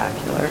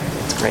spectacular.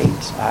 It's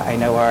great. I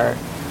know our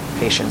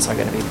patients are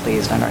going to be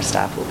pleased and our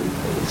staff will be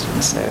pleased.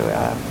 And so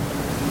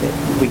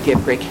we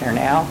give great care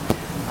now.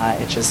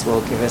 It just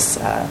will give us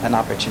an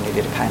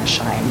opportunity to kind of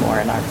shine more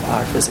in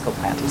our physical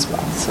plant as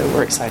well. So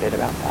we're excited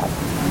about that.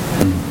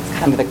 It's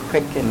kind of the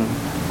quick and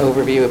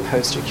overview of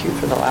post-acute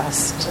for the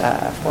last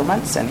 4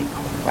 months. Any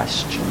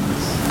questions?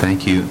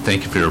 Thank you.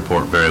 Thank you for your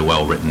report. Very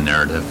well-written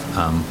narrative.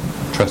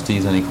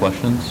 Trustees, any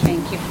questions?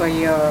 Thank you for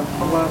your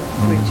work,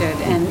 Richard,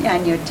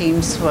 and your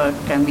team's work.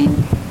 I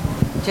mean,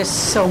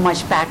 just so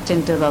much packed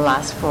into the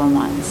last 4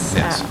 months.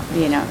 Yes.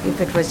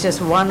 If it was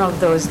just one of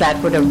those,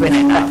 that would have been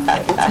enough.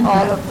 It's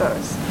all of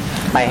those.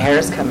 My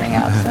hair's coming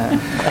out.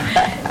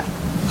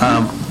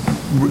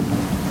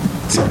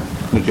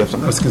 Did you have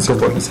something? I was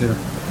concerned about his hair.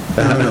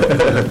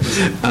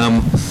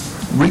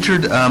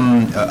 Richard,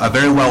 a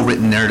very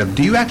well-written narrative.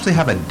 Do you actually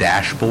have a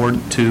dashboard,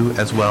 too,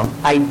 as well?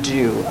 I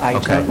do. I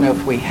don't know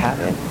if we have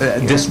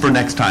it. Just for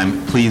next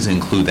time, please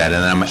include that.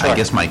 And I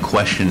guess my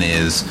question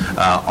is,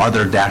 are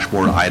there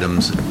dashboard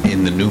items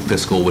in the new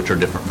fiscal which are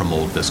different from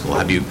old fiscal?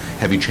 Have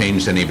you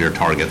changed any of your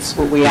targets?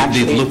 Well, we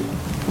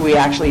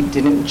actually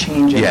didn't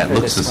change it for this one. Yeah, it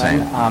looks the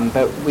same.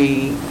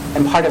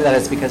 And part of that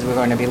is because we're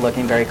going to be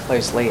looking very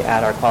closely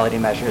at our quality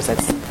measures.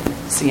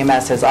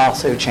 CMS has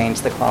also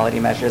changed the quality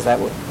measures that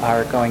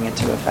are going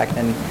into effect,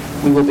 and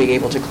we will be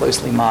able to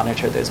closely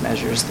monitor those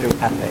measures through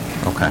EPIC.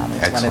 Okay,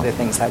 it's one of the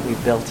things that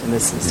we've built in the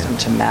system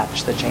to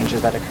match the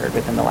changes that occurred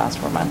within the last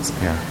 4 months.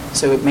 Yeah.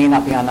 So it may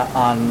not be on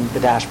the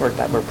dashboard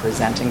that we're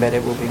presenting, but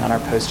it will be on our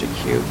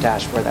post-acute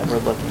dashboard that we're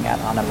looking at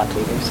on a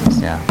monthly basis.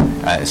 Yeah.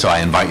 So I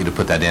invite you to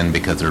put that in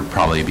because there'll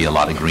probably be a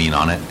lot of green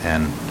on it,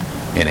 and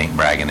it ain't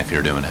bragging if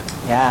you're doing it.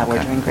 Yeah,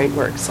 we're doing great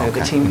work. So the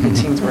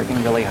team's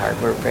working really hard.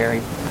 We're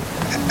very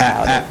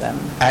proud of them.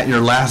 At your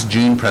last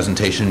June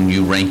presentation,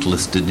 you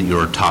listed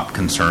your top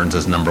concerns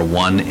as number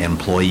 1,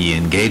 employee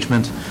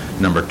engagement,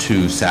 number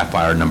 2,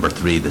 Sapphire, number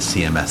 3, the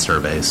CMS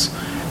surveys.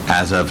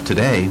 As of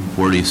today,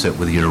 where do you sit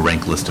with your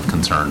rank list of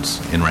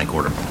concerns in rank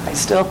order? I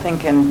still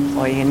think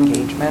employee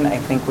engagement. I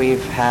think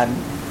we've had,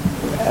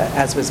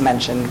 as was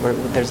mentioned,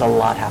 there's a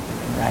lot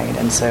happening, right?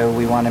 And so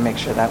we want to make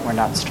sure that we're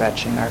not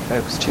stretching our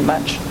folks too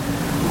much,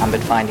 but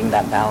finding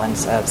that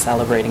balance of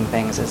celebrating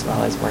things as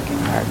well as working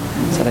hard.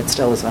 So that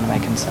still is one of my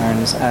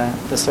concerns.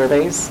 The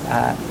surveys,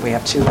 we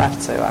have 2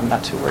 left, so I'm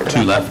not too worried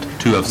about that.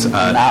 2 left?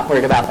 I'm not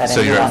worried about that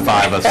So any you're at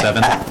longer. 5 of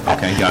 7?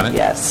 Okay, got it.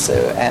 Yes, so,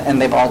 and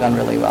they've all gone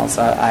really well,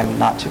 so I'm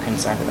not too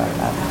concerned about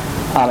that.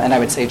 And I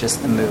would say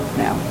just the move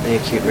now, the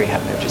acute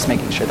rehab move, just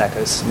making sure that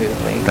goes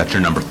smoothly. That's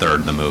your number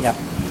 3rd, the move? Yep.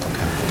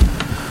 Okay.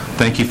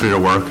 Thank you for your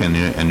work and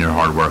your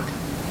hard work.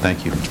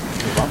 Thank you.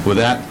 With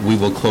that, we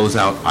will close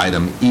out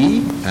item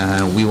E.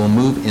 We will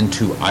move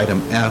into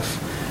item F,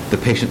 the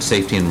Patient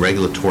Safety and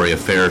Regulatory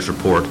Affairs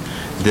Report.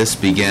 This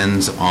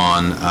begins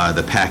on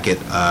the packet,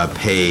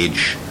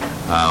 page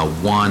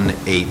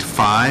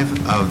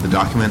 185 of the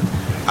document.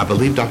 I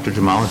believe Dr.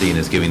 Jamaluddin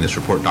is giving this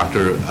report.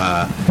 Dr.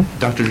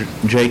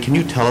 J, can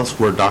you tell us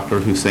where Dr.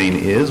 Hussain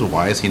is?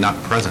 Why is he not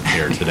present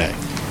here today?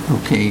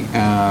 Okay.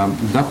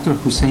 Dr.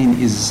 Hussain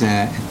is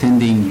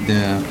attending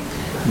the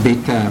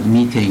beta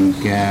meeting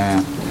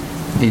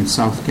in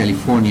South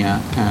California.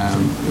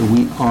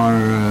 We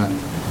are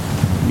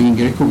being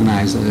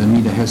recognized as a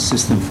Amida Health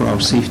System for our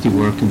safety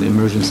work in the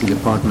emergency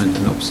department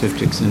in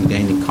obstetrics and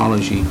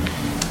gynecology.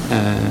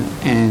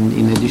 And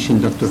in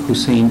addition, Dr.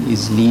 Hussain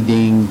is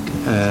leading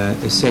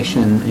a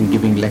session and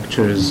giving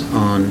lectures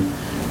on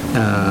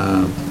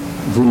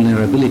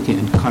vulnerability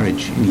and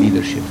courage in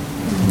leadership.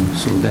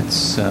 So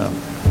that's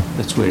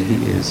where he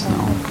is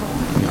now.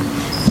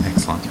 Yeah.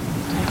 Excellent.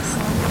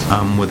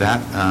 With that,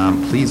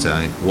 please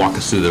walk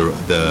us through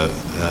the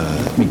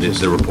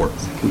report.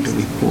 The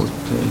report.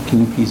 Can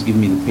you please give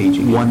me the page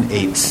again?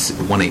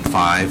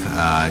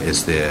 185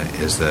 is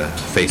the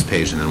face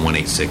page, and then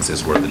 186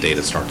 is where the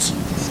data starts.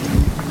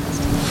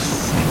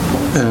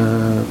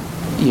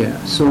 Yeah,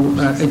 so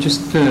I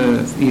just,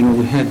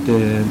 we had,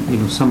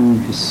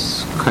 some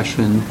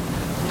discussion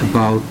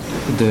about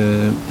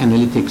the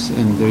analytics,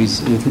 and there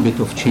is a little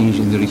bit of change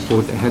in the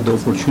report. I had the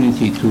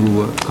opportunity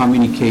to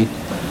communicate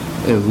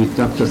with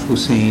Dr.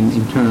 Hussein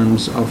in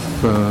terms of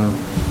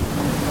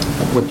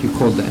what you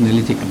call the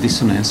analytic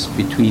dissonance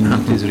between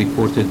what is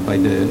reported by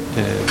the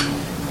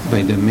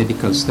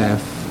medical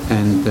staff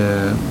and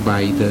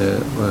by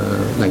the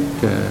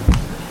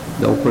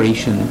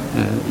operation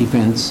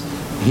events.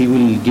 He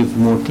will give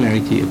more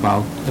clarity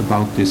about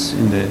this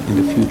in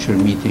the future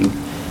meeting.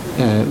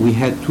 We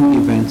had two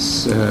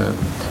events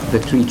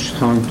that reached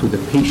harm to the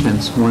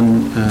patients.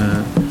 One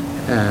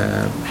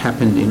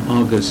happened in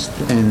August,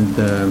 and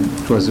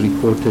it was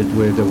reported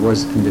where there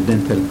was in the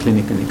dental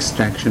clinic an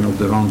extraction of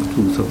the wrong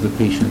tooth of the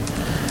patient.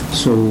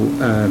 So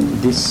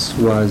this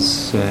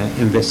was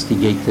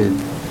investigated,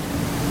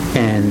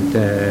 and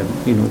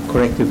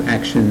corrective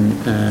action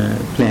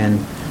plan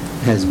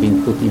has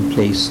been put in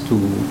place to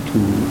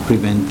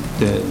prevent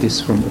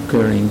this from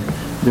occurring.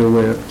 There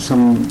were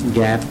some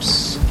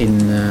gaps in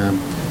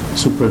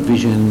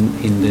supervision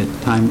in the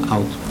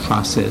timeout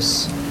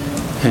process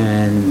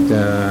and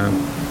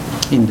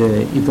in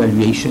the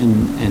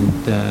evaluation and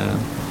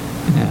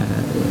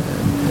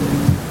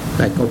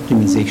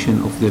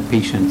optimization of the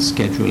patient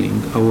scheduling.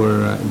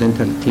 Our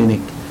dental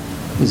clinic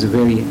is a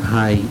very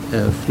high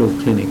flow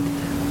clinic,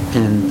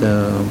 and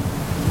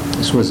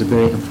this was a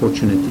very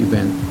unfortunate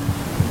event.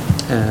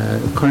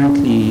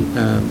 Currently,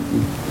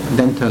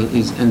 dental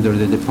is under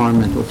the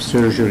Department of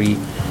Surgery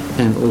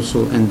and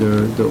also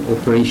under the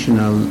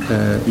operational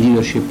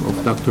leadership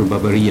of Dr.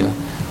 Babaria.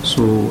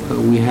 So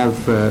we have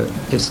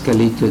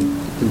escalated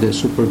the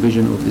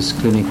supervision of this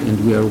clinic, and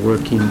we are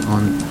working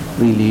on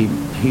really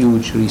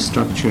huge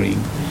restructuring.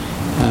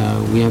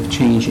 We have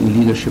change in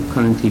leadership.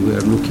 Currently, we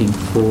are looking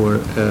for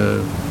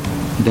a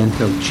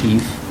dental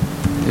chief.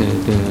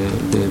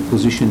 The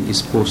position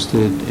is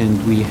posted, and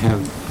we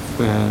have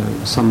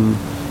some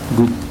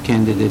good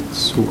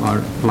candidates who are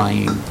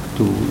applying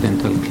to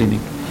dental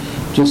clinic.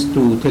 Just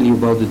to tell you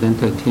about the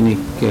dental clinic,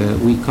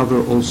 we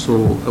cover also,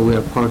 we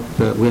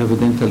have a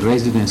dental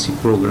residency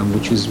program,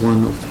 which is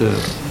one of the,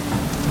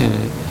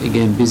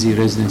 again, busy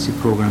residency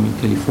program in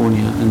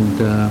California. And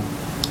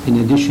in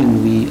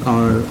addition, we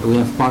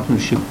have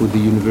partnership with the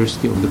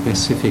University of the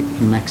Pacific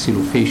in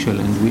maxillofacial,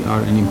 and we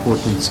are an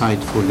important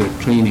site for their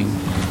training.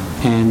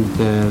 And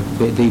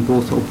they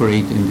both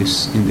operate in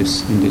this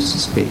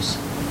space.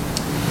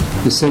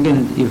 The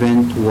second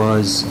event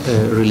was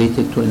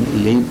related to an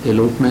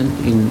elopement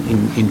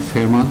in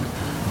Fairmont.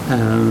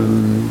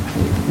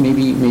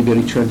 Maybe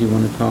Richard, you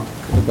want to talk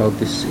about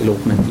this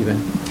elopement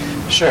event?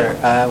 Sure.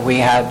 We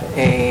had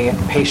a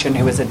patient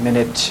who was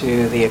admitted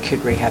to the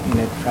acute rehab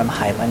unit from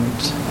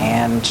Highland,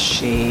 and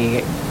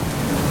she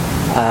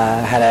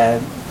had a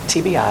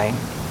TBI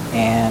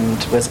and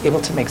was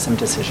able to make some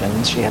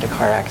decisions. She had a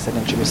car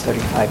accident. She was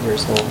 35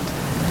 years old.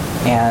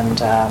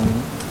 And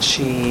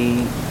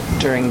she,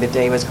 during the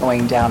day, was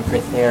going down for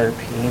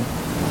therapy.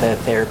 The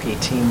therapy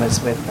team was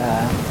with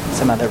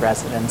some other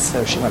residents,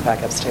 so she went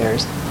back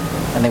upstairs.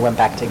 And they went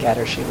back to get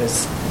her. She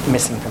was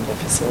missing from the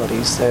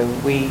facility. So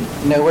we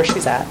know where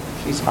she's at.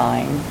 She's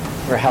fine.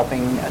 We're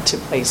helping to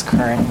place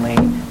currently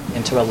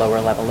into a lower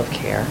level of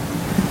care.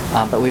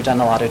 But we've done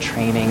a lot of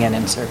training and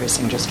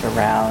in-servicing just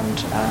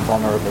around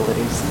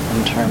vulnerabilities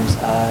in terms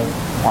of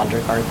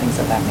WanderGuard, things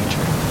of that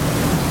nature.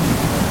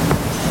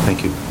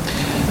 Thank you.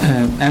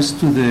 As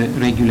to the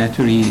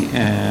regulatory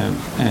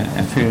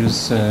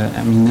affairs,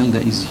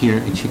 Nilda is here,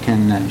 and she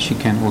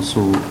can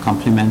also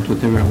complement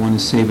whatever I want to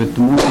say. But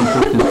the most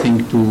important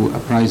thing to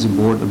apprise the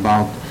board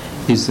about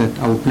is that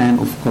our plan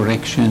of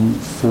correction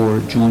for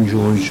John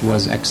George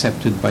was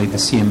accepted by the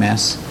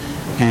CMS,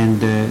 and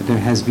there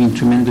has been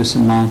tremendous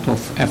amount of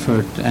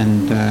effort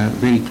and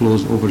very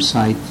close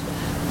oversight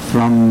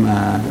from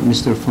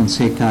Mr.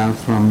 Fonseca,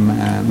 from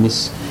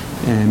Miss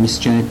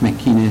Janet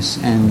McInnes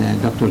and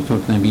Dr.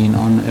 Todd Naveen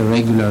on a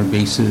regular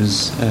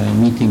basis,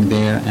 meeting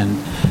there, and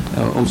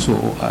also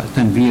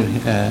Tanvir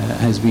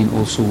has been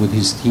also with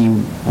his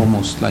team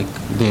almost like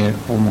there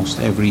almost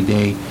every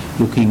day,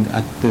 looking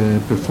at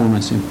the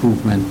performance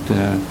improvement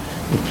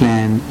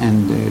plan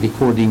and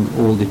recording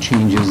all the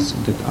changes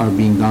that are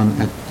being done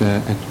at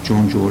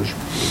John George.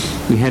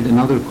 We had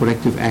another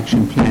corrective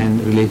action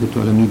plan related to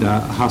Alameda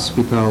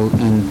Hospital,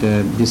 and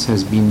this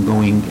has been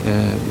going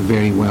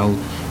very well.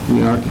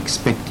 We are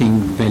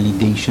expecting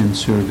validation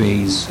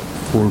surveys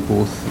for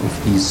both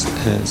of these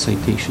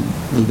citations.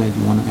 Lida, do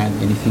you want to add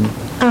anything?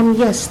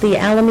 Yes, the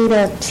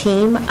Alameda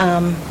team,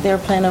 their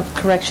plan of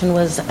correction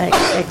was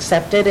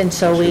accepted, and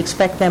so we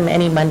expect them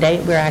any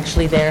Monday. We're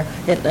actually there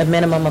at a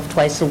minimum of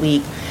twice a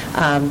week,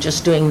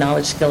 just doing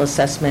knowledge skill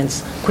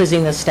assessments,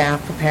 quizzing the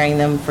staff, preparing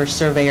them for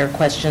surveyor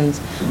questions.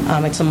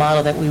 It's a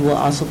model that we will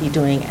also be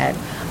doing at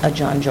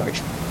John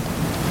George.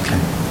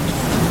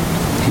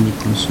 Any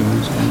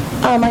concerns?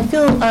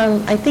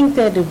 I think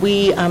that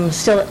we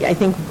I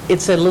think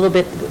it's a little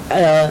bit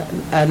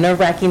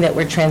nerve-wracking that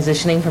we're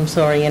transitioning from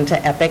Soria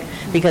to Epic,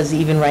 because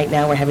even right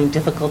now we're having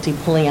difficulty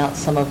pulling out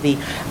some of the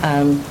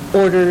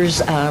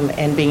orders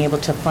and being able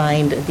to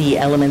find the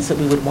elements that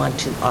we would want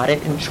to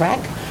audit and track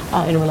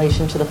in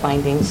relation to the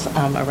findings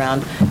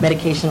around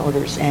medication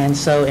orders and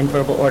in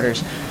verbal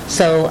orders.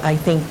 So I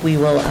think we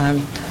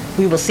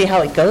will see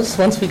how it goes.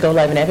 Once we go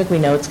live in Epic, we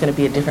know it's going to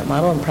be a different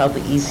model and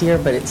probably easier,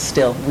 but it's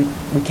still,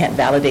 we can't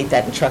validate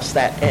that and trust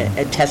that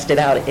and test it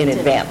out in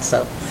advance.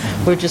 So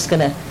we're just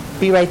going to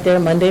be right there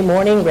Monday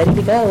morning, ready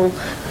to go.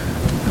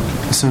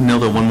 So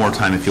Nilda, one more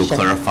time, if you'll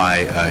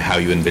clarify how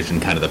you envision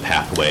kind of the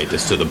pathway,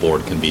 just so the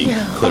board can be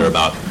clear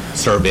about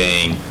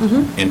surveying,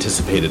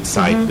 anticipated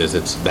site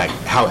visits, that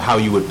how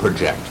you would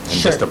project, and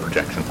just a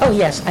projection. Oh,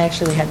 yes. I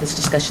actually had this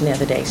discussion the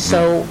other day.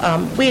 So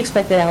we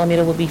expect that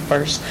Alameda will be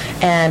first.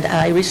 And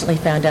I recently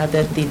found out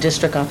that the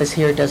district office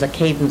here does a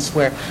cadence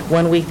where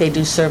 1 week they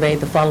do survey,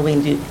 the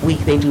following week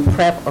they do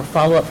prep or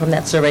follow-up from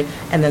that survey,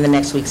 and then the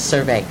next week's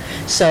survey.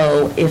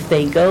 So if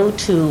they go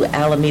to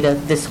Alameda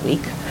this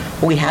week,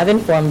 we have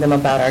informed them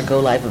about our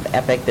go-live of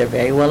Epic. They're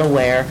very well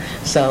aware,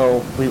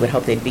 so we would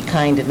hope they'd be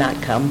kind and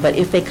not come. But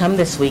if they come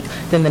this week,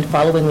 then the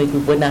following week we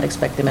would not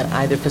expect them at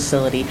either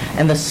facility,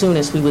 and the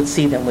soonest we would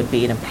see them would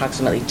be in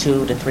approximately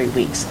 2 to 3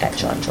 weeks at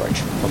John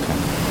George. Okay.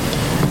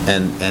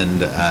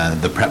 And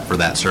the prep for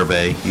that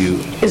survey,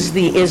 is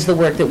the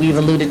work that we've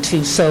alluded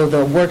to. So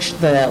the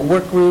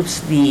work groups,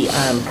 the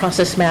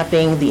process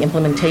mapping, the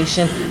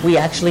implementation. We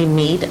actually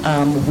meet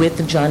with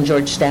the John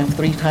George staff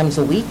 3 times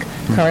a week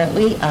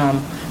currently,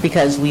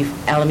 because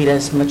Alameda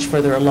is much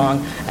further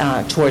along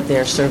toward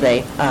their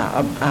survey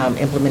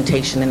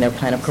implementation and their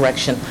plan of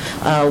correction.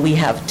 We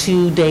have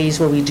 2 days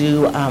where we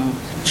do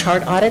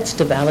chart audits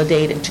to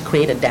validate and to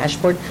create a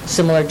dashboard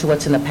similar to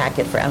what's in the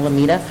packet for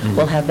Alameda.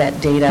 We'll have that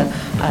data,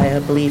 I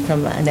believe,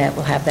 from Annette.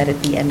 We'll have that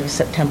at the end of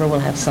September. We'll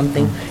have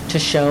something to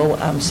show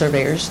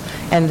surveyors.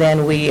 And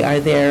then we are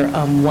there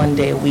 1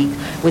 day a week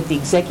with the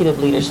executive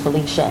leaders.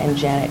 Felicia and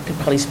Janet could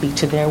probably speak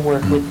to their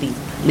work with the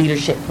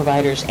leadership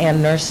providers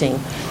and nursing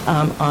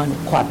on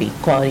QAPI,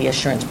 Quality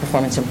Assurance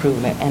Performance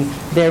Improvement. And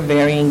they're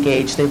very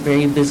engaged. They're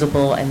very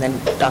visible. And then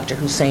Dr.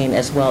 Hussein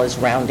as well is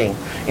rounding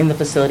in the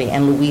facility.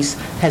 And Luis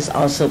has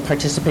also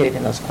participated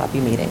in those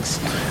QAPI meetings.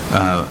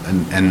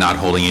 And not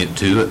holding it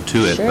to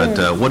it,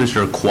 but what is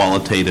your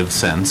qualitative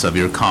sense of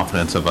your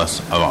confidence of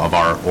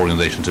our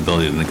organization's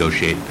ability to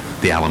negotiate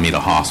the Alameda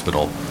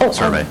Hospital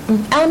survey?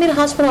 Alameda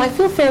Hospital, I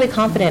feel fairly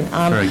confident.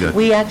 Very good.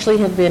 We actually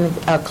have been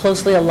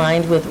closely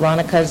aligned with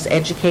Ronica's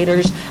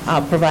educators,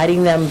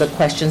 providing them the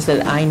questions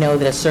that I know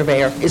that a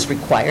surveyor is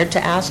required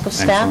to ask of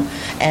staff.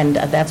 Excellent. And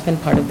that's been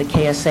part of the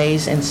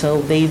KSAs, and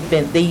so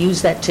they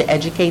use that to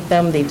educate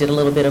them. They did a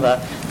little bit of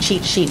a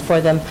cheat sheet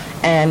for them,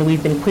 and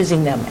we've been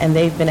quizzing them, and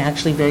they've been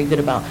actually very good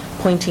about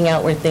pointing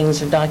out where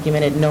things are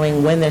documented,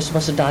 knowing when they're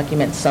supposed to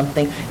document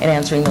something, and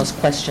answering those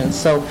questions.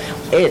 So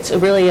it's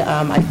really,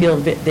 I feel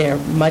they're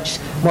much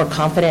more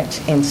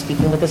confident in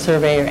speaking with the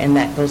surveyor, and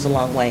that goes a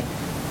long way.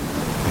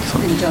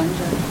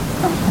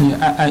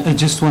 Yeah, I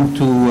just want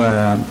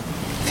to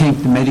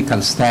thank the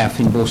medical staff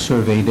in both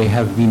surveys. They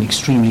have been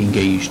extremely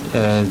engaged.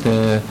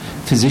 The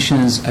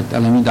physicians at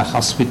Alameda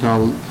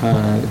Hospital,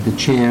 the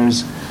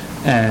chairs,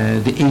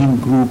 the AIM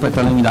group at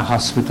Alameda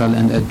Hospital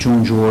and at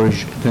John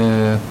George,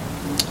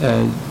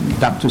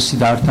 Dr.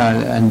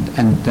 Siddhartha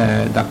and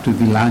Dr.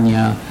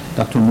 Villania,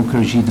 Dr.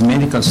 Mukherjee, the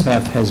medical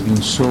staff has been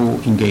so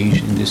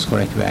engaged in this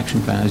corrective action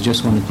plan. I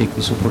just want to take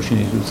this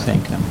opportunity to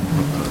thank them.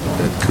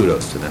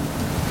 Kudos to them.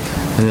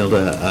 And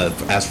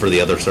as for the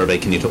other survey,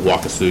 can you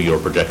walk us through your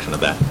projection of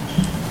that?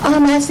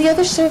 As the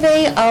other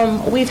survey,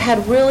 we've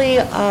had really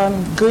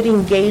good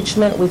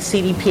engagement with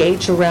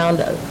CDPH around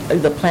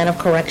the plan of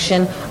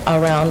correction,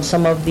 around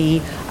some of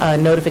the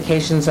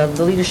notifications of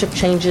the leadership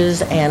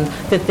changes, and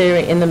that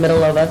they're in the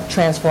middle of a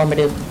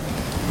transformative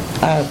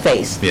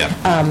phase. Yeah.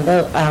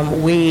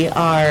 We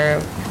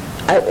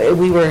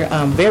were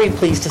very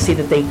pleased to see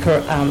that they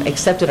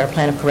accepted our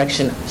plan of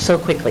correction so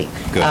quickly.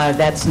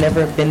 That's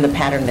never been the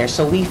pattern there.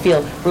 So we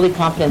feel really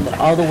confident that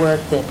all the work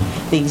that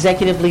the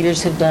executive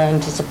leaders have done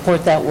to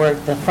support that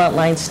work, the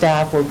frontline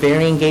staff were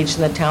very engaged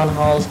in the town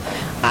halls.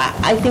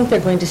 I think they're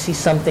going to see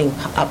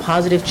a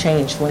positive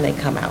change when they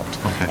come out.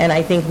 Okay. And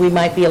I think we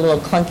might be a little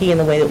clunky in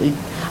the way that we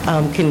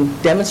can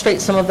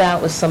demonstrate some of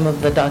that with some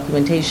of the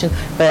documentation,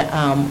 but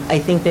I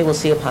think they will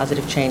see a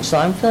positive change. So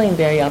I'm feeling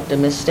very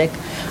optimistic.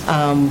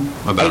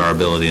 About our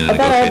ability to negotiate.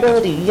 About our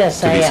ability,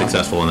 yes, I am. To be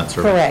successful in that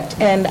survey. Correct.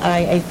 And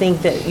I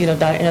think that,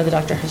 I know that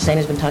Dr. Hussein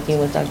has been talking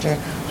with Dr.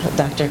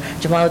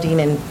 Jamaluddin,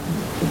 and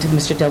to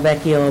Mr. Del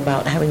Vecchio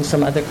about having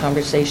some other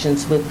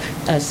conversations with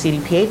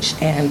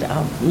CDPH and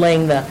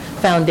laying the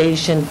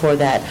foundation for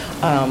that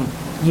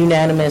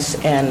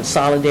unanimous and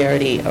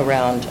solidarity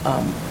around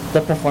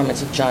the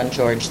performance of John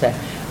George, that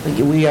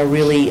we are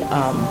really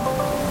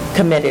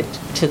committed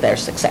to their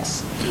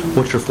success.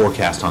 What's your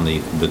forecast on the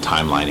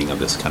timelining of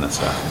this kind of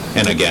stuff?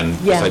 And again,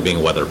 Yeah. besides being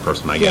a weather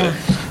person, I get it.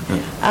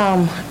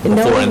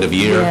 Before end of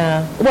year?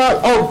 Yeah.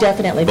 Well,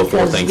 definitely. Before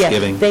because,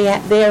 Thanksgiving? Yeah,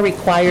 they are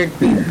required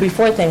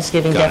before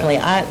Thanksgiving, Got it.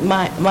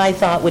 definitely. My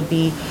thought would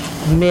be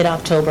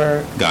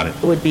mid-October. Got it.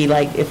 Would be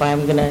like, if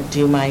I'm going to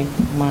do my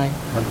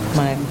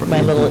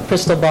little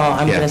crystal ball,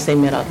 I'm Yeah. going to say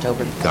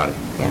mid-October. Got it.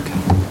 Yeah. Okay.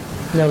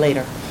 No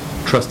later.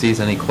 Trustees,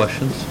 any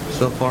questions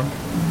so far?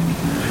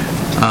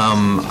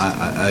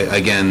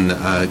 Again,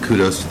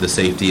 kudos to the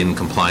safety and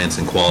compliance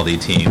and quality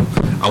team.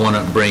 I want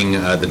to bring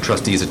the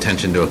trustees'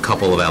 attention to a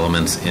couple of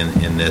elements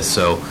in this.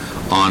 So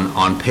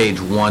on page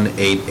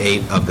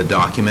 188 of the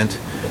document,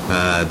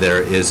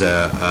 there is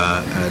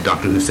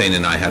Dr. Hussein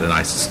and I had a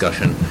nice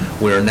discussion.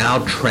 We are now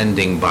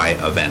trending by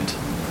event.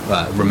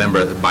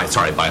 Remember, by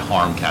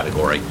harm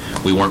category.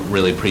 We weren't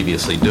really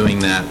previously doing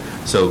that.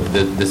 So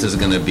this is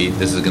going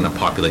to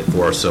populate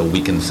for us, so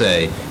we can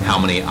say how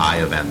many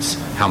I events,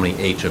 how many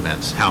H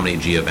events, how many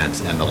G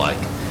events, and the like.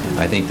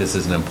 I think this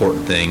is an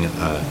important thing.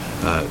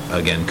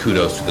 Again,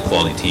 kudos to the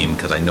quality team,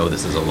 because I know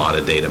this is a lot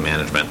of data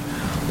management.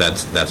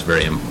 That's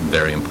very,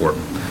 very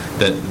important.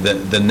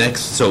 The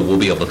next, so we'll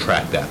be able to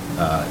track that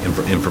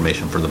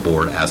information for the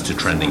board as to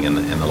trending and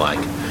the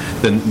like.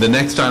 The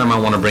next item I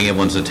want to bring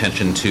everyone's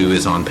attention to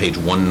is on page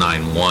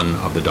 191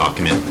 of the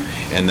document,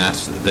 and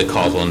that's the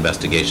causal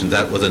investigations.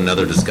 That was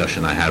another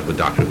discussion I had with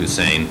Dr.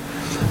 Hussein.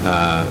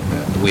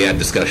 We had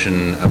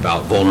discussion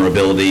about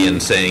vulnerability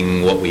and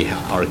saying what we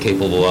are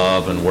capable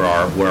of and where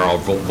our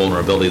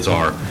vulnerabilities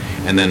are,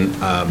 and then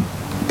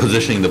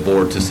positioning the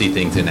board to see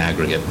things in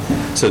aggregate.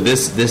 So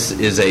this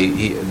is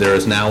there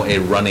is now a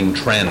running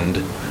trend,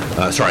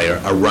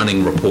 a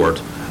running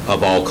report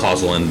of all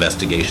causal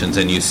investigations,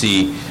 and you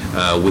see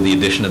with the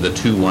addition of the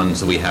 2 ones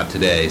that we have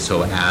today,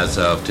 so as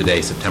of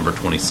today, September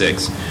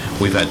 26,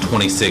 we've had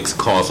 26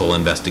 causal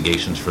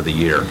investigations for the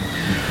year.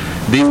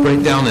 These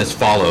break down as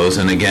follows,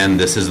 and again,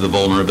 this is the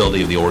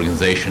vulnerability of the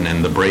organization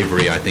and the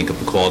bravery, I think, of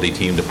the quality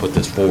team to put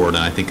this forward, and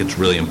I think it's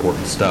really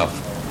important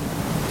stuff.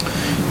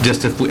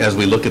 Just as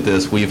we look at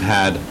this, we've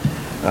had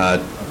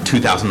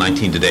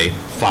 2019 to date,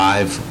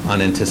 5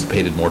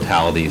 unanticipated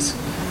mortalities,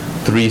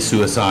 3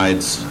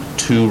 suicides,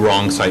 2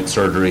 wrong site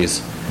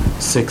surgeries,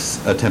 6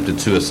 attempted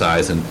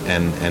suicides,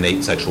 and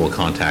 8 sexual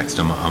contacts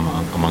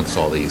amongst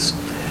all these.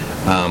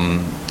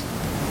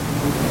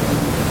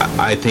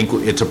 I think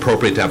it's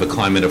appropriate to have a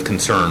climate of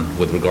concern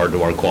with regard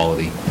to our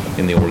quality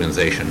in the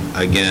organization.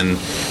 Again,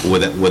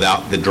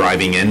 without the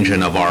driving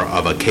engine of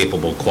a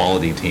capable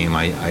quality team,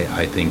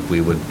 I think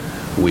we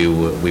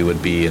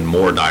would be in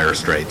more dire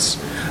straits.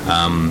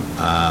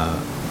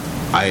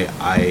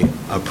 I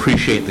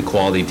appreciate the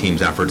quality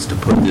team's efforts to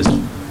put this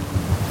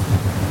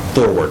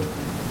forward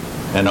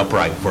and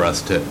upright for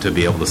us to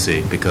be able to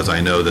see, because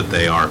I know that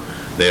they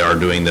are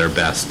doing their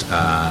best,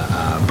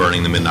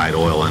 burning the midnight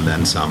oil and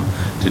then some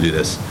to do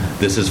this.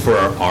 This is for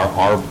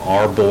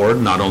our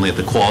board, not only at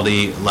the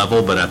quality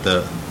level, but at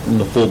the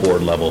full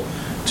board level,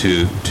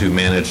 to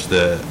manage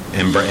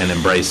and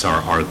embrace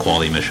our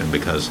quality mission,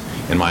 because,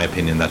 in my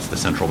opinion, that's the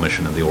central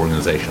mission of the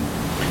organization.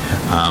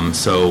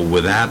 So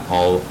with that,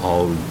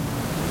 I'll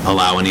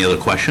allow any other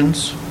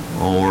questions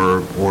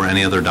or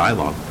any other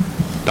dialogue.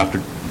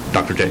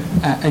 Dr. J.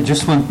 I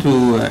just want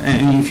to,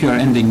 if you are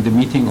ending the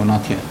meeting or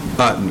not yet.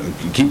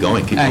 Keep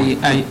going.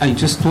 I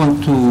just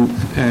want to,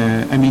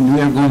 we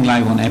are going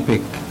live on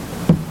Epic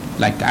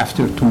like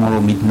after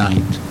tomorrow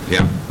midnight.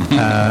 Yeah.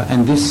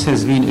 And this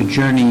has been a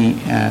journey,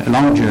 a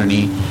long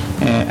journey.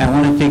 I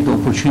want to take the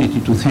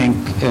opportunity to thank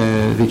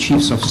the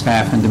chiefs of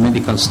staff and the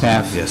medical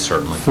staff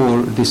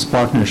for this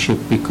partnership,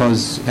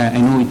 because I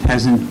know it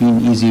hasn't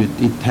been easy.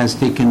 It has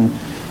taken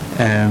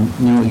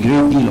a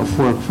great deal of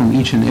work from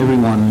each and every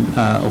one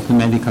of the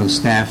medical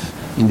staff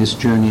in this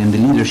journey, and the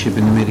leadership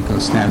in the medical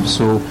staff.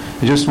 So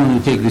I just want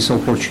to take this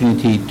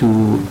opportunity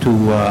to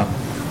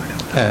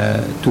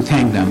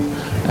thank them.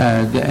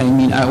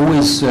 I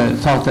always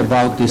thought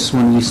about this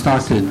when we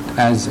started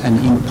as an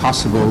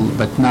impossible,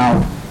 but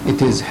now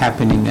it is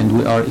happening, and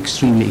we are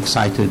extremely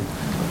excited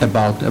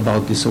about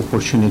this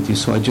opportunity.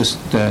 So I just,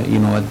 at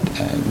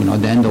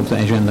the end of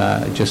the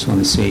agenda, I just want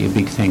to say a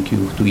big thank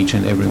you to each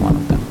and every one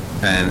of them.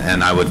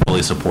 And I would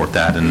fully support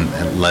that, and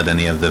let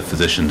any of the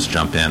physicians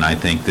jump in. I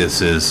think this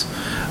is,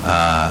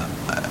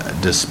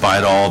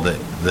 despite all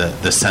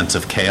the sense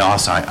of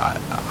chaos,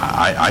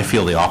 I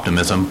feel the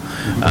optimism.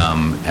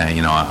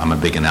 And, I'm a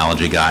big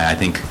analogy guy. I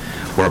think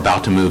we're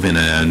about to move in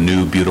a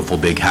new, beautiful,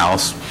 big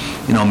house.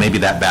 Maybe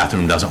that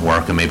bathroom doesn't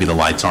work, and maybe the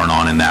lights aren't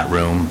on in that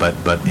room. But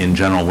in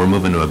general, we're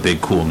moving to a big,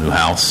 cool new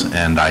house,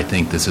 and I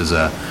think this is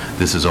a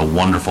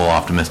wonderful,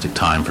 optimistic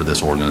time for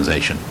this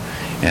organization.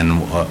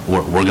 And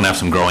we're going to have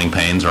some growing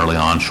pains early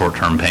on,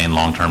 short-term pain,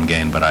 long-term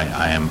gain, but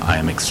I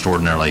am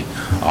extraordinarily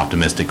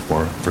optimistic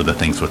for the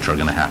things which are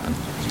going to happen.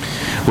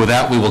 With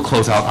that, we will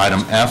close out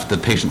item F, the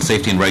Patient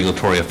Safety and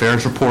Regulatory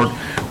Affairs Report.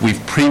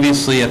 We've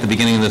previously, at the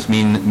beginning of this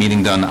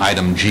meeting, done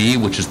item G,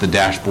 which is the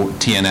dashboard,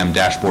 TNM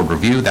dashboard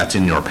review. That's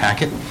in your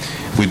packet.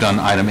 We've done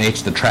item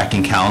H, the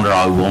tracking calendar.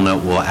 I will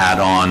note we'll add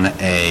on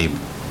a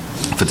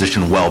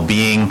physician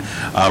well-being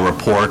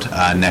report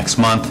next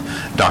month.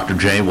 Dr.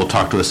 J will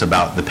talk to us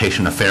about the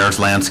patient affairs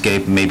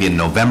landscape maybe in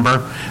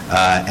November,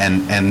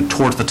 and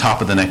towards the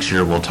top of the next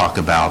year we'll talk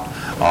about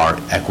our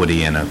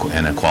equity and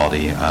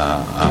equality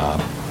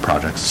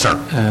projects. Sir.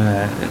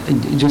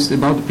 Just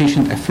about the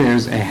patient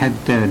affairs, I had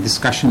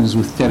discussions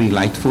with Terry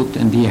Lightfoot,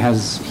 and he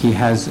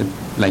has a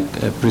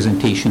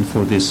presentation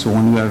for this. So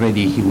when we are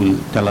ready, he will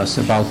tell us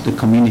about the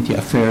community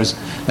affairs,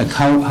 like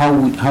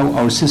how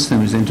our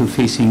system is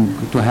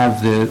interfacing to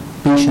have the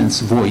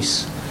patient's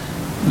voice,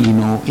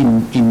 in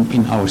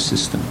our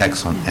system.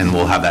 Excellent. And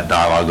we'll have that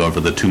dialogue over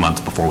the 2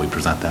 months before we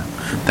present that.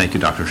 Thank you,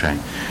 Dr. Shea.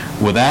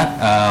 With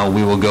that,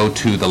 we will go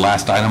to the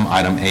last item,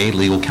 item A,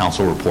 legal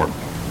counsel report.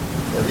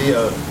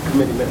 The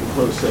committee met in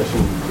closed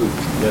session,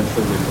 that's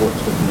the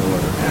reports with no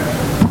other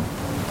action.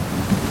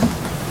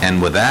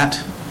 And with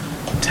that,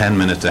 10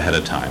 minutes ahead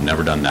of time.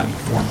 Never done that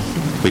before.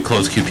 We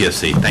close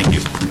QPSC. Thank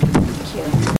you.